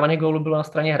očekávaných gólů bylo na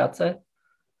straně Hradce.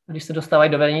 když se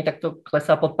dostávají do vedení, tak to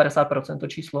klesá pod 50% to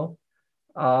číslo.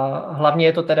 A hlavně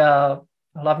je to teda,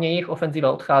 hlavně jejich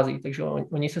ofenziva odchází, takže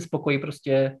oni se spokojí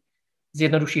prostě s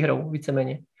jednodušší hrou,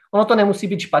 víceméně. Ono to nemusí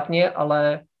být špatně,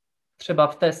 ale třeba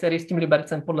v té sérii s tím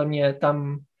Libercem podle mě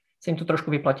tam se jim to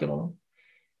trošku vyplatilo. No.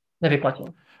 Nevyplatilo.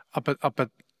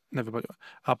 Nevyplatilo.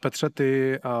 A Petře,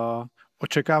 ty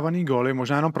očekávaný góly,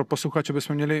 možná jenom pro posluchače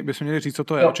bychom měli říct, co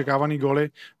to je. Očekávaný góly,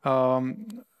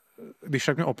 když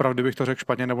tak mě opravdu bych to řekl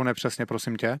špatně nebo nepřesně,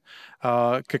 prosím tě.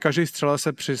 Ke každé střele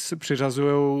se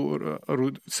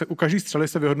u každé střely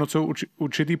se vyhodnocují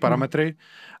určitý parametry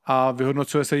a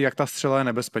vyhodnocuje se, jak ta střela je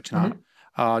nebezpečná.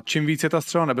 A čím víc je ta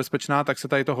střela nebezpečná, tak se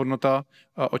tady ta hodnota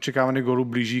očekávaných gólů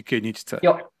blíží k 1.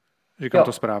 Říkám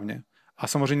to správně. A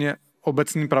samozřejmě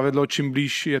obecný pravidlo, čím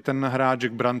blíž je ten hráč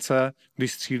k brance,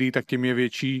 když střílí, tak tím je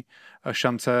větší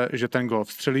šance, že ten gól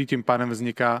vstřelí, tím pádem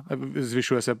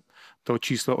zvyšuje se to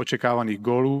číslo očekávaných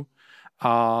gólů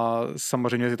a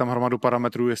samozřejmě je tam hromadu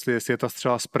parametrů, jestli je ta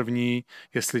střela z první,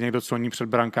 jestli někdo cloní před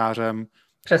brankářem.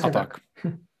 Přesně a tak.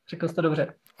 Řekl jsi to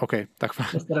dobře. OK,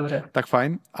 tak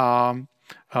fajn. A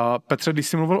Petře, když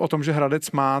jsi mluvil o tom, že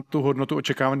Hradec má tu hodnotu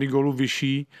očekávaných gólů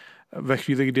vyšší ve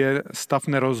chvíli, kdy je stav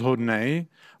nerozhodnej,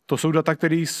 to jsou data,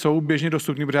 které jsou běžně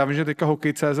dostupné, protože já vím, že teďka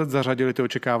Hokej.cz zařadili ty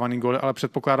očekávané góly, ale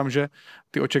předpokládám, že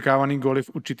ty očekávané góly v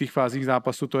určitých fázích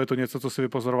zápasu, to je to něco, co si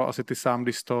vypozoroval asi ty sám,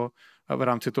 když to v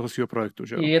rámci toho svého projektu,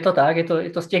 že jo? Je to tak, je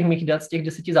to z těch mých dat, z těch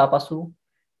 10 zápasů.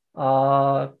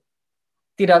 A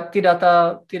ty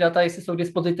data, jestli jsou k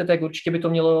dispozici, tak určitě by to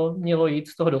mělo jít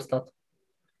z toho dostat.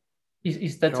 I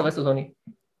z té celé sezony.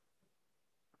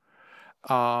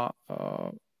 A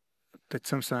teď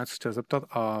jsem se něco chtěl zeptat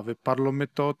a vypadlo mi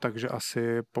to, takže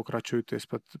asi pokračuj ty,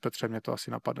 Petře, mě to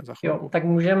asi napadne za chvilku. Jo, tak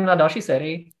můžeme na další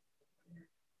sérii,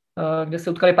 kde se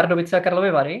utkali Pardubice a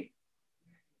Karlovy Vary.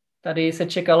 Tady se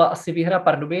čekala asi výhra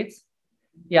Pardubic.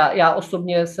 Já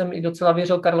osobně jsem i docela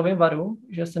věřil Karlovým Varům,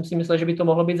 že jsem si myslel, že by to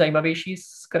mohlo být zajímavější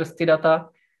skrz ty data,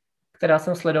 která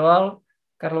jsem sledoval.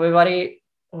 Karlovy Vary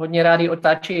hodně rádi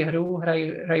otáčí hru,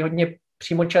 hrají hodně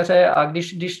přímočaře a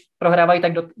když prohrávají,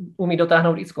 tak umí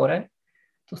dotáhnout i skóre.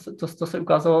 To se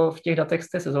ukázalo v těch datech z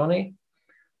té sezóny,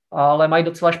 ale mají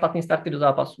docela špatný starty do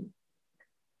zápasu.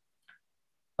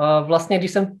 Vlastně,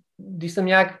 když jsem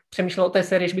nějak přemýšlel o té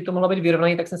sérii, že by to mohlo být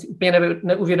vyrovnaný, tak jsem si úplně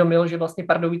neuvědomil, že vlastně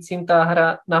Pardubicím ta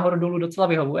hra nahoru dolů docela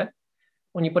vyhovuje.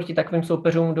 Oni proti takovým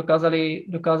soupeřům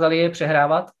dokázali je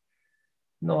přehrávat.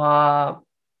 No a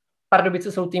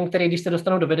Pardubice jsou tým, který když se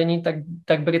dostanou do vedení,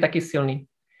 tak byli taky silní.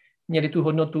 Měli tu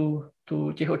hodnotu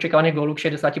těch očekávaných gólů k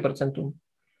 60%.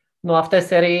 No a v té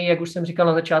sérii, jak už jsem říkal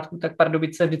na začátku, tak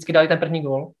Pardubice vždycky dali ten první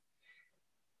gól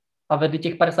a vedli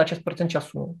těch 56%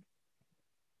 času.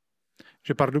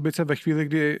 Že Pardubice ve chvíli,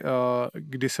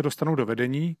 kdy se dostanou do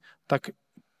vedení, tak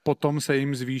potom se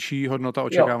jim zvýší hodnota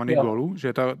očekávaných gólů,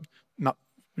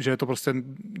 že je to prostě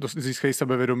získají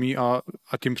sebevědomí a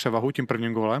tím převahu, tím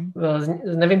prvním gólem?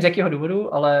 Nevím z jakého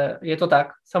důvodu, ale je to tak.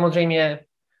 Samozřejmě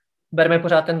berme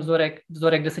pořád ten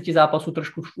vzorek 10 zápasů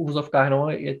trošku v úvozovkách, no.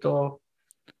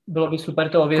 Bylo by super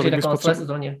to ověřit jako na celé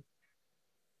sezóně.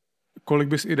 Kolik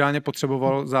bys ideálně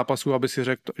potřeboval zápasů, aby si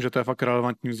řekl, že to je fakt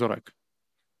relevantní vzorek?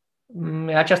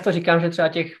 Já často říkám, že třeba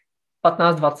těch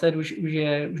 15-20 už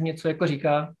něco jako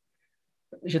říká,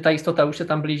 že ta jistota už se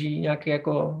tam blíží nějaké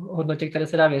jako hodnotě, které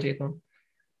se dá věřit. No.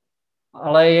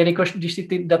 Ale jelikož, když si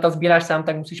ty data sbíráš sám,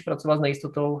 tak musíš pracovat s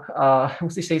nejistotou a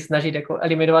musíš se ji snažit jako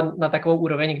eliminovat na takovou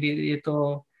úroveň, kdy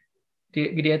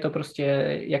je to prostě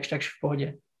jakž takž v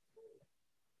pohodě.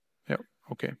 Jo,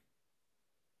 OK.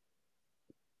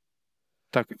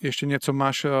 Tak ještě něco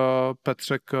máš,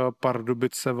 Petře, k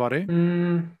Pardubice Vary?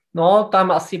 No,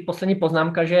 tam asi poslední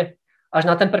poznámka, že až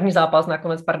na ten první zápas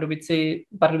nakonec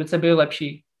Pardubice byly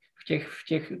lepší v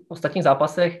těch ostatních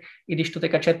zápasech, i když to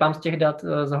teďka čerpám z těch dat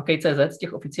z Hokej.cz, z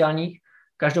těch oficiálních.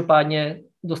 Každopádně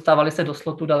dostávali se do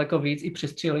slotu daleko víc, i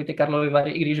přistříleli ty Karlovy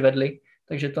Vary, i když vedli,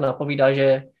 takže to napovídá,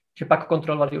 že pak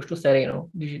kontrolovali už tu sérii, no,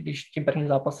 když tím prvním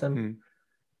zápasem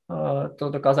to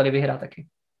dokázali vyhrát taky.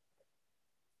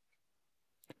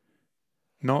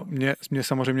 No, mě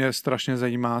samozřejmě strašně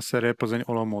zajímá série Plzeň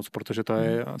Olomouc, protože to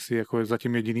je asi jako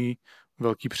zatím jediný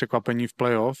velký překvapení v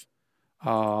playoff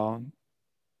a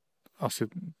asi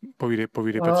povídej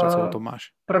Petře, co o tom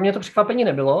máš. Pro mě to překvapení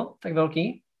nebylo tak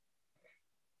velký.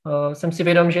 Jsem si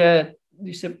vědom, že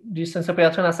když jsem se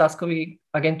podíval na sázkové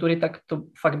agentury, tak to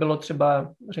fakt bylo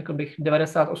třeba, řekl bych,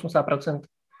 90-80%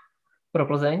 pro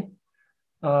Plzeň.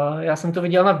 Já jsem to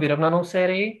viděl na vyrovnanou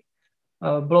sérii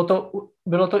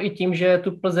Bylo to i tím, že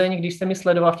tu Plzeň, když jsem ji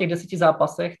sledoval v těch 10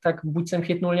 zápasech, tak buď jsem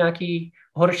chytnul nějaký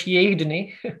horší jejich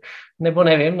dny, nebo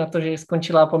nevím, na to, že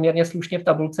skončila poměrně slušně v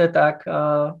tabulce, tak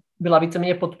byla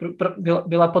víceméně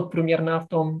byla podprůměrná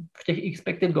v těch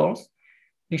expected goals,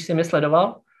 když jsem je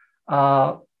sledoval.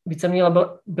 A víceméně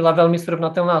byla velmi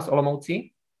srovnatelná s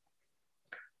Olomoucí.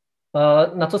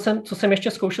 Na co jsem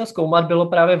ještě zkoušel zkoumat, bylo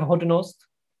právě vhodnost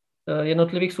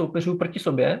jednotlivých soupeřů proti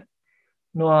sobě.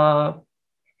 No a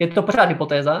je to pořád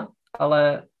hypotéza,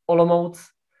 ale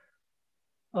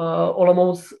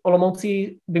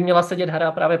Olomoucí by měla sedět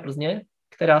hra právě Plzně,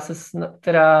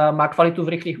 která má kvalitu v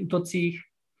rychlých útocích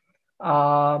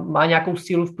a má nějakou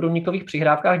sílu v průnikových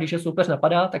přihrávkách. Když je soupeř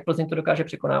napadá, tak Plzeň to dokáže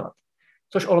překonávat.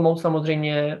 Což Olomouc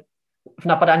samozřejmě v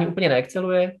napadání úplně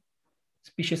neexceluje,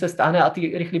 spíše se stáhne a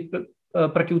ty rychlé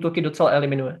protiútoky docela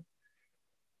eliminuje.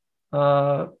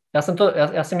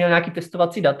 Já jsem měl nějaký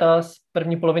testovací data z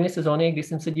první poloviny sezóny, kdy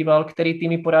jsem se díval, který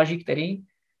týmy poráží který.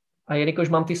 A jelikož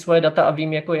mám ty svoje data a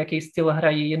vím, jaký styl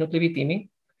hrají jednotlivý týmy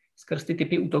skrz ty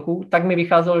typy útoků, tak mi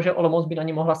vycházelo, že Olomouc by na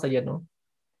ně mohla sedět. No.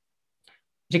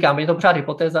 Říkám, je to pořád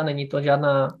hypotéza,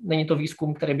 není to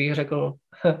výzkum, který bych řekl,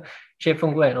 že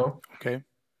funguje. No. Okay.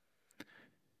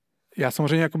 Já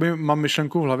samozřejmě mám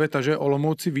myšlenku v hlavě, takže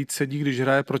Olomouci víc sedí, když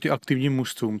hraje proti aktivním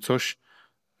mužstvům, což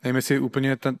nevím, jestli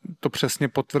úplně to přesně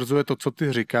potvrzuje to, co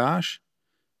ty říkáš.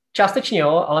 Částečně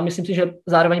jo, ale myslím si, že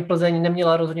zároveň Plzeň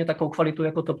neměla rozhodně takovou kvalitu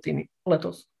jako top týmy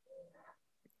letos.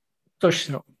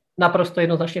 Což naprosto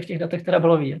jednoznačně v těch datech teda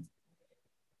bylo vidět.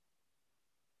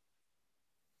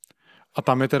 A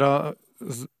tam je teda,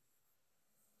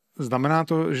 znamená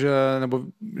to,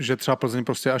 že třeba Plzeň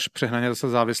prostě až přehnaně zase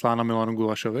závislá na Milanu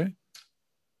Gulašovi?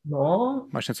 No.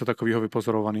 Máš něco takového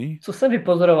vypozorovaný? Co jsem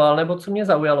vypozoroval, nebo co mě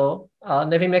zaujalo, a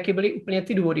nevím, jaké byly úplně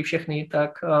ty důvody všechny,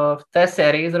 tak v té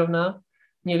sérii zrovna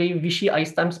měli vyšší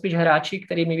ice time spíš hráči,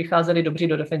 kteří mi vycházeli dobří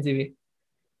do defenzivy.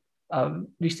 A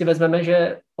když si vezmeme,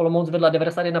 že Olomouc vedla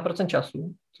 91%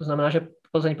 času, to znamená, že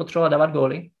Plzeň potřebovala dávat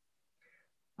góly.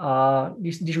 A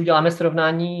když uděláme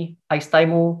srovnání ice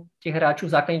timeu těch hráčů v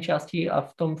základní části a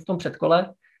v tom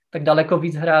předkole, tak daleko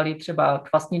víc hráli třeba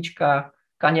Kvasnička,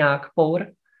 Kaňák, Pour,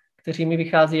 kteří mi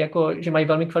vychází jako, že mají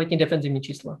velmi kvalitní defenzivní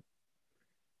čísla.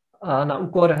 A na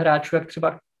úkor hráčů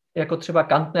jako třeba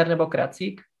Kantner nebo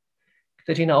Kracík,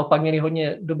 kteří naopak měli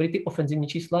hodně dobrý ty ofenzivní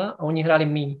čísla a oni hráli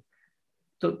míň.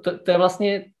 To je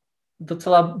vlastně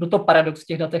docela to paradox v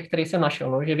těch datech, který jsem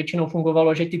našel, no? Že většinou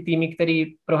fungovalo, že ty týmy, které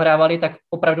prohrávali, tak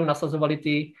opravdu nasazovali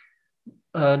ty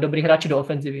dobrý hráči do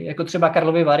ofenzivy. Jako třeba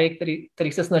Karlovy Vary,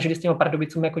 který se snažili s těma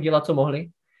Pardubicům jako dělat, co mohli.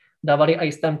 Dávali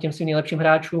ice time těm svým nejlepším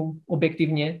hráčům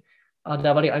objektivně a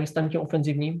dávali ice time těm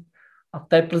ofenzivním. A v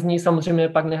té Plzni samozřejmě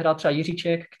pak nehrál třeba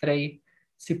Jiříček, který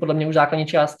si podle mě už v základní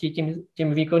části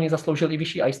tím výkony zasloužil i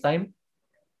vyšší ice time,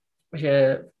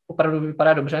 že opravdu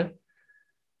vypadá dobře.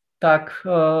 Tak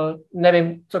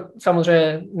nevím,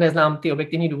 samozřejmě neznám ty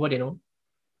objektivní důvody. No.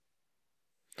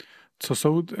 Co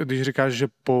jsou, když říkáš, že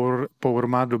Pour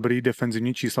má dobrý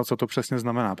defenzivní čísla, co to přesně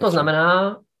znamená? To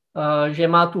znamená, že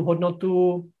má tu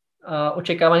hodnotu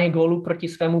očekávaných gólů proti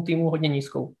svému týmu hodně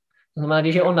nízkou. To znamená,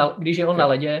 když je on na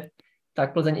ledě,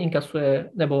 tak Plzeň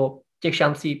inkasuje, nebo těch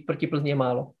šancí proti Plzni je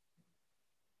málo.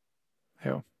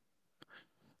 Jo.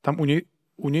 Tam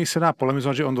u něj se dá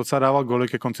polemizovat, že on docela dával góly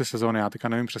ke konci sezóny. Já teďka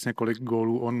nevím přesně, kolik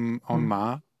gólů on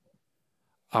má,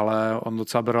 ale on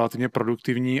docela byl relativně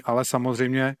produktivní, ale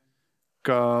samozřejmě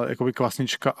jakoby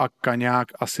Kvasnička a Kaňák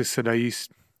asi se dají...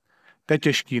 To je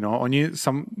těžký, no.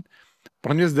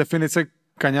 Pro mě z definice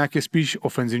Kaňák je spíš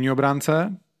ofenzivní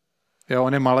obránce. Jo,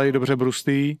 on je malej, dobře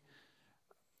brustý.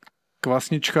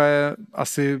 Kvasnička je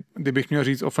asi, kdybych měl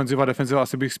říct ofenziva, defenziva,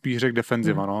 asi bych spíš řekl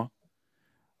defenziva, no.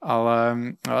 Ale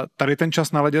tady ten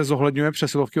čas na ledě zohledňuje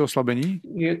přesilovky oslabení?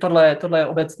 Tohle je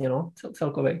obecně, no,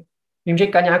 celkově. Vím, že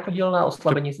Kaňák chodil na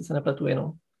oslabení, jestli se nepletu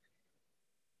jenom.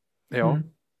 Jo.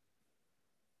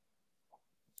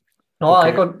 No okay. A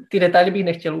jako ty detaily bych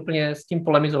nechtěl úplně s tím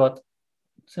polemizovat.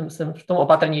 Jsem v tom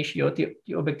opatrnější, jo. Ty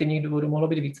objektivních důvodů mohlo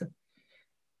být více.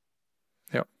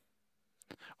 Jo.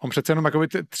 On přece jenom jako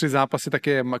 3 zápasy taky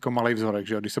je jako malý vzorek,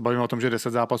 že jo? Když se bavíme o tom, že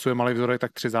 10 zápasů je malý vzorek,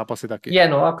 tak 3 zápasy taky. Je,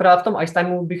 no, akorát v tom ice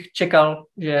timeu bych čekal,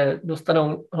 že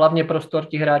dostanou hlavně prostor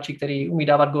ti hráči, který umí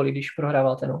dávat góly, když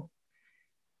prohráváte, no.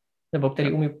 Nebo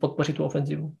který umí podpořit tu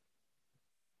ofenzivu.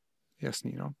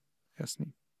 Jasný, no. Jasný.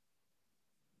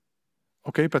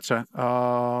 OK, Petře.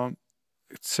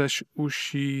 Chceš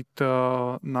už jít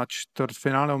na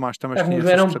čtvrtfinál, nebo máš tam ještě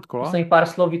něco z předkola? Tak můžu jenom pár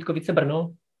slov Vítkovice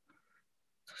Brno.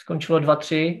 Skončilo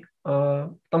 2-3.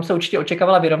 Tam se určitě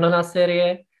očekávala vyrovnaná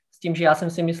série s tím, že já jsem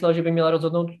si myslel, že by měla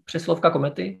rozhodnout přesilovka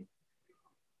Komety.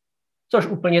 což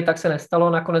úplně tak se nestalo.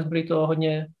 Nakonec byly to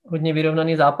hodně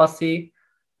vyrovnané zápasy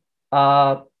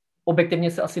a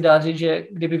objektivně se asi dá říct, že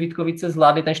kdyby Vítkovice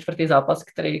zvládli ten 4. zápas,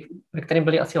 ve kterém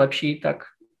byli asi lepší, tak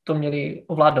to měli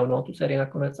ovládnout, no, tu sérii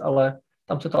nakonec, ale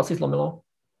tam se to asi zlomilo.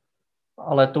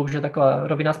 Ale to už je taková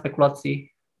rovina spekulací.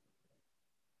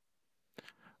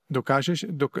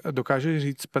 Dokážeš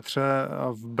říct, Petře,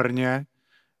 v Brně,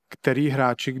 který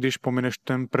hráči, když pomineš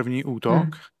ten první útok,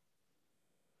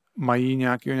 mají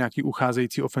nějaký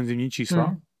ucházející ofenzivní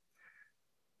čísla?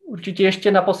 Určitě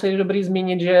ještě naposledy dobrý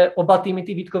zmínit, že oba týmy,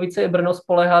 ty Vítkovice i Brno,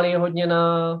 spolehali hodně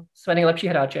na své nejlepší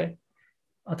hráče.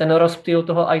 A ten rozptyl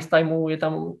toho ice timeu je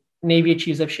tam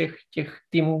největší ze všech těch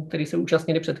týmů, který se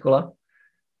účastnili předkola.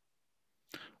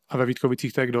 A ve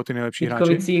Vítkovicích to je kdo, ty nejlepší hráči? V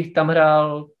Vítkovicích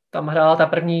tam hrál ta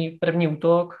první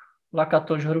útok,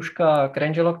 Lakatoš, Hruška,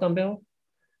 Krenželok tam byl.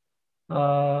 A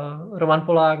Roman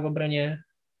Polák v obraně.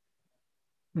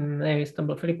 Nevím, jestli tam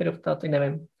byl Filip Rovta, teď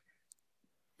nevím.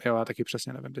 Jo, já taky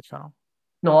přesně nevím teďka, no.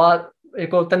 No a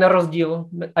jako ten rozdíl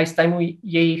ice timeu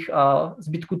jejich a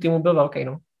zbytku týmu byl velký,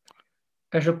 no.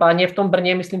 Každopádně v tom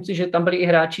Brně myslím si, že tam byli i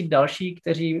hráči další,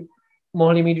 kteří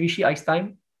mohli mít vyšší ice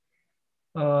time.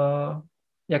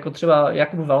 Jako třeba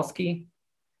Jakub Valský,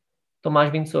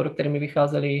 Tomáš Vincor, kterými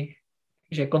vycházeli,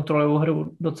 že kontrolují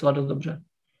hru docela dost dobře.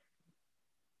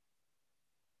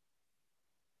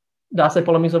 Dá se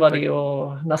polemizovat i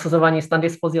o nasazování Standy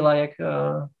Spozila,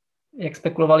 jak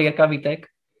spekuloval Jirka Vítek,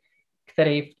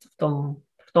 který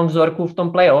v tom vzorku, v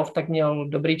tom playoff, tak měl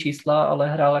dobrý čísla, ale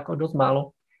hrál jako dost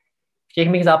málo. V těch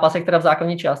mých zápasech, teda v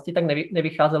základní části, tak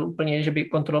nevycházel úplně, že by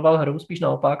kontroloval hru, spíš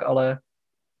naopak, ale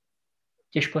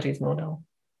těžko říct, no dál.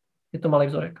 Je to malý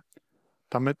vzorek.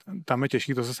 Tam je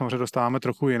těžký, to se samozřejmě dostáváme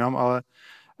trochu jinam, ale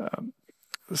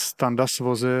Standa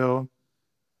Svozil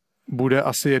bude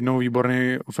asi jednou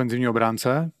výborný ofenzivní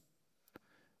obránce,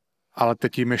 ale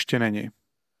teď jim ještě není.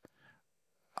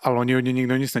 A loni od něj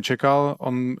nikdo nic nečekal,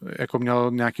 on jako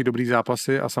měl nějaký dobrý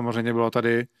zápasy a samozřejmě bylo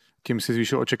tady, tím si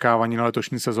zvýšil očekávání na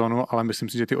letošní sezónu, ale myslím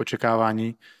si, že ty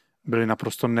očekávání byly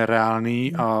naprosto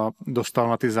nereální a dostal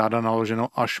na ty záda naloženo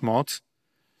až moc.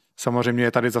 Samozřejmě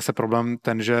je tady zase problém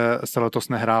ten, že se letos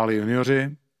nehráli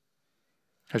junioři,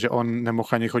 takže on nemohl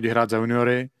ani chodit hrát za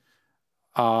juniory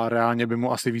a reálně by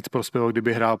mu asi víc prospělo,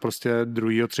 kdyby hrál prostě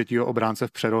druhýho, třetího obránce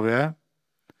v Přerově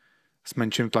s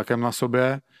menším tlakem na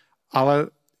sobě, ale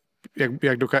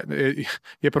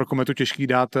je pro Kometu těžký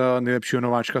dát nejlepšího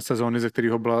nováčka sezóny, ze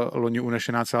kterého byla loni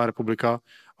unešená celá republika,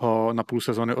 ho na půl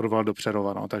sezóny odvolal do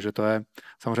Přerova, no. Takže to je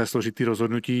samozřejmě složitý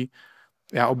rozhodnutí.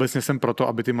 Já obecně jsem proto,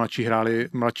 aby ty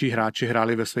mladší hráči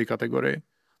hráli ve své kategorii.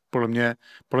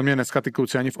 Podle mě dneska ty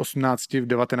kluci ani v 18, v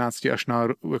 19 až na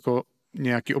jako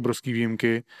nějaký obrovský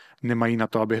výjimky nemají na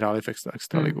to, aby hráli v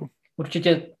extraligu.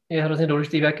 Určitě je hrozně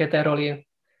důležitý, v jaké té roli,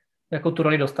 jakou tu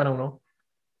roli dostanou, no.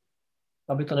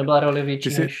 Aby to nebyla roli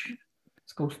větší, než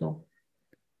zkousnou.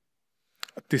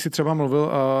 Ty jsi třeba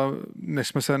mluvil, než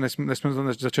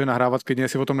jsme začali nahrávat, klidně,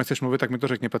 jestli o tom nechceš mluvit, tak mi to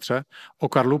řekni, Petře, o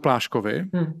Karlu Pláškovi,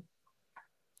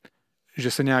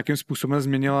 že se nějakým způsobem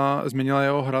změnila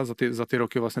jeho hra za ty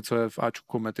roky, vlastně, co je v Ačku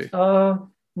Komety.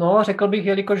 No, řekl bych,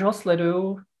 jelikož ho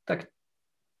sleduju, tak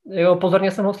jo,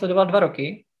 pozorně jsem ho sledoval 2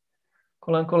 roky,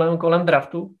 kolem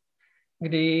draftu,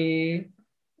 kdy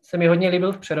se mi hodně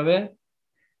líbil v Přerově,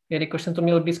 jelikož jsem to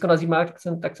měl blízko na zimách,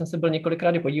 tak jsem se byl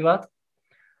několikrát i podívat.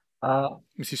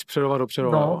 Myslíš Přerova do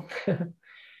Přerova? No.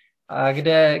 A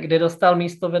kde dostal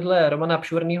místo vedle Romana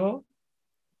Pšurnýho,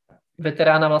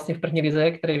 veterána vlastně v první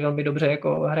lize, který velmi dobře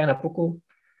jako hraje na puku.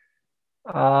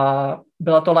 A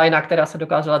byla to lajna, která se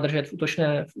dokázala držet v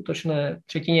útočné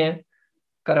třetině.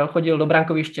 Karel chodil do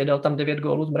brankoviště, dal tam 9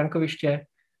 gólů z brankoviště,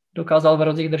 dokázal v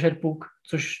rozích držet puk,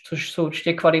 což jsou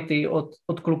určitě kvality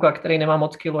od kluka, který nemá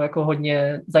moc kilo, jako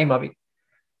hodně zajímavý.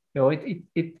 Jo,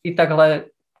 i takhle,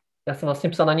 já jsem vlastně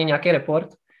psal na ně nějaký report,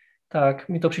 tak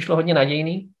mi to přišlo hodně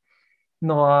nadějný.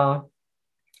 No a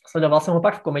sledoval jsem ho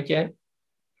pak v Kometě,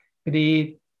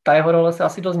 kdy ta jeho role se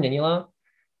asi dost změnila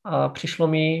a přišlo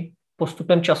mi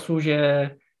postupem času, že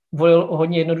volil o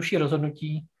hodně jednodušší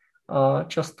rozhodnutí. A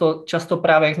často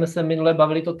právě, jak jsme se minule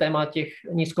bavili to téma těch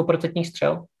nízkoprocentních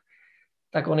střel,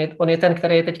 tak on je ten,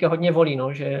 který je teďka hodně volí,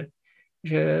 no, že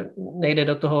nejde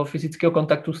do toho fyzického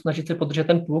kontaktu snažit se podržet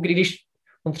ten puk, když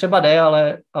on třeba jde,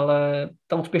 ale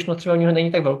ta úspěšnost třeba u něho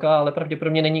není tak velká, ale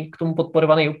pravděpodobně není k tomu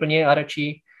podporovaný úplně a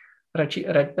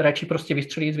radši prostě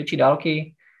vystřelí z větší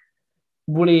dálky.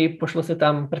 Bully, pošle se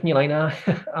tam první lajna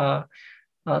a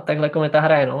takhle Kometa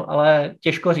hraje, no. Ale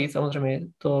těžko říct, samozřejmě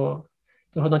to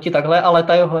hodnotí takhle, ale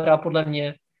ta jeho hra podle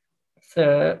mě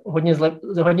se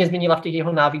hodně změnila v těch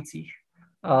jeho návycích.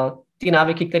 A ty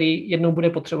návyky, které jednou bude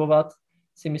potřebovat,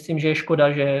 si myslím, že je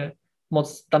škoda, že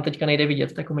moc tam teďka nejde vidět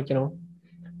v té kometě. No.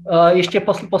 Ještě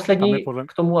poslední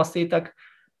k tomu asi, tak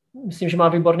myslím, že má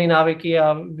výborné návyky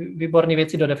a výborné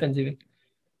věci do defenzivy.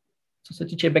 Co se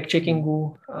týče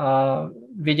backcheckingu a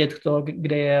vědět, kdo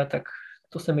kde je, tak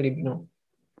to se mi líbí. No.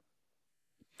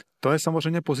 To je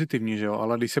samozřejmě pozitivní, že jo,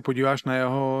 ale když se podíváš na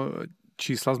jeho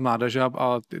čísla z mládeže,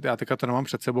 a já teďka to nemám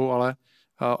před sebou, ale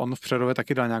on v Přerově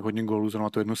taky dal nějak hodně gólů zrovna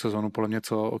tu jednu sezonu, podle mě,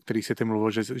 o který si ty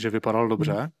mluvil, že vypadal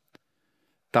dobře,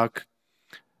 tak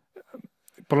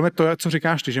podle mě to je, co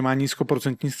říkáš ty, že má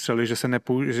nízkoprocentní střely, že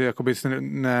že jakoby se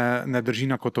nedrží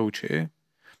na kotouči,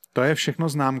 to je všechno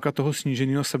známka toho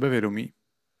sníženého sebevědomí.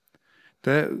 To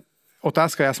je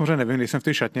otázka, já samozřejmě nevím, když jsem v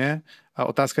té šatně, a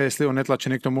otázka je, jestli on je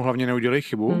tlačený k tomu hlavně neudělej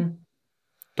chybu.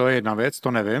 To je jedna věc,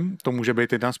 to nevím, to může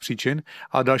být jedna z příčin.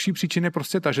 A další příčina je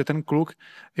prostě ta, že ten kluk,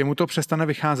 jemu to přestane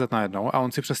vycházet najednou a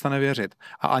on si přestane věřit.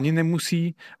 A ani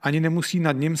nemusí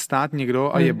nad ním stát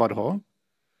někdo a jebat ho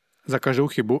za každou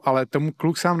chybu, ale tomu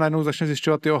kluk sám najednou začne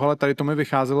zjišťovat, jo, hele, tady to mi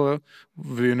vycházelo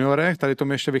v juniorech, tady to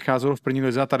mi ještě vycházelo v první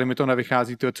lize a tady mi to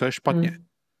nevychází, tyjo, co je špatně.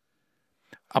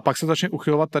 A pak se začne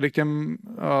uchylovat tady k těm,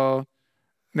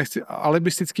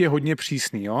 alibisticky je hodně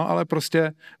přísný, jo, ale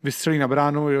prostě vystřelí na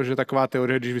bránu, jo, že taková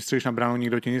teorie, když vystřelíš na bránu,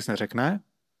 nikdo ti nic neřekne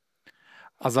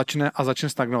a začne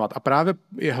stagnovat. A právě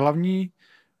je hlavní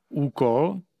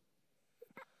úkol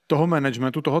toho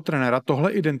managementu, toho trenéra,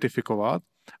 tohle identifikovat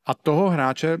a toho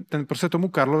hráče, ten prostě tomu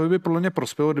Karlovi by podle mě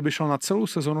prospělo, kdyby šel na celou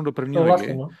sezonu do první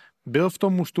ligy. Byl v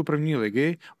tom mužstvu první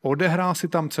ligy, odehrál si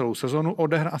tam celou sezonu,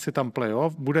 odehrál si tam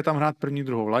playoff, bude tam hrát první,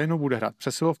 druhou lineu, bude hrát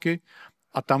přesilovky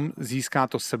a tam získá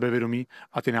to sebevědomí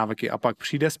a ty návyky. A pak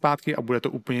přijde zpátky a bude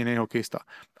to úplně jiný hokejista.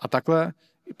 A takhle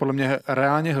podle mě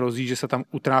reálně hrozí, že se tam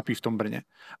utrápí v tom Brně.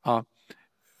 A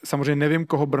samozřejmě nevím,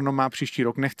 koho Brno má příští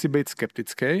rok, nechci být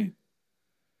skeptický,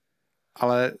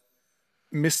 ale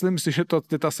myslím si, že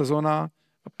ta sezona,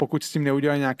 pokud s tím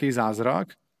neudělají nějaký zázrak,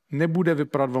 nebude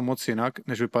vypadat o moc jinak,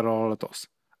 než vypadalo letos.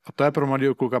 A to je pro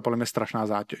mladého kluka podle mě strašná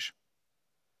zátěž.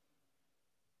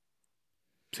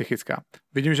 Psychická.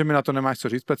 Vidím, že mi na to nemáš co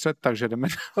říct, Petře, takže jdeme.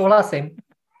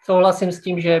 Souhlasím s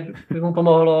tím, že by mu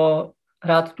pomohlo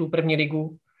hrát tu první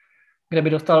ligu, kde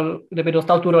by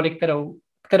dostal tu roli,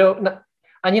 kterou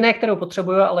ani ne kterou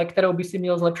potřebuje, ale kterou by si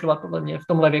měl zlepšovat podle mě v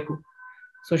tomhle věku.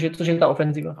 Což je ta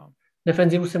ofenziva.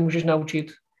 Defenzivu se můžeš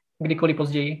naučit kdykoliv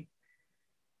později.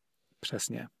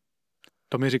 Přesně.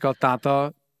 To mi říkal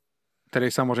táta,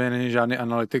 který samozřejmě není žádný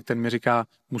analytik, ten mi říká,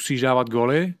 musíš dávat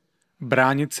góly,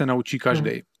 bránit se naučí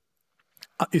každej.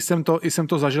 A i jsem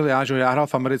to zažil já, že já hrál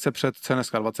v Americe před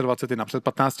 2021, před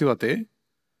 15 lety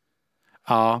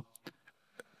a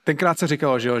tenkrát se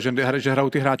říkalo, že hrajou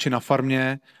ty hráči na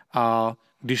farmě a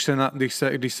když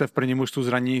se v prvním mužstvu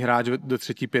zraní hráč do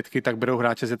třetí pětky, tak berou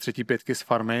hráče ze třetí pětky z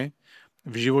farmy.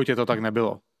 V životě to tak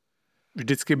nebylo.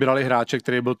 Vždycky brali hráče,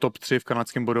 který byl top 3 v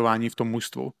kanadském bodování v tom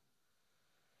mužstvu.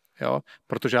 Jo?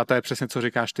 Protože a to je přesně, co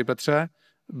říkáš ty, Petře,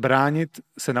 bránit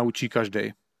se naučí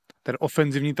každej. Ten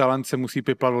ofenzivní talent se musí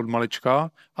piplat od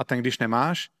malička a ten, když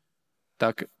nemáš,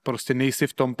 tak prostě nejsi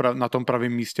na tom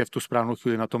pravém místě v tu správnou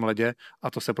chvíli na tom ledě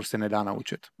a to se prostě nedá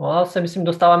naučit. No a se myslím,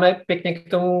 dostáváme pěkně k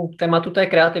tomu tématu té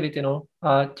kreativity, no.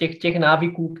 A těch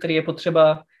návyků, který je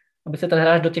potřeba, aby se ten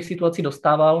hráč do těch situací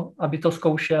dostával, aby to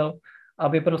zkoušel,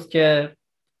 aby prostě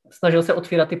snažil se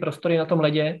otvírat ty prostory na tom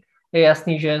ledě. Je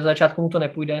jasný, že z začátku mu to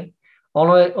nepůjde.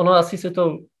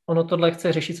 Ono tohle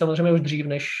chce řešit samozřejmě už dřív,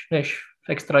 než v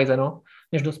extralize, no.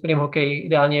 Než v dospělém hokeji.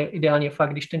 Ideálně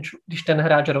fakt, když ten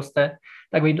hráč roste,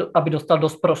 tak aby dostal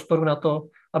dost prostoru na to,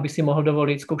 aby si mohl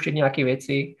dovolit zkoušet nějaké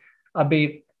věci,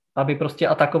 aby prostě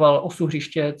atakoval osu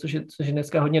hřiště, což je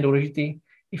dneska hodně důležitý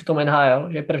i v tom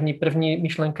NHL, že první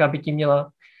myšlenka by ti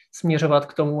měla směřovat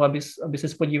k tomu, aby se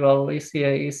spodíval, jestli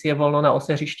je volno na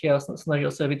ose hřiště a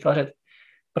snažil se vytvářet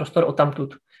prostor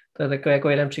odtamtud. To je takový jako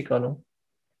jeden příklad, no.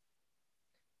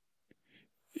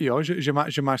 Jo,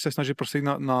 že máš se snažit prostě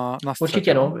na střed.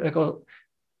 Určitě, no. Jako,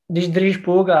 když držíš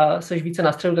puk a seš více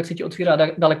na středu, tak se ti otvírá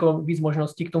daleko víc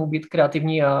možností k tomu být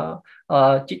kreativní a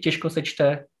těžko se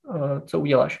čte, co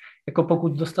uděláš. Jako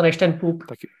pokud dostaneš ten puk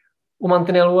u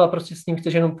mantinelu a prostě s ním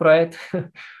chceš jenom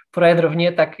projet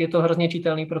rovně, tak je to hrozně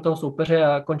čitelný pro toho soupeře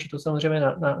a končí to samozřejmě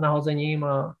nahozením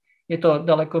a je to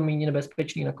daleko méně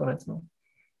nebezpečný nakonec, no.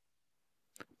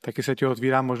 Taky se ti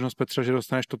otvírá možnost, Petře, že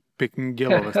dostaneš to pěkný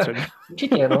dělo ve středu.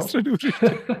 Určitě, no.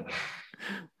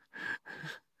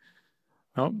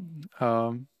 No,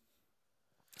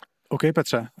 OK,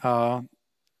 Petře.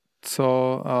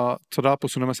 Co dál?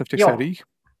 Posuneme se v těch sériích?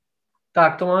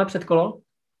 Tak, to máme předkolo.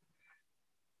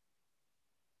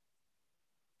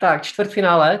 Tak,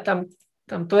 čtvrtfinále.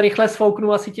 Tam to rychle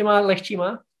sfouknu asi těma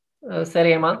lehčíma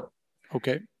sériema. OK.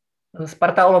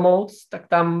 Sparta Olomouc, tak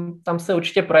tam se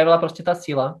určitě projevila prostě ta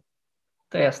síla.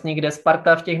 To je jasný, kde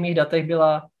Sparta v těch mých datech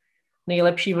byla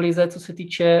nejlepší v lize, co se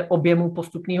týče objemu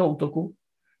postupného útoku.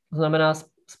 To znamená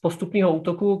z postupného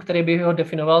útoku, který bych ho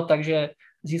definoval tak, že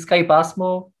získají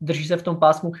pásmo, drží se v tom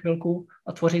pásmu chvilku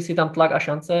a tvoří si tam tlak a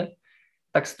šance,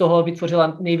 tak z toho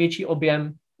vytvořila největší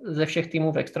objem ze všech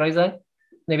týmů v extralize,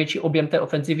 největší objem té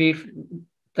ofenzivy,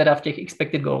 teda v těch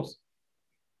expected goals.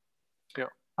 Jo.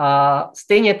 A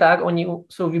stejně tak oni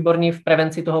jsou výborní v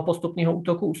prevenci toho postupného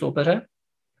útoku u soupeře,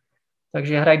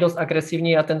 takže hrají dost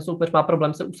agresivně a ten soupeř má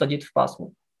problém se usadit v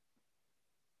pásmu.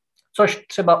 Což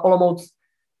třeba Olomouc,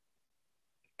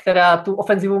 která tu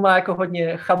ofenzivu má jako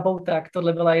hodně chabou, tak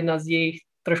tohle byla jedna z jejich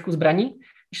trošku zbraní,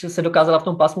 že se dokázala v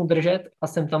tom pásmu držet a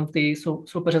sem tam ty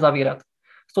soupeře zavírat.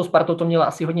 S tou Spartou to měla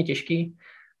asi hodně těžký.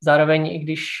 Zároveň, i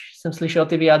když jsem slyšel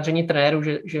ty vyjádření trenérů,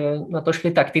 že na to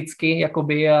šli takticky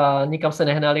jakoby a nikam se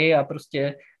nehnali a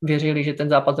prostě věřili, že ten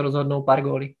zápas rozhodnou pár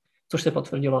góly, což se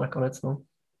potvrdilo nakonec. No.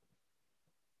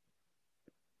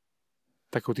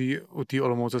 Tak u té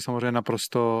Olomouce samozřejmě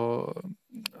naprosto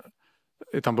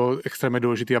tam bylo extrémně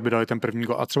důležité, aby dali ten první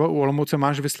gól. A třeba u Olomouce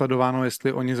máš vysledováno,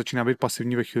 jestli oni začínají být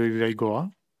pasivní ve chvíli, kdy dají góla?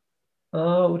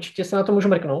 Určitě se na to můžu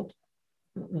mrknout.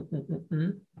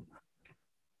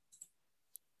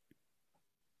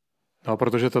 No,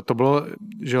 protože to bylo,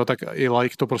 že jo, tak i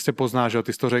like to prostě pozná, že jo,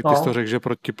 ty jsi to řekl, že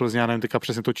proti Plzni, já nevím, teďka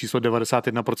přesně to číslo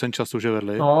 91% času, že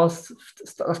vedli. No,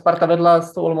 Sparta vedla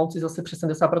s tou Olomoucí zase přes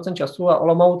 70% času a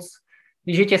Olomouc,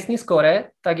 když je těsný skóre,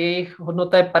 tak jejich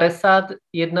hodnota je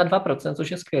 51,2%,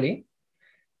 což je skvělý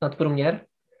nadprůměr.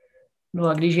 No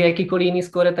a když je jakýkoliv jiný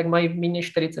skóre, tak mají méně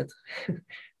 40.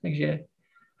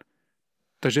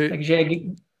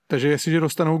 Takže jestliže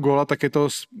dostanou góla, tak je to,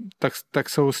 tak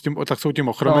jsou tím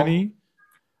ochromený. No.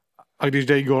 A když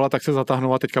dají góla, tak se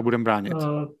zatáhnou a teďka budeme bránit.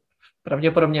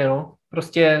 Pravděpodobně, no.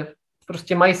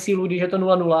 Prostě mají sílu, když je to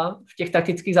 0-0. V těch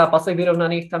taktických zápasech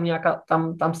vyrovnaných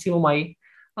tam sílu mají.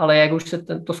 Ale jak už se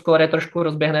to skóre trošku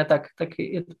rozběhne, tak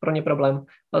je to pro ně problém.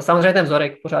 Samozřejmě ten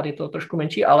vzorek pořád je to trošku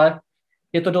menší, ale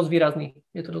je to dost výrazný.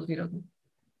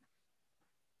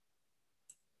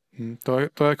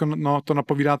 To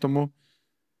napovídá tomu.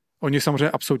 Oni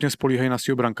samozřejmě absolutně spolíhají na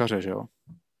svého brankaře, že jo?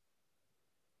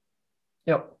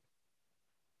 Jo.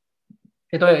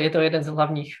 Je to jeden z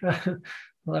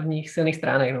hlavních silných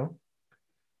stránek, no.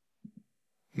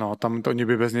 No, tam oni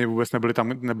by bez něj vůbec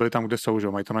nebyli tam, kde jsou, že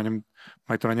jo? Mají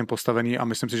to na něm postavený a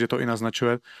myslím si, že to i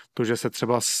naznačuje to, že se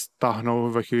třeba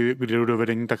stáhnou ve chvíli, kdy jdou do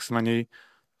vedení, tak se na něj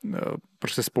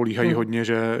prostě spolíhají hodně,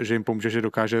 že jim pomůže, že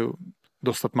dokáže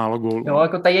dostat málo gólů. Jo,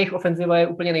 jako ta jejich ofenziva je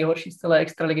úplně nejhorší z celé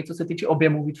extraligy, co se týče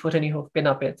objemu vytvořeného v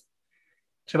 5-5.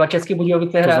 Třeba Český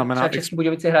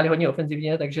Budějovice hráli hodně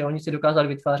ofenzivně, takže oni si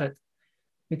dokázali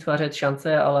vytvářet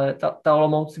šance, ale ta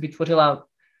Olomouc vytvořila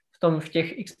v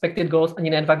těch expected goals ani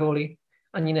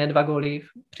ne dva góly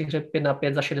při hře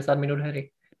 5-5 za 60 minut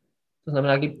hry. To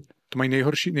znamená, to mají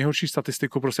nejhorší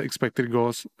statistiku prostě expected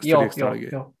goals z celé extraligy.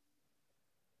 Jo.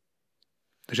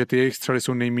 Takže ty jejich střely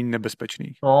jsou nejméně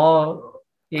nebezpečný. No,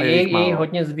 je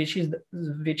hodně z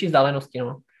větší vzdálenosti.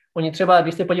 No. Oni třeba,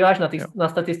 když se podíváš na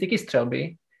statistiky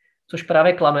střelby, což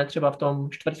právě klame třeba v tom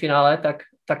čtvrtfinále,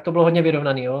 tak to bylo hodně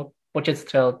vyrovnaný. Jo. Počet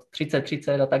střel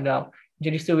 30 a tak dále.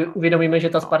 Když si uvědomíme, že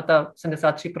ta Sparta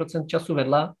 73% času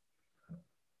vedla,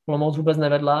 Olomouc vůbec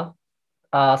nevedla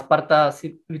a Sparta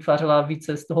si vytvářela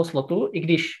více z toho slotu, i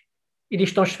když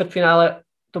v tom čtvrtfinále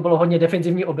to bylo hodně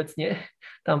defenzivní obecně,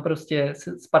 tam prostě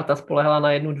Sparta spolehala na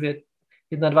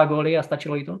 1-2 góly a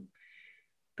stačilo jí to,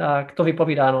 tak to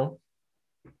vypovídá, no.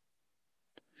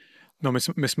 No,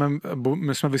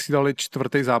 my jsme vysílali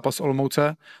čtvrtý zápas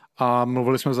Olomouce a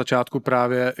mluvili jsme v začátku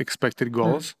právě expected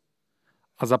goals.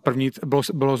 A za první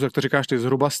bylo, jak to říkáš ty,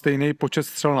 zhruba stejný počet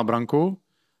střel na branku,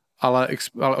 ale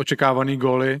očekávaný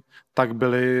góly tak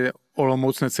byly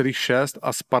Olomouc necelých 6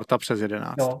 a Sparta přes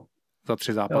 11 za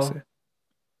 3 zápasy. Jo.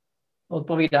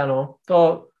 Odpovídá, no.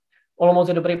 To Olomouc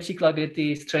je dobrý příklad, kdy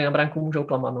ty střely na branku můžou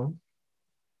klamat, no.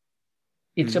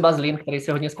 I třeba Zlín, který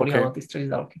se hodně spolíhal na ty střely z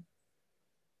dálky.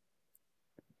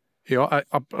 Jo,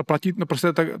 a platí prostě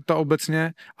ta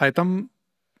obecně, a je tam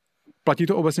platí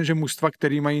to obecně, že mužstva,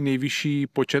 který mají nejvyšší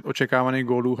počet očekávaných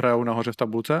gólů, hrajou nahoře v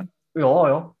tabulce?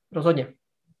 Jo, rozhodně.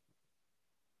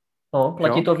 No,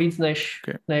 platí to víc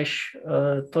než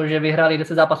to, že vyhráli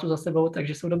 10 zápasů za sebou,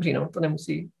 takže jsou dobří, no. To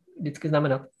nemusí vždycky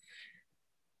znamenat.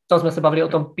 To jsme se bavili o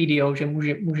tom PDO, že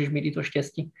můžeš mít i to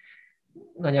štěstí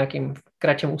na nějakým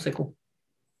kratším úseku.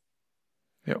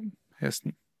 Jo,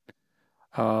 jasný.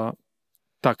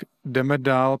 Tak, jdeme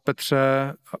dál,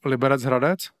 Petře, Liberec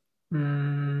Hradec?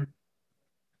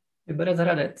 Liberec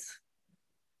Hradec.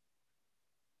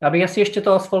 Já bych asi ještě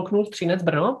to sfolknul Třinec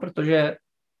Brno, protože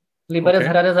Liberec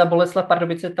Hradec a Boleslav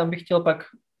Pardubice, tam bych chtěl pak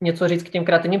něco říct k těm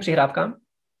kreativním přihrávkám,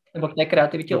 nebo k té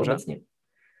kreativitě obecně.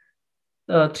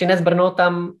 Třinec Brno,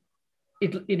 tam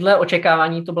i dle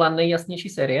očekávání to byla nejjasnější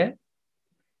série,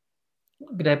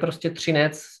 kde prostě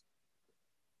Třinec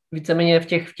víceméně v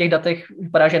těch datech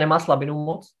vypadá, že nemá slabinu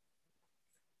moc.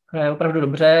 Hraje opravdu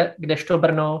dobře, kdežto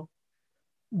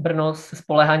Brno se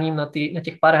spoléháním na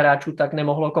těch pár hráčů tak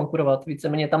nemohlo konkurovat.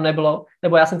 Víceméně tam nebylo,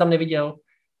 nebo já jsem tam neviděl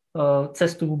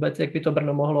cestu vůbec, jak by to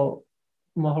Brno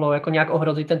mohlo jako nějak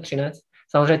ohrozit ten Třinec.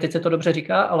 Samozřejmě teď se to dobře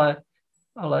říká,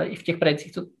 ale i v těch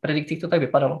predikcích to tak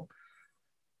vypadalo.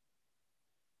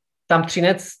 Tam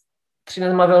Třinec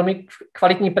má velmi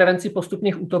kvalitní prevenci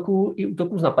postupných útoků i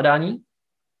útoků z napadání,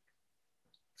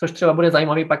 což třeba bude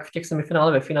zajímavý pak v těch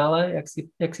semifinále ve finále,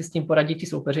 jak si s tím poradí ti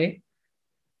soupeři.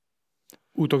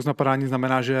 Útok z napadání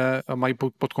znamená, že mají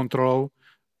pod kontrolou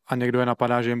a někdo je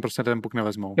napadá, že jim prostě ten puk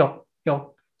nevezmou.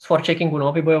 Jo. Z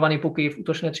forecheckingu, vybojovaný puky v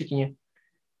útočné třetině.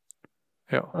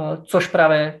 Jo.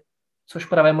 Což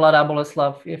právě mladá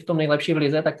Boleslav je v tom nejlepší v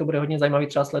lize, tak to bude hodně zajímavý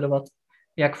třeba sledovat,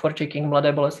 jak forechecking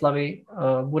mladé Boleslavy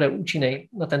bude účinný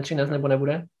na ten Třinec nebo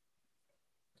nebude.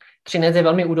 Třinec je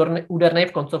velmi úderný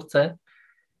v koncovce,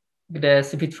 kde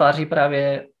si vytváří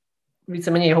právě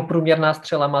víceméně jeho průměrná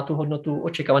střela má tu hodnotu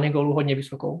očekávaných gólů hodně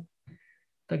vysokou.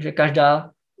 Takže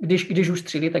když už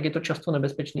střílí, tak je to často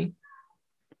nebezpečný.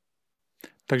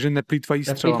 Takže neplýtvají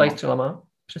střelama.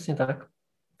 Přesně tak.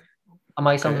 A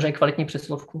mají samozřejmě kvalitní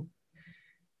přesilovku.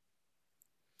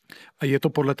 A je to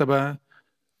podle tebe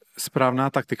správná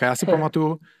taktika? Já si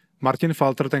pamatuju, Martin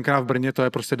Falter tenkrát v Brně, to je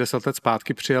prostě 10 let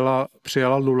zpátky,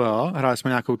 přijela Lulea, hráli jsme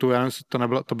nějakou tu,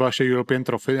 to byla ještě European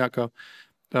Trophy, nějaká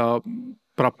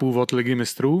prapůvod Ligy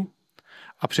mistrů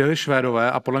a přijeli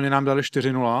Švédové a podle mě nám dali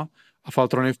 4-0 a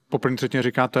Faltroni po první třetině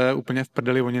říká, to je úplně v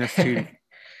prdeli, oni nestřílí.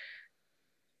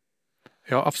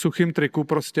 Jo, a v suchým triku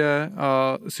prostě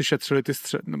si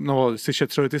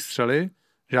šetřili ty střely,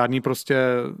 žádný prostě,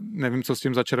 nevím, co s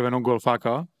tím za červenou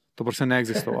golfáka, to prostě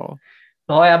neexistovalo.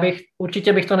 No,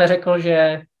 určitě bych to neřekl,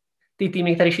 že ty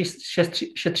týmy, které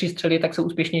šetří střely, tak jsou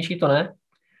úspěšnější, to ne.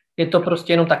 Je to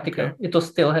prostě jenom taktika, Je to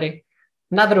styl hry.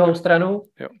 Na druhou stranu,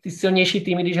 ty silnější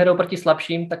týmy, když hrajou proti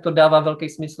slabším, tak to dává velký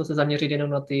smysl se zaměřit jenom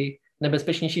na ty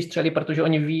nebezpečnější střely, protože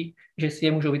oni ví, že si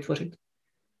je můžou vytvořit.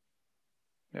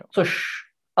 Jo.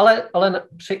 Ale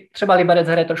třeba Liberec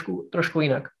hraje trošku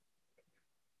jinak.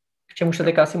 K čemu se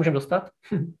teďka asi můžeme dostat?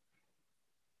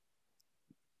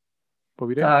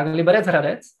 Povídej. Tak, Liberec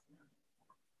Hradec.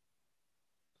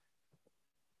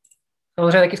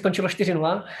 Samozřejmě taky skončilo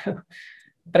 4-0.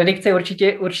 Predikce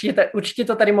určitě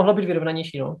to tady mohlo být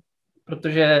vyrovnanější,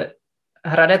 protože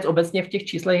Hradec obecně v těch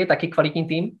číslech je taky kvalitní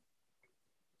tým.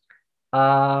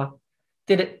 A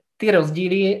ty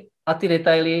rozdíly a ty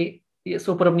detaily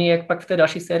jsou podobné, jak pak v té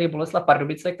další sérii Boleslav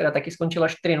Pardubice, která taky skončila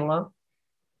 4-0.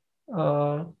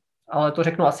 Ale to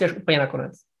řeknu asi až úplně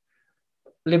nakonec.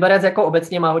 Liberec jako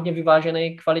obecně má hodně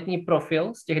vyvážený kvalitní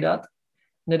profil z těch dat.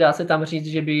 Nedá se tam říct,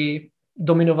 že by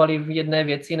dominovali v jedné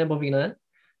věci nebo v jiné.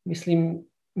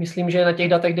 Myslím, že na těch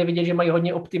datech jde vidět, že mají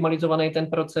hodně optimalizovaný ten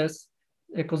proces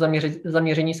jako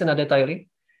zaměření se na detaily.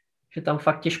 Že tam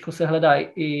fakt těžko se hledá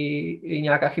i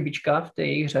nějaká chybička v té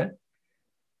jejich hře.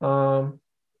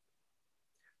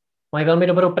 Mají velmi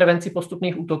dobrou prevenci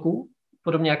postupných útoků,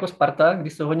 podobně jako Sparta, kdy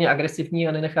jsou hodně agresivní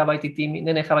a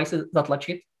nenechávají se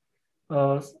zatlačit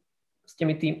s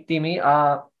těmi týmy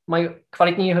a mají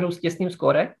kvalitní hru s těsným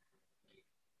skóre,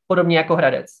 podobně jako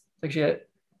Hradec. Takže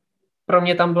pro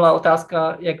mě tam byla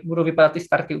otázka, jak budou vypadat ty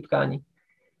starty utkání.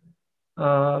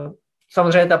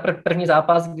 Samozřejmě ta první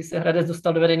zápas, kdy se Hradec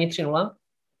dostal do vedení 3-0,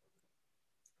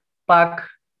 pak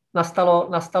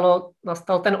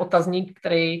nastal ten otazník,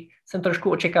 který jsem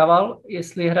trošku očekával,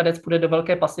 jestli Hradec půjde do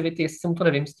velké pasivity, jestli se mu to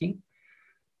nevymstí.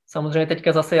 Samozřejmě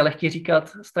teďka zase je lehký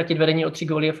říkat, ztratit vedení o 3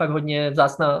 góly je fakt hodně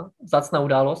vzácná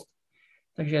událost,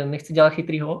 takže nechci dělat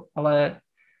chytrýho, ale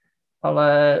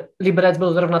Liberec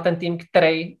byl zrovna ten tým,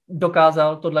 který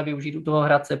dokázal tohle využít u toho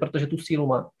Hradce, protože tu sílu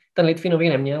má. Ten Litvinový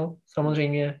neměl,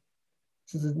 samozřejmě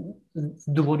z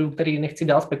důvodu, který nechci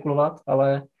dál spekulovat,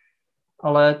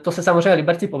 ale to se samozřejmě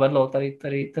Liberci povedlo,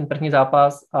 tady ten první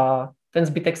zápas a ten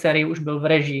zbytek série už byl v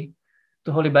režii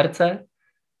toho Liberce.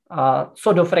 A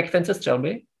co do frekvence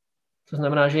střelby, to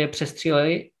znamená, že je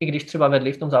přestříleli, i když třeba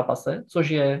vedli v tom zápase, což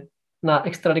je na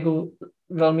extraligu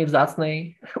velmi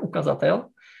vzácný ukazatel.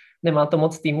 Nemá to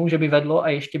moc týmů, že by vedlo a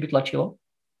ještě by tlačilo.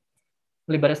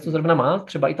 Liberec to zrovna má,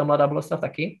 třeba i ta mladá Boleslav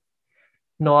taky.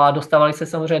 No a dostávali se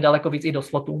samozřejmě daleko víc i do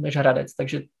slotu než Hradec,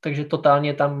 takže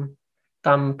totálně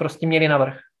tam prostě měli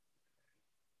navrch.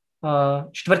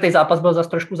 Čtvrtý zápas byl zase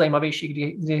trošku zajímavější,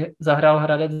 kdy zahrál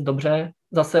Hradec dobře.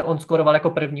 Zase on skoroval jako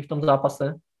první v tom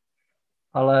zápase.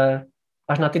 Ale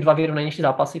až na ty 2 vyrovnanější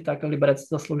zápasy, tak Liberec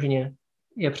zaslouženě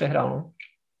je přehrál. No.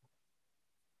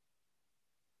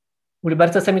 U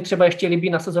Liberce se mi třeba ještě líbí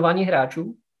nasazování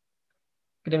hráčů,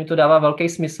 kde mi to dává velký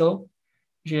smysl,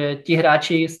 že ti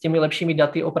hráči s těmi lepšími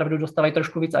daty opravdu dostávají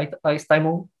trošku víc ice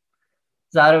timeu.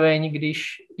 Zároveň,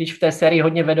 když v té sérii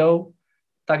hodně vedou,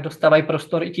 tak dostávají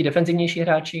prostor i ti defenzivnější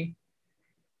hráči.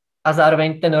 A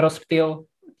zároveň ten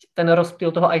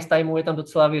rozptyl toho ice timeu je tam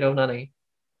docela vyrovnaný.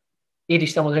 I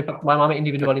když samozřejmě pak máme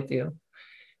individuality. Jo.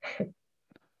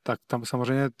 Tak tam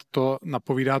samozřejmě to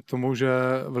napovídá tomu, že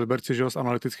v Liberci, že s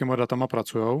analytickými datama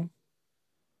pracujou.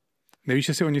 Nevíš,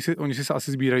 jestli oni si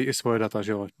asi sbírají i svoje data,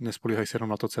 že jo? Nespolíhají se jenom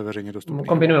na to, co je veřejně dostupné.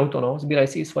 Kombinujou to, no. Sbírají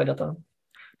si i svoje data.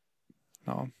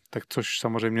 No, tak což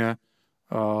samozřejmě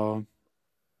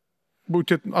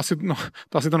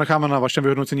asi to necháme na vašem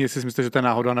vyhodnocení, jestli si myslíte, že to je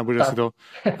náhoda, nebo že si to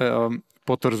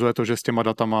potvrzuje to, že s těma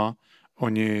datama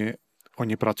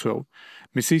oni pracujou.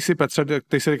 Myslíš si, Petře,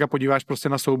 ty se teďka podíváš prostě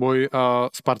na souboj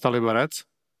Sparta Liberec?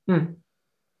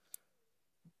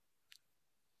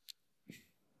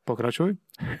 Pokračuj.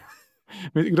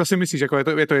 Kdo si myslíš, jako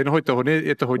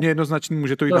je to hodně jednoznačný,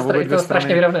 může to jít na obě dvě strany?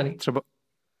 Strašně vyrovnaný. Třeba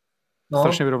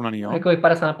strašně vyrovnaný, jo? Jako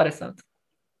 50/50.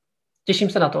 Těším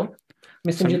se na to.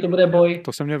 Myslím, že to bude boj.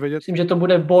 To jsem měl vědět. Myslím, že to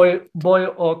bude boj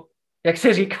o, jak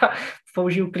se říká,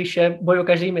 použiju klišé, boj o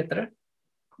každý metr.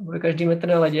 Boj o každý metr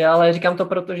na ledě, ale říkám to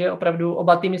proto, že opravdu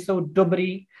oba týmy jsou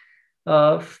dobrý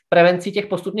v prevenci těch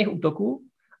postupných útoků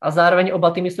a zároveň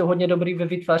oba týmy jsou hodně dobrý ve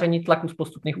vytváření tlaku z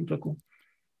postupných útoků.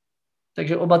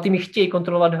 Takže oba týmy chtějí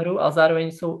kontrolovat hru a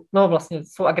zároveň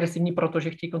jsou agresivní, protože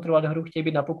chtějí kontrolovat hru, chtějí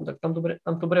být na puku, tak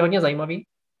tam to bude hodně zajímavý.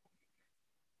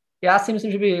 Já si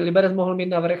myslím, že by Liberec mohl mít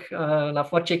navrch na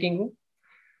forecheckingu,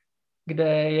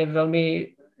 kde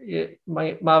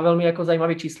má velmi jako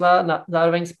zajímavé čísla.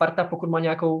 Zároveň Sparta, pokud má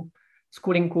nějakou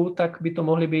skulinku, tak by to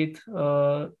mohly být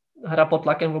hra pod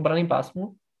tlakem v obranném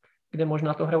pásmu, kde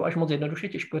možná to hrajou až moc jednoduše,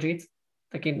 těžko říct,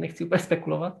 taky nechci úplně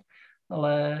spekulovat,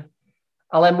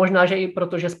 ale možná, že i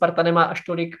protože Sparta nemá až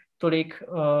tolik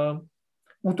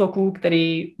útoků,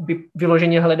 který by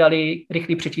vyloženě hledali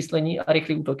rychlé přečíslení a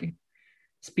rychlé útoky.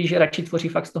 Spíš radši tvoří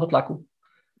fakt z toho tlaku.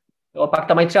 Jo, pak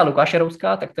tam mají třeba Lukáše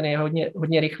Rouska, tak ten je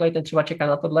hodně rychlej, ten třeba čeká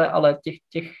na tohle, ale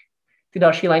ty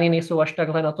další liney nejsou až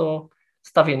takhle na to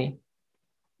stavěný.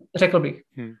 Řekl bych.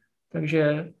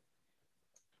 Takže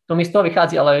to mi z toho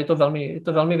vychází, ale je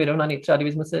to velmi vyrovnaný. Třeba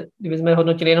kdybychom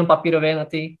hodnotili jenom papírově na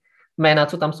ty jména,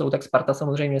 co tam jsou, tak Sparta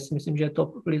samozřejmě si myslím, že je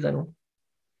to lize. No.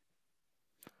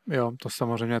 Jo, to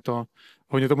samozřejmě to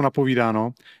hodně tomu napovídá,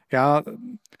 no.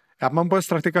 Já mám bude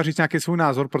strach říct nějaký svůj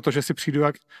názor, protože si přijdu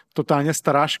jak totálně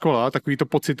stará škola, takový to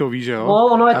pocitový, že jo? No,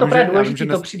 ono je to právě důležité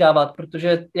to přidávat,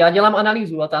 protože já dělám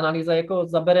analýzu a ta analýza jako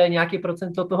zabere nějaký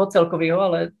procento toho celkového,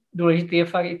 ale důležitý je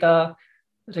fakt i ta,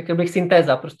 řekl bych,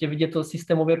 syntéza, prostě vidět to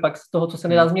systémově pak z toho, co se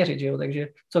nedá změřit, že jo? Takže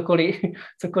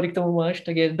cokoliv k tomu máš,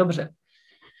 tak je dobře.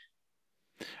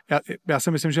 Já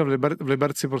si myslím, že v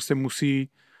Liberci prostě musí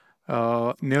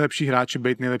nejlepší hráči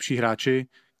být nejlepší hráči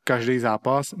každý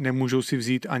zápas, nemůžou si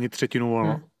vzít ani třetinu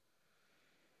volno.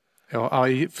 Jo, ale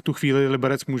v tu chvíli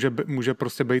Liberec může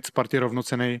prostě být Spartě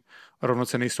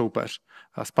rovnocenný soupeř.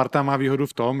 A Sparta má výhodu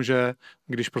v tom, že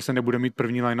když prostě nebude mít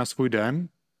první line na svůj den,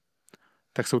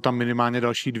 tak jsou tam minimálně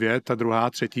další dvě, ta druhá,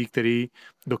 třetí, který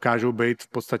dokážou být v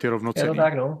podstatě rovnocenný. Je to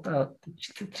tak, no.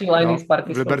 Tři liney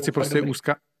Sparty v Liberci prostě je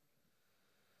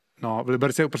v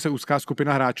Liberci je prostě úzká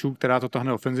skupina hráčů, která to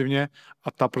tahne ofenzivně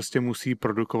a ta prostě musí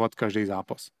produkovat každý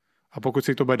zápas. A pokud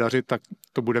si to bude dařit, tak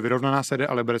to bude vyrovnaná série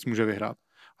a Liberec může vyhrát.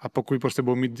 A pokud prostě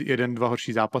budou mít 1-2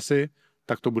 horší zápasy,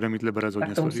 tak to bude mít Liberec hodně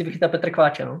složitý. Tak to musí vychytat Petr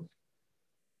Kváča, no?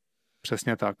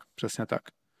 Přesně tak.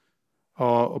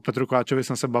 O Petru Kváčovi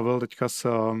jsem se bavil teďka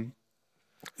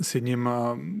s jedním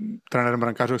trenérem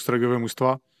brankářů extraligového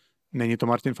mužstva, není to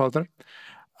Martin Falter,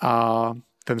 a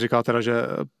ten říkal teda, že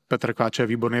Petr Kváč je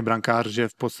výborný brankář, že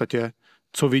v podstatě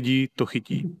co vidí, to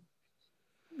chytí.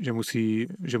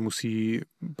 Že musí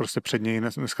prostě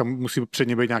dneska musí před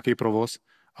něj být nějaký provoz,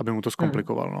 aby mu to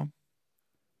zkomplikoval. No.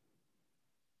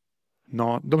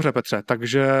 No, dobře, Petře,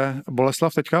 takže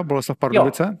Boleslav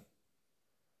Pardubice? Jo.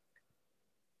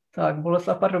 Tak,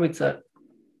 Boleslav Pardubice.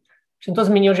 Jsem to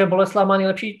zmínil, že Boleslav má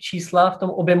nejlepší čísla v tom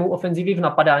objemu ofenzivy v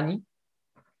napadání,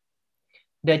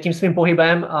 kde tím svým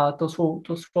pohybem a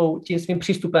tím svým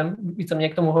přístupem víceméně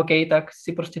k tomu hokeji, tak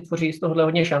si prostě tvoří z tohohle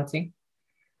hodně šancí.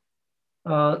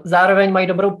 Zároveň mají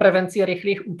dobrou prevenci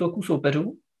rychlých útoků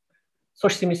soupeřů,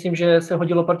 což si myslím, že se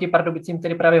hodilo proti Pardubicím,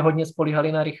 kteří právě hodně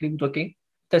spolíhali na rychlé útoky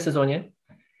v té sezóně.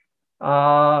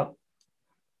 A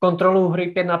kontrolu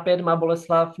hry 5-5 má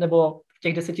Boleslav, nebo v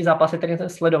těch 10 zápasech, které jsem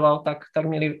sledoval, tak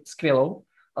měli skvělou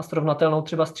a srovnatelnou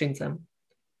třeba s Třincem.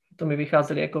 To mi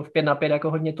vycházeli jako v 5-5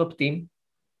 jako hodně top tým.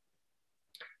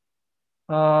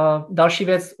 A další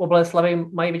věc, u Boleslavy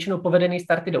mají většinou povedený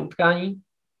starty do utkání,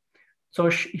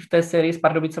 což i v té sérii s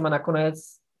Pardubicema nakonec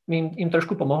jim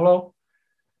trošku pomohlo,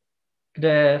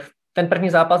 kde ten první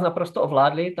zápas naprosto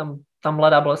ovládli, tam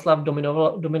mladá Boleslav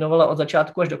dominovala od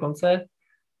začátku až do konce,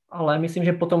 ale myslím,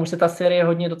 že potom už se ta série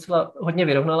hodně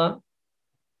vyrovnala,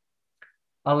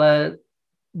 ale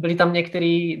byly tam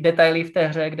některé detaily v té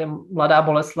hře, kde mladá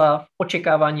Boleslav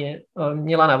očekávaně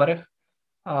měla navrch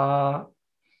a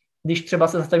když třeba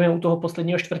se zastavíme u toho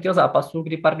posledního 4. zápasu,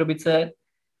 kdy Pardubice,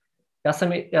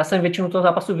 já jsem většinu toho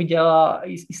zápasu viděla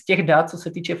i z těch dat, co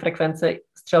se týče frekvence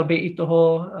střelby i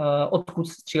toho, odkud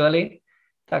stříleli,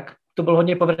 tak to byl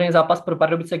hodně povedený zápas pro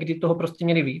Pardubice, kdy toho prostě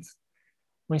měli víc.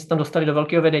 Oni se tam dostali do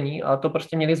velkého vedení a to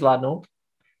prostě měli zvládnout.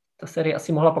 Ta série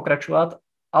asi mohla pokračovat,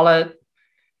 ale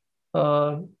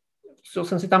co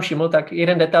jsem si tam všiml, tak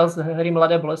jeden detail z hry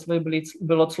mladé Boleslavy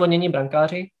bylo clonění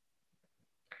brankáři,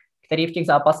 který v těch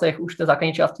zápasech už v té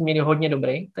základní části měli hodně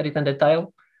dobrý, tady ten detail,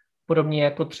 podobně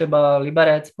jako třeba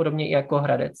Liberec, podobně i jako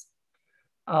Hradec.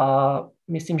 A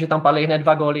myslím, že tam padly hned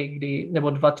 2 góly, nebo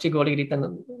 2-3 góly, kdy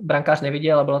ten brankář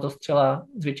neviděl a byla to střela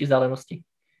z větší vzdálenosti.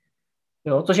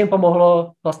 Jo, což jim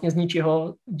pomohlo vlastně z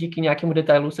ničeho díky nějakému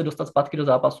detailu se dostat zpátky do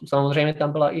zápasu. Samozřejmě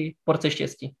tam byla i porce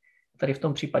štěstí, tady v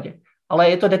tom případě. Ale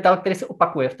je to detail, který se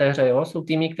opakuje v té hře. Jo? Jsou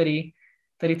týmy,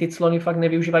 který ty clony fakt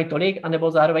nevyužívají tolik,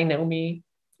 anebo zároveň neumí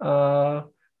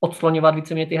odcloňovat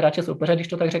víceméně ty hráče soupeře, když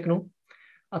to tak řeknu.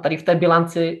 A tady v té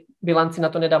bilanci na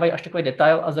to nedávají až takový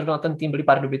detail a zrovna ten tým byli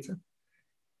Pardubice,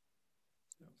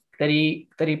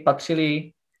 který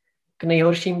patřili k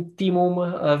nejhorším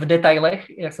týmům v detailech,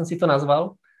 jak jsem si to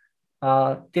nazval.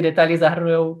 A ty detaily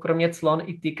zahrnují kromě clon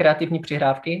i ty kreativní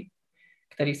přihrávky,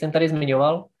 které jsem tady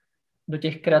zmiňoval. Do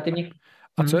těch kreativních...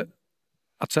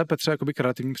 A co je, Petře, jakoby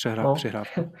kreativní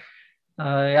přihrávka?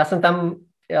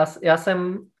 Já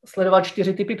jsem sledoval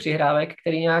 4 typy přihrávek,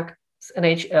 které nějak z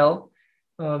NHL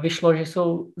vyšlo, že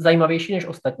jsou zajímavější než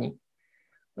ostatní.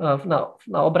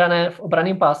 V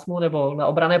obraném pásmu nebo na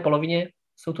obranné polovině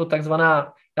jsou to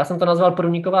takzvaná, já jsem to nazval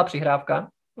průniková přihrávka,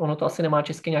 ono to asi nemá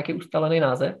česky nějaký ustalený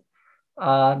název,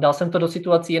 a dal jsem to do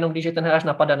situací jenom, když je ten hráč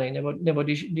napadaný nebo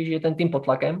když je ten tým pod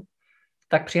tlakem,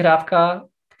 tak přihrávka,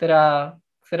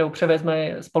 kterou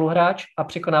převezme spoluhráč a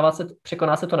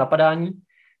překoná se to napadání,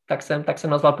 tak jsem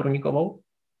nazval průnikovou.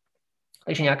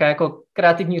 Takže nějaká jako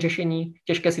kreativní řešení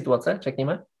těžké situace,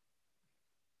 řekněme.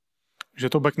 Že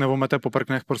to back nevomete po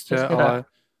prknech prostě, přesně ale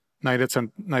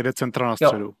najde centra na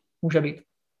středu. Jo, může být.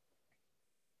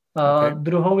 Okay.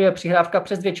 Druhou je přihrávka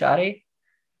přes 2 čáry,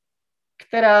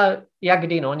 která,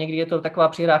 někdy je to taková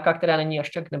přihrávka, která není až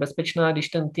tak nebezpečná, když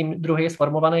ten tým druhý je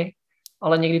sformovaný,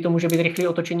 ale někdy to může být rychlé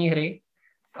otočení hry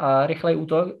a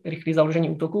rychlé založení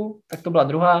útoku, tak to byla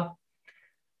druhá.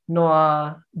 No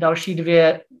a další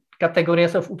 2 kategorie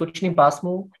jsou v útočném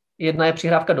pásmu. Jedna je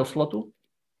přihrávka do slotu,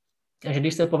 takže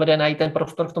když se povede najít ten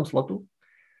prostor v tom slotu.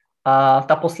 A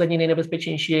ta poslední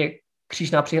nejnebezpečnější je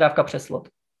křížná přihrávka přes slot.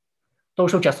 To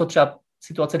už jsou často třeba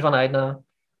situace 2 na 1,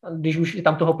 když už je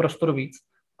tam toho prostoru víc.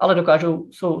 Ale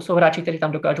jsou hráči, kteří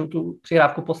tam dokážou tu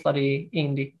přihrávku poslat i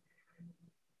jindy.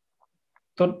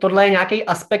 Tohle je nějaký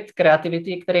aspekt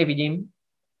kreativity, který vidím,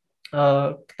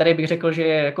 který bych řekl, že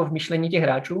je jako v myšlení těch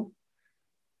hráčů.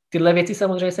 Tyhle věci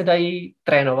samozřejmě se dají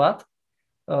trénovat.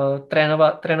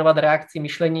 Trénovat reakci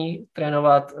myšlení,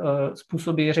 trénovat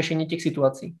způsoby řešení těch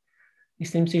situací.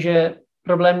 Myslím si, že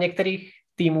problém některých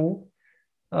týmů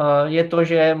je to,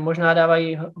 že možná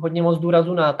dávají hodně moc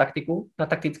důrazu na taktiku, na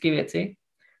taktické věci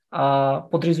a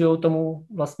podřizují tomu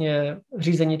vlastně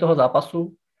řízení toho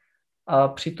zápasu a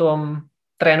přitom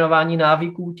trénování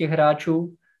návyků těch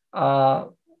hráčů a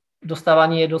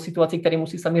dostávání je do situací, které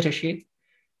musí sami řešit,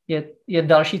 je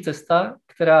další cesta,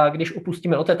 která, když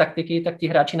opustíme od té taktiky, tak ti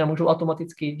hráči nám můžou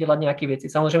automaticky dělat nějaké věci.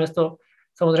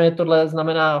 Samozřejmě tohle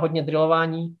znamená hodně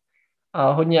drillování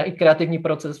a hodně i kreativní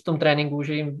proces v tom tréninku,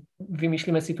 že jim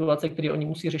vymýšlíme situace, které oni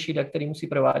musí řešit a které musí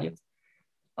provádět.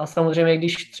 A samozřejmě,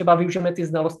 když třeba využijeme ty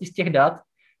znalosti z těch dat,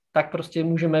 tak prostě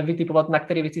můžeme vytipovat, na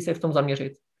které věci se v tom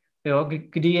zaměřit. Jo?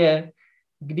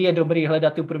 Kdy je dobrý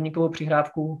hledat tu průnikovou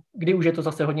přihrávku, kdy už je to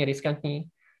zase hodně riskantní.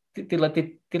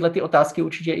 Tyhle ty otázky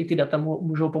určitě i ty data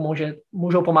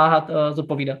můžou pomáhat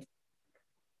zodpovídat.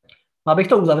 Abych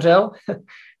to uzavřel,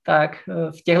 tak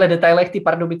v těchto detailech ty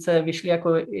Pardubice vyšly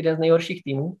jako jeden z nejhorších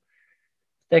týmů.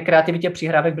 V té kreativitě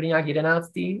přihrávek byly nějak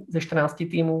 11. ze 14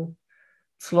 týmů,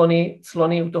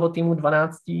 clony u toho týmu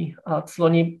 12 a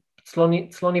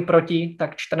clony proti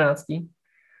tak 14.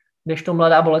 kdežto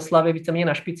Mladá Boleslav je víceméně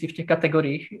na špici v těch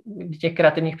kategoriích, kdy těch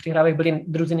kreativních přihrávek byli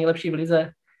druzí nejlepší v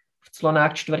lize, v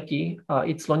Clonách čtvrtí a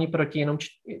i Cloni proti jenom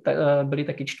byli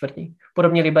taky čtvrtí.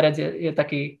 Podobně Liberec je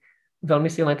taky velmi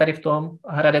silný tady v tom.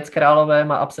 Hradec Králové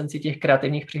má absenci těch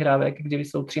kreativních přihrávek, kdy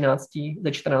jsou 13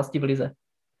 ze 14 v lize.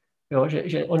 Jo,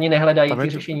 že oni nehledají ty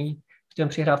řešení v tom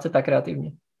přihrávce tak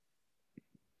kreativně.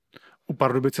 U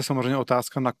Pardubice samozřejmě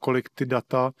otázka, na kolik ty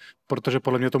data, protože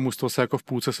podle mě to mužstvo se jako v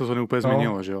půlce sezóny úplně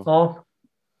změnilo, že jo? No,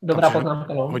 dobrá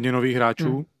poznámka. No. Hodně nových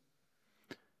hráčů,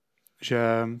 že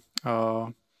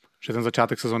ten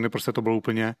začátek sezóny prostě to bylo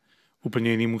úplně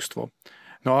jiný mužstvo.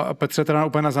 No a Petře, teda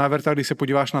úplně na závěr, tak když se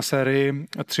podíváš na sérii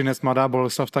Třinec Mladá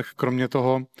Boleslav, tak kromě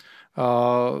toho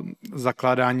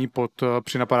zakládání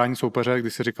při napadání soupeře,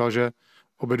 kdy jsi říkal, že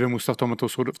obě dvě mužstva v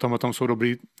tomhle jsou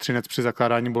dobrý, Třinec při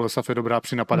zakládání, Boleslav je dobrá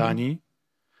při napadání,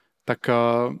 tak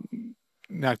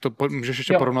nějak to můžeš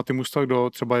ještě porovnat ty mužstva, kdo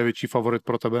třeba je větší favorit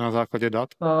pro tebe na základě dat?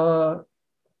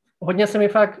 Hodně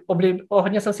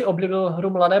jsem si oblíbil hru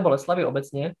Mladé Boleslavy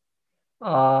obecně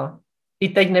a i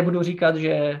teď nebudu říkat,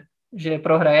 že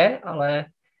prohraje,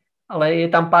 ale je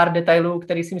tam pár detailů,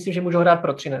 který si myslím, že můžou hrát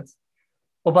pro Třinec.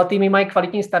 Oba týmy mají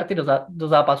kvalitní starty do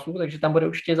zápasu, takže tam bude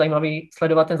určitě zajímavý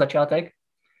sledovat ten začátek.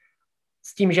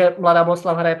 S tím, že Mladá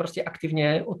Boleslav hraje prostě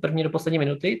aktivně od první do poslední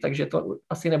minuty, takže to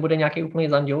asi nebude nějaký úplný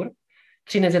zanděur.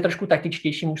 Třinec je trošku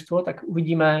taktičtější mužstvo, tak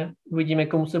uvidíme,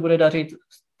 komu se bude dařit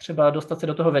třeba dostat se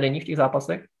do toho vedení v těch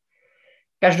zápasech.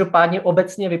 Každopádně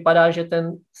obecně vypadá, že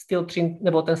ten styl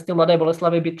Mladé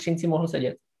Boleslavy by Třinci mohl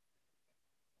sedět.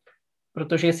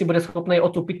 Protože jestli bude schopný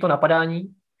otupit to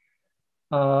napadání,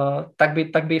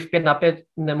 tak by v 5-5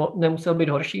 nemusel být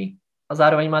horší. A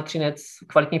zároveň má Třinec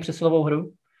kvalitní přesilovou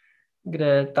hru,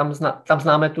 kde tam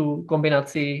známe tu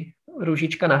kombinaci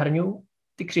Růžička na Hrňu,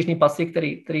 ty křižní pasy,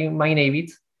 který mají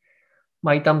nejvíc.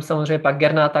 Mají tam samozřejmě pak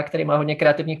Gernáta, který má hodně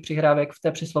kreativních přihrávek v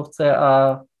té přeslovce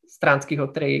a Stránskýho,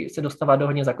 který se dostává do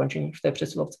hodně zakončení v té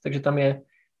přeslovce, takže tam je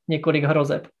několik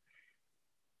hrozeb.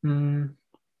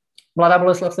 Mladá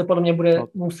Boleslav se podle mě bude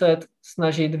muset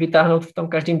snažit vytáhnout v tom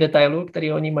každém detailu,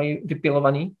 který oni mají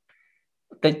vypilovaný.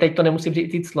 Teď to nemusí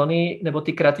být ty clony nebo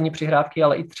ty kreativní přihrávky,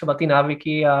 ale i třeba ty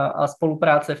návyky a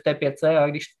spolupráce v té pětce. A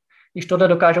když tohle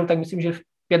dokážou, tak myslím, že v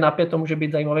 5-5 to může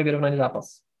být zajímavý vyrovnaný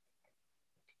zápas.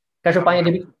 Každopádně,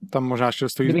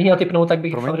 kdybych měl tipnout, tak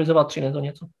bych favorizoval Třinec o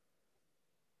něco.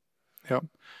 Jo.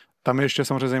 Tam je ještě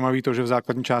samozřejmě zajímavý to, že v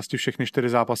základní části všechny 4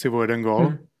 zápasy o 1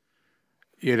 gól.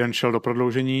 Jeden šel do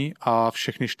prodloužení a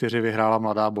všechny 4 vyhrála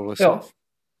Mladá Boleslav.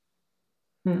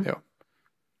 Jo.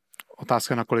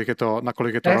 Otázka, nakolik je to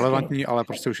relevantní, ale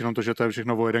prostě už jenom to, že to je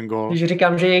všechno o 1 gól. Když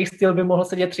říkám, že jejich styl by mohl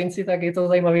sedět Třinci, tak je to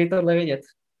zajímavé tohle vědět.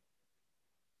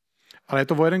 Ale je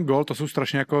to o 1 gól, to jsou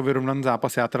strašně jako vyrovnaný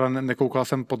zápas. Já teda nekoukal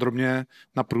jsem podrobně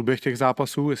na průběh těch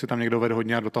zápasů, jestli tam někdo vedl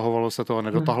hodně a dotahovalo se to a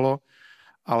nedotahlo,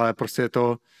 ale prostě je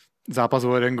to zápas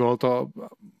o 1 gól, to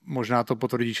možná to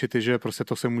potvrdíš i ty, že prostě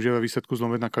to se může ve výsledku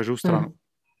zlomit na každou stranu.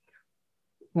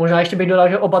 Možná ještě bych dodal,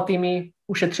 že oba týmy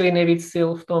ušetřili nejvíc sil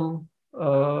v tom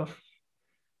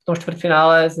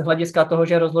čtvrtfinále z hlediska toho,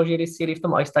 že rozložili síly v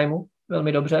tom ice timeu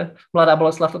velmi dobře. Mladá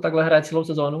Boleslav to takhle hraje celou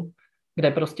sezónu,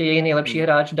 kde prostě jejich nejlepší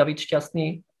hráč David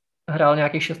Šťastný hrál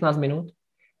nějakých 16 minut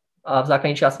a v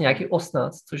základní části nějakých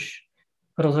 18, což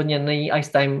rozhodně není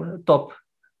ice time top,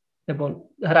 nebo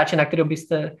hráče, na kterého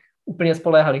byste úplně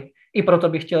spoléhali. I proto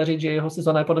bych chtěl říct, že jeho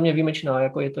sezóna je podle mě výjimečná,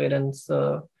 jako je to jeden z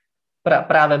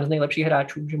právem z nejlepších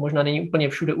hráčů, že možná není úplně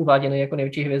všude uváděný jako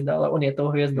největší hvězda, ale on je tou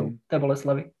hvězdou té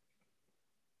Boleslavy.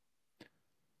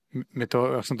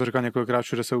 Já jsem to říkal několikrát,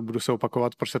 všude budu se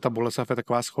opakovat, prostě ta Boleslav je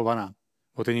taková schovaná.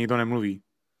 O té nikdo nemluví.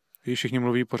 Víš, všichni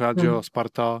mluví pořád, že jo,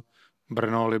 Sparta,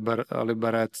 Brno,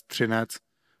 Liberec, Třinec,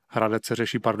 Hradec se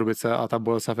řeší, Pardubice a ta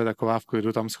Boleslav je taková v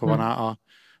klidu tam schovaná a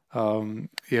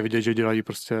je vidět, že dělají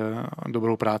prostě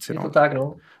dobrou práci. Je to tak,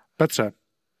 no. Petře,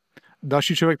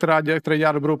 další člověk, který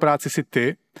dělá dobrou práci, si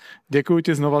ty. Děkuji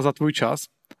ti znova za tvůj čas.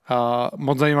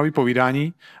 Moc zajímavý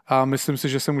povídání a myslím si,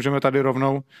 že se můžeme tady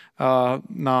rovnou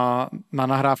na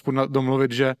nahrávku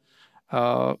domluvit, že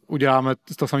uděláme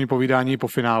to samé povídání po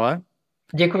finále.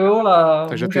 Děkuju a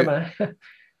takže můžeme.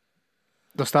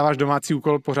 Dostáváš domácí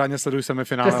úkol, pořádně sleduj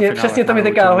semifinále. Přesně to mi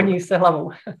teďka hodí se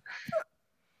hlavou.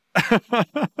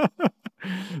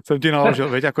 Jsem ti naložil,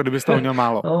 veď, jako kdybys toho měl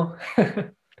málo. No.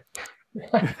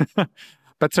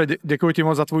 Petře, děkuji ti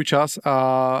moc za tvůj čas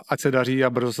a ať se daří a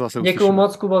brzo se zase uslyšíme. Děkuji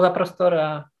moc, Kubo, za prostor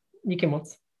a díky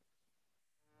moc.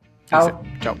 Čau.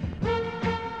 Čau.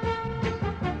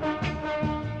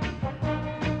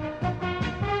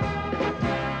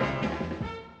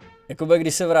 Jakoby,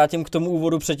 když se vrátím k tomu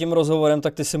úvodu před tím rozhovorem,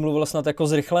 tak ty jsi mluvil snad jako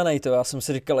zrychlenej, to já jsem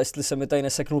si říkal, jestli se mi tady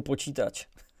neseknul počítač.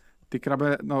 Ty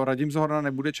krabe, no Radim Zohorna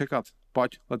nebude čekat.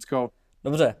 Pojď, let's go.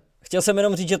 Dobře, chtěl jsem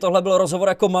jenom říct, že tohle byl rozhovor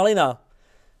jako malina.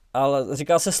 Ale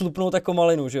říká se slupnout jako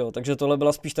malinu, že jo? Takže tohle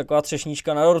byla spíš taková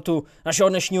třešnička na dortu našeho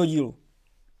dnešního dílu.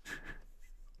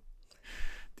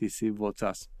 Ty jsi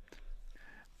vocas.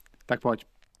 Tak pojď.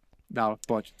 Dál,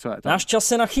 pojď. Co je to? Náš čas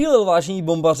se nachýlil, vážení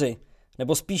bombaři.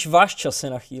 Nebo spíš váš čas se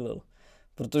nachýlil.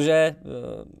 Protože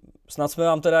snad jsme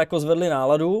vám teda jako zvedli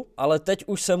náladu, ale teď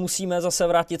už se musíme zase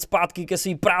vrátit zpátky ke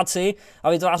své práci a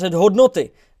vytvářet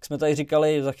hodnoty. Jak jsme tady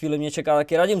říkali, za chvíli mě čeká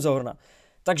taky Radim Zohorna.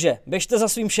 Takže běžte za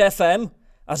svým šéfem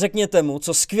a řekněte mu,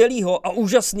 co skvělýho a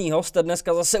úžasného jste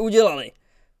dneska zase udělali.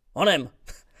 Onem.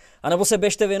 A nebo se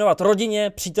běžte věnovat rodině,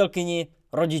 přítelkyni,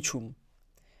 rodičům.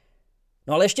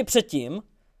 No ale ještě předtím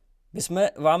bychom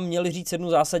vám měli říct jednu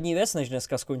zásadní věc, než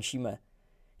dneska skončíme.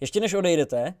 Ještě než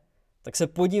odejdete, tak se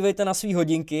podívejte na svý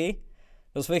hodinky,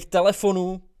 do svých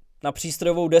telefonů, na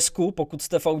přístrojovou desku, pokud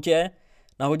jste v autě,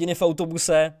 na hodiny v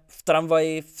autobuse, v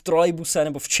tramvaji, v trolejbuse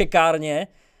nebo v čekárně.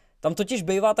 Tam totiž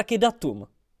bývá taky datum.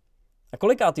 A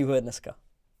kolikátýho je dneska?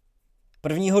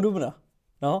 1. dubna.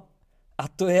 No, a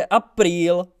to je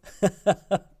apríl.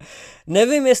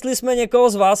 Nevím, jestli jsme někoho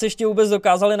z vás ještě vůbec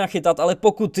dokázali nachytat, ale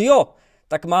pokud jo,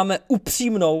 tak máme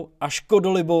upřímnou a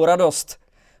škodolibou radost.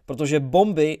 Protože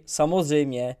bomby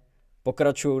samozřejmě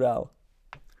pokračují dál.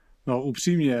 No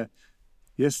upřímně,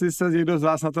 jestli se někdo z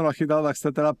vás na to nachytal, tak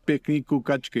jste teda pěkný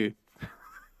kukačky.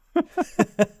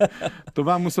 To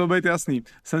vám muselo být jasný.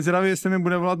 Jsem zvědavý, jestli mi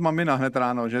bude volat mamina hned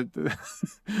ráno, že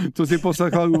tu si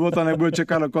poslechal úvod a nebude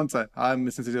čekat do konce. Ale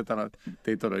myslím si, že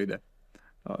teď to dojde.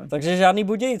 Ale... Takže žádný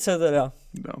budějce teda.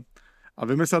 No. A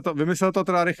vymyslel to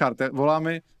teda Richard.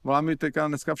 Volá mi teďka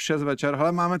dneska v 6 večer.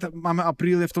 Hele, máme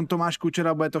apríl, je v tom Tomáš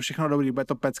Kučera, bude to všechno dobrý, bude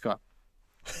to pecka.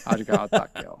 A říká,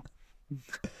 tak jo.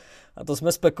 A to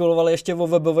jsme spekulovali ještě o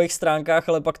webových stránkách,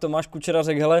 ale pak Tomáš Kučera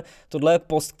řekl, hele, tohle je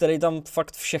post, který tam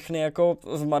fakt všechny jako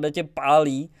v Madetě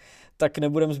pálí, tak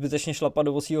nebudem zbytečně šlapat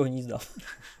do vosího hnízda.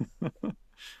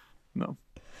 No.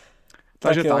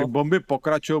 Takže tak, bomby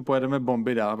pokračují, pojedeme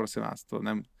bomby dál, prosím vás.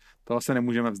 Toho se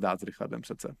nemůžeme vzdát s Richardem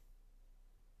přece.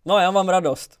 No, já mám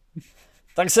radost.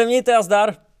 Tak se mějte a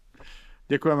zdar.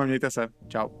 Děkujeme, mějte se.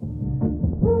 Čau.